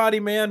everybody,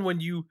 man.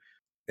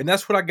 And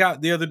that's what I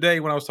got the other day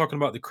when I was talking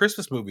about the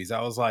Christmas movies.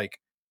 I was like,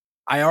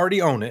 I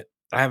already own it.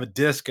 I have a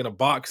disc in a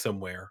box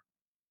somewhere,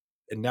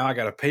 and now I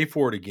got to pay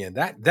for it again.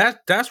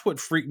 That's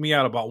what freaked me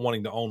out about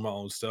wanting to own my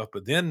own stuff.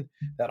 But then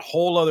that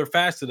whole other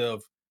facet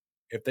of,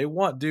 if they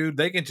want, dude,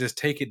 they can just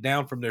take it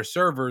down from their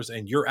servers,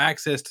 and your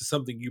access to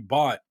something you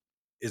bought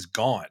is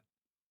gone.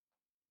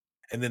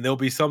 And then there'll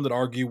be some that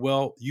argue,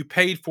 well, you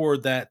paid for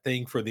that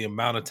thing for the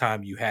amount of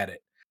time you had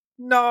it.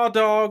 No,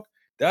 dog,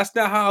 that's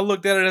not how I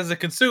looked at it as a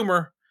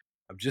consumer.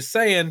 I'm just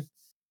saying,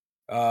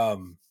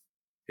 it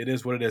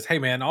is what it is. Hey,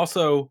 man,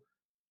 also,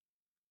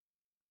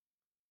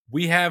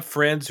 we have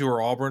friends who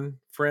are Auburn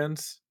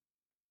friends.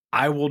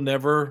 I will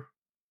never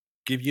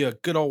give you a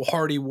good old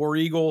hearty War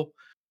Eagle,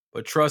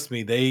 but trust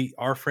me,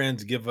 our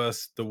friends give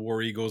us the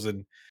War Eagles,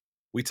 and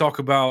we talk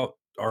about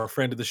our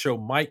friend of the show,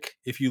 Mike,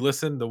 if you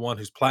listen, the one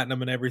who's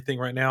platinum and everything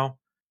right now,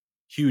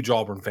 huge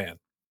Auburn fan.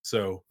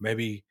 So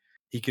maybe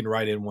he can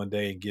write in one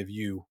day and give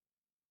you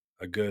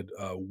a good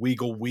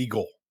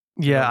weagle.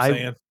 You know what I'm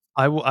saying?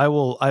 I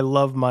will. I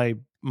love my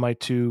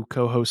 2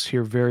 co-hosts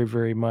here very,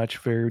 very much,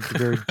 very,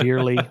 very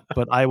dearly,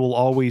 but I will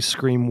always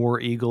scream War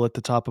Eagle at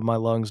the top of my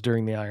lungs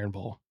during the Iron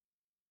Bowl.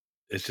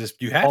 It's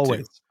just, you have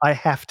always. to. I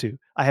have to.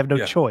 I have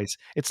no choice.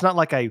 It's not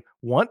like I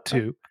want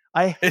to.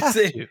 I have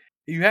to.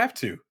 You have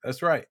to.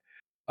 That's right.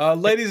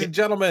 Ladies and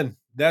gentlemen,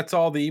 that's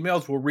all the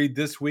emails we'll read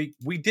this week.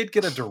 We did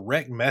get a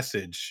direct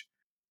message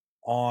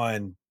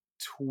on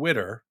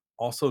Twitter,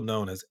 also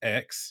known as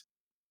X.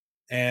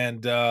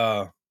 And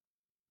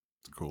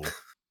cool.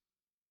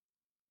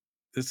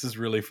 This is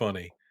really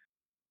funny.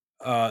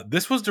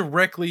 This was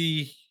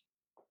directly,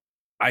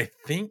 I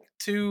think,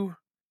 to...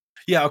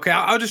 Yeah, okay,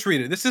 I'll just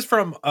read it. This is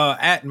from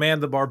at Man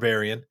the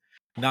Barbarian,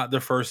 not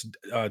the first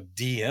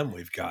DM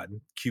we've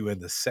gotten. Cue in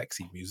the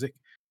sexy music.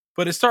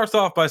 But it starts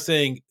off by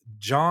saying,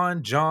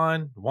 John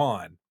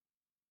Juan.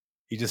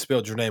 He just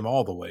spelled your name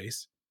all the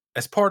ways.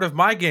 As part of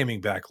my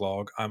gaming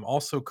backlog, I'm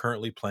also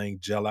currently playing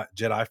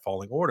Jedi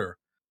Falling Order,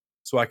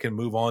 so I can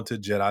move on to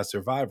Jedi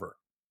Survivor.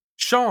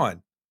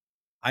 Shaun,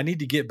 I need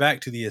to get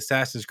back to the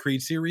Assassin's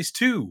Creed series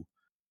too.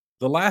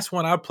 The last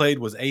one I played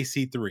was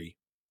AC3.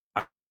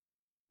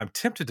 I'm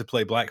tempted to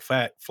play Black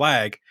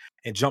Flag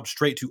and jump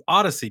straight to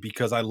Odyssey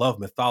because I love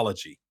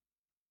mythology.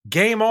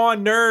 Game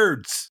on,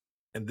 nerds!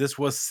 And this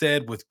was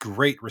said with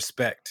great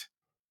respect.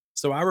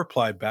 So I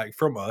replied back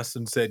from us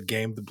and said,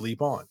 game the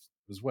bleep on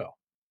as well.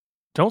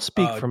 Don't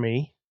speak for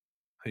me.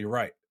 You're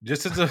right.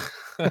 Just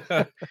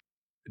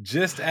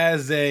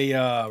as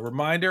a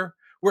reminder,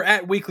 we're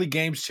at Weekly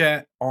Games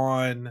Chat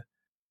on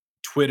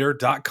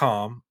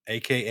twitter.com,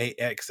 aka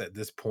X at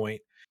this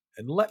point.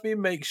 And let me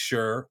make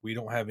sure we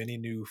don't have any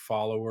new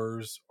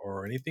followers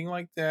or anything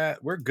like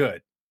that. We're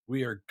good.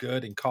 We are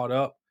good and caught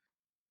up.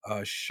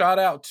 Shout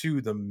out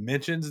to the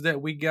mentions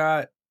that we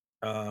got,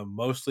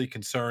 mostly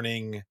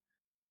concerning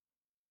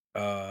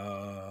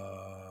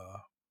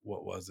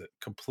what was it?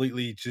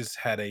 Completely just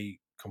had a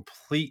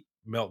complete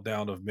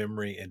meltdown of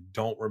memory and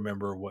don't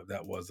remember what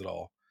that was at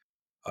all.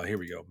 Here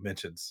we go.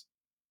 Mentions.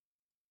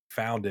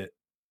 Found it.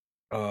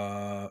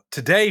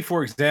 Today,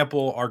 for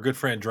example, our good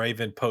friend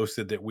Draven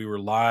posted that we were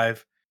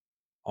live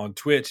on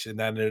Twitch and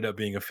that ended up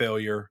being a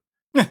failure.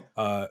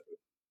 The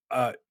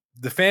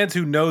fans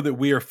who know that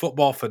we are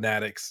football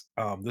fanatics,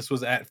 this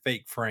was at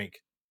Fake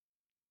Frank,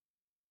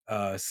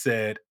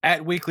 said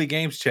at Weekly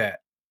Games Chat,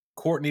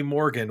 Courtney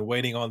Morgan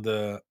waiting on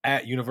the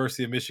at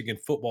University of Michigan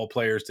football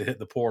players to hit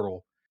the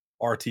portal,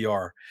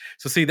 RTR.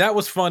 So see, that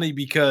was funny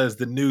because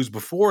the news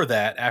before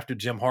that, after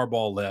Jim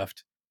Harbaugh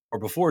left, or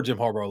before Jim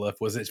Harbaugh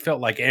left, was it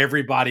felt like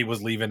everybody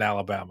was leaving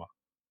Alabama.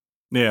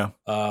 Yeah.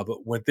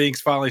 But when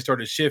things finally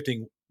started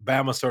shifting,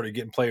 Bama started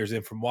getting players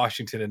in from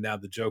Washington, and now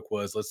the joke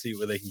was, let's see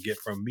what they can get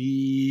from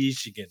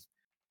Michigan.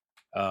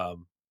 But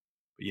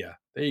yeah,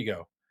 there you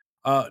go.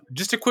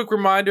 Just a quick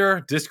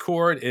reminder,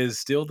 Discord is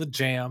still the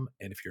jam,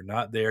 and if you're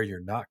not there,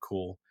 you're not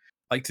cool.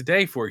 Like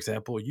today, for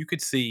example, you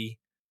could see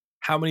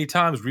how many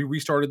times we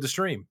restarted the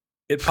stream.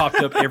 It popped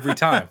up every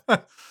time.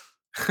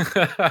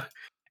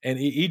 And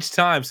each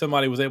time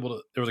somebody was able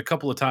to, there was a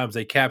couple of times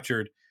they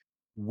captured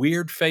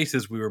weird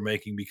faces we were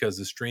making because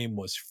the stream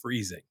was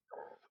freezing.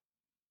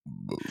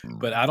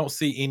 But I don't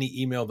see any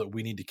email that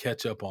we need to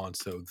catch up on.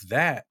 So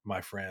that, my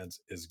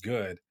friends, is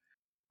good.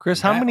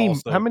 Chris, how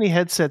many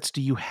headsets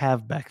do you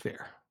have back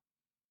there?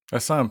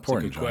 That's not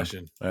important. Good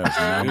question. That's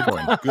not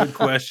important. Good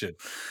question.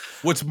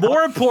 What's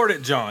more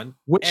important, John?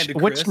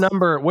 Which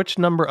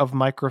number of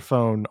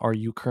microphone are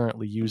you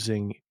currently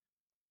using?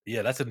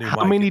 Yeah, that's a new.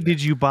 How many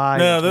did you buy?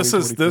 No, this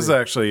is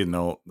actually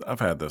no. I've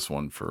had this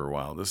one for a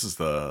while. This is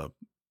the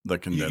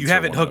condenser. You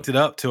haven't hooked it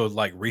up to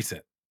like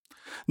recent.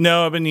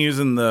 No, I've been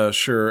using the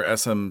Shure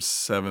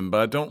SM7, but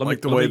I don't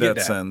like the way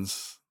that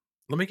sends.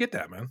 Let me get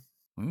that, man.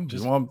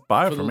 Just want to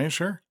buy it for me,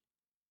 sure.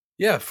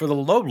 Yeah, for the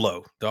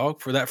low,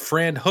 dog, for that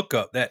friend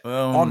hookup that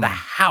on the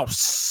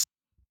house.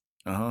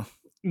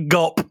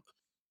 Gulp.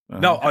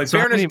 No, in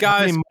fairness,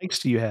 guys. How many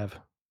mics do you have?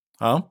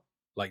 Huh?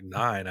 Like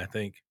 9, I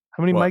think.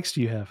 How many mics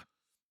do you have?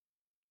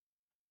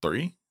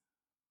 3.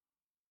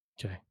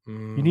 Okay.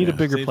 You need a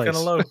bigger place.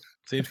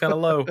 Seems kind of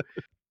low.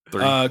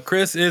 3.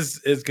 Chris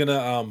is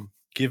gonna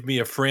give me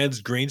a friend's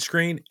green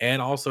screen,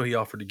 and also he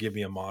offered to give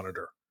me a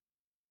monitor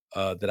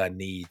that I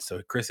need.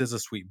 So Chris is a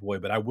sweet boy,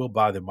 but I will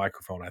buy the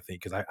microphone, I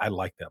think, because I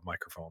like that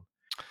microphone.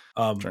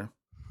 Sure.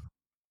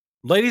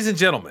 Ladies and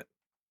gentlemen,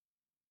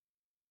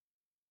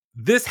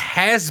 this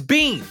has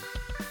been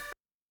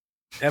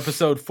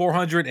episode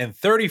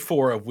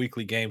 434 of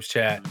Weekly Games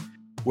Chat.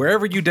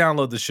 Wherever you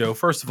download the show,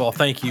 first of all,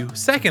 thank you.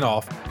 Second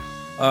off,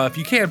 if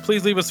you can,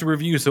 please leave us a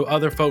review so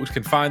other folks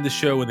can find the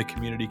show and the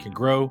community can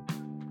grow.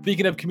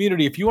 Speaking of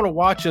community, if you want to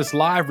watch us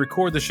live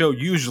record the show,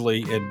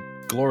 usually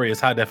in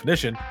glorious high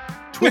definition,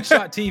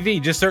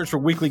 twitch.tv, just search for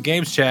Weekly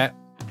Games Chat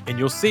and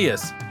you'll see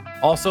us.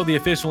 Also, the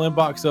official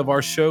inbox of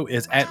our show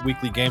is at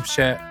Weekly Games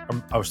Chat.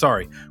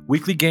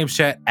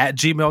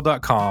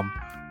 weeklygameschat@gmail.com.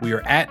 We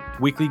are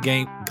at Weekly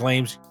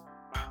Games.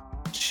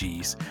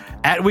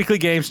 At Weekly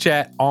Games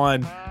Chat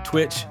on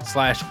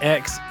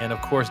Twitch/X, and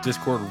of course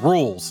Discord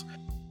rules.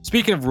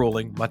 Speaking of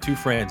ruling, my two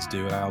friends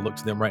do, and I'll look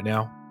to them right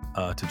now,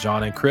 to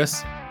John and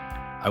Chris.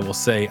 I will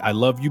say I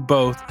love you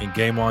both, and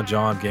game on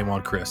John, game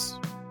on Chris.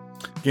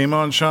 Game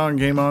on Shaun,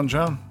 game on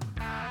John.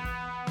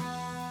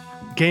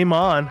 Game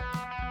on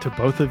to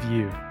both of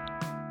you.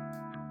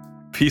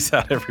 Peace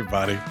out,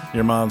 everybody.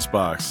 Your mom's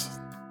box.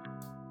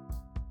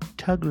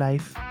 Tug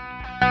life.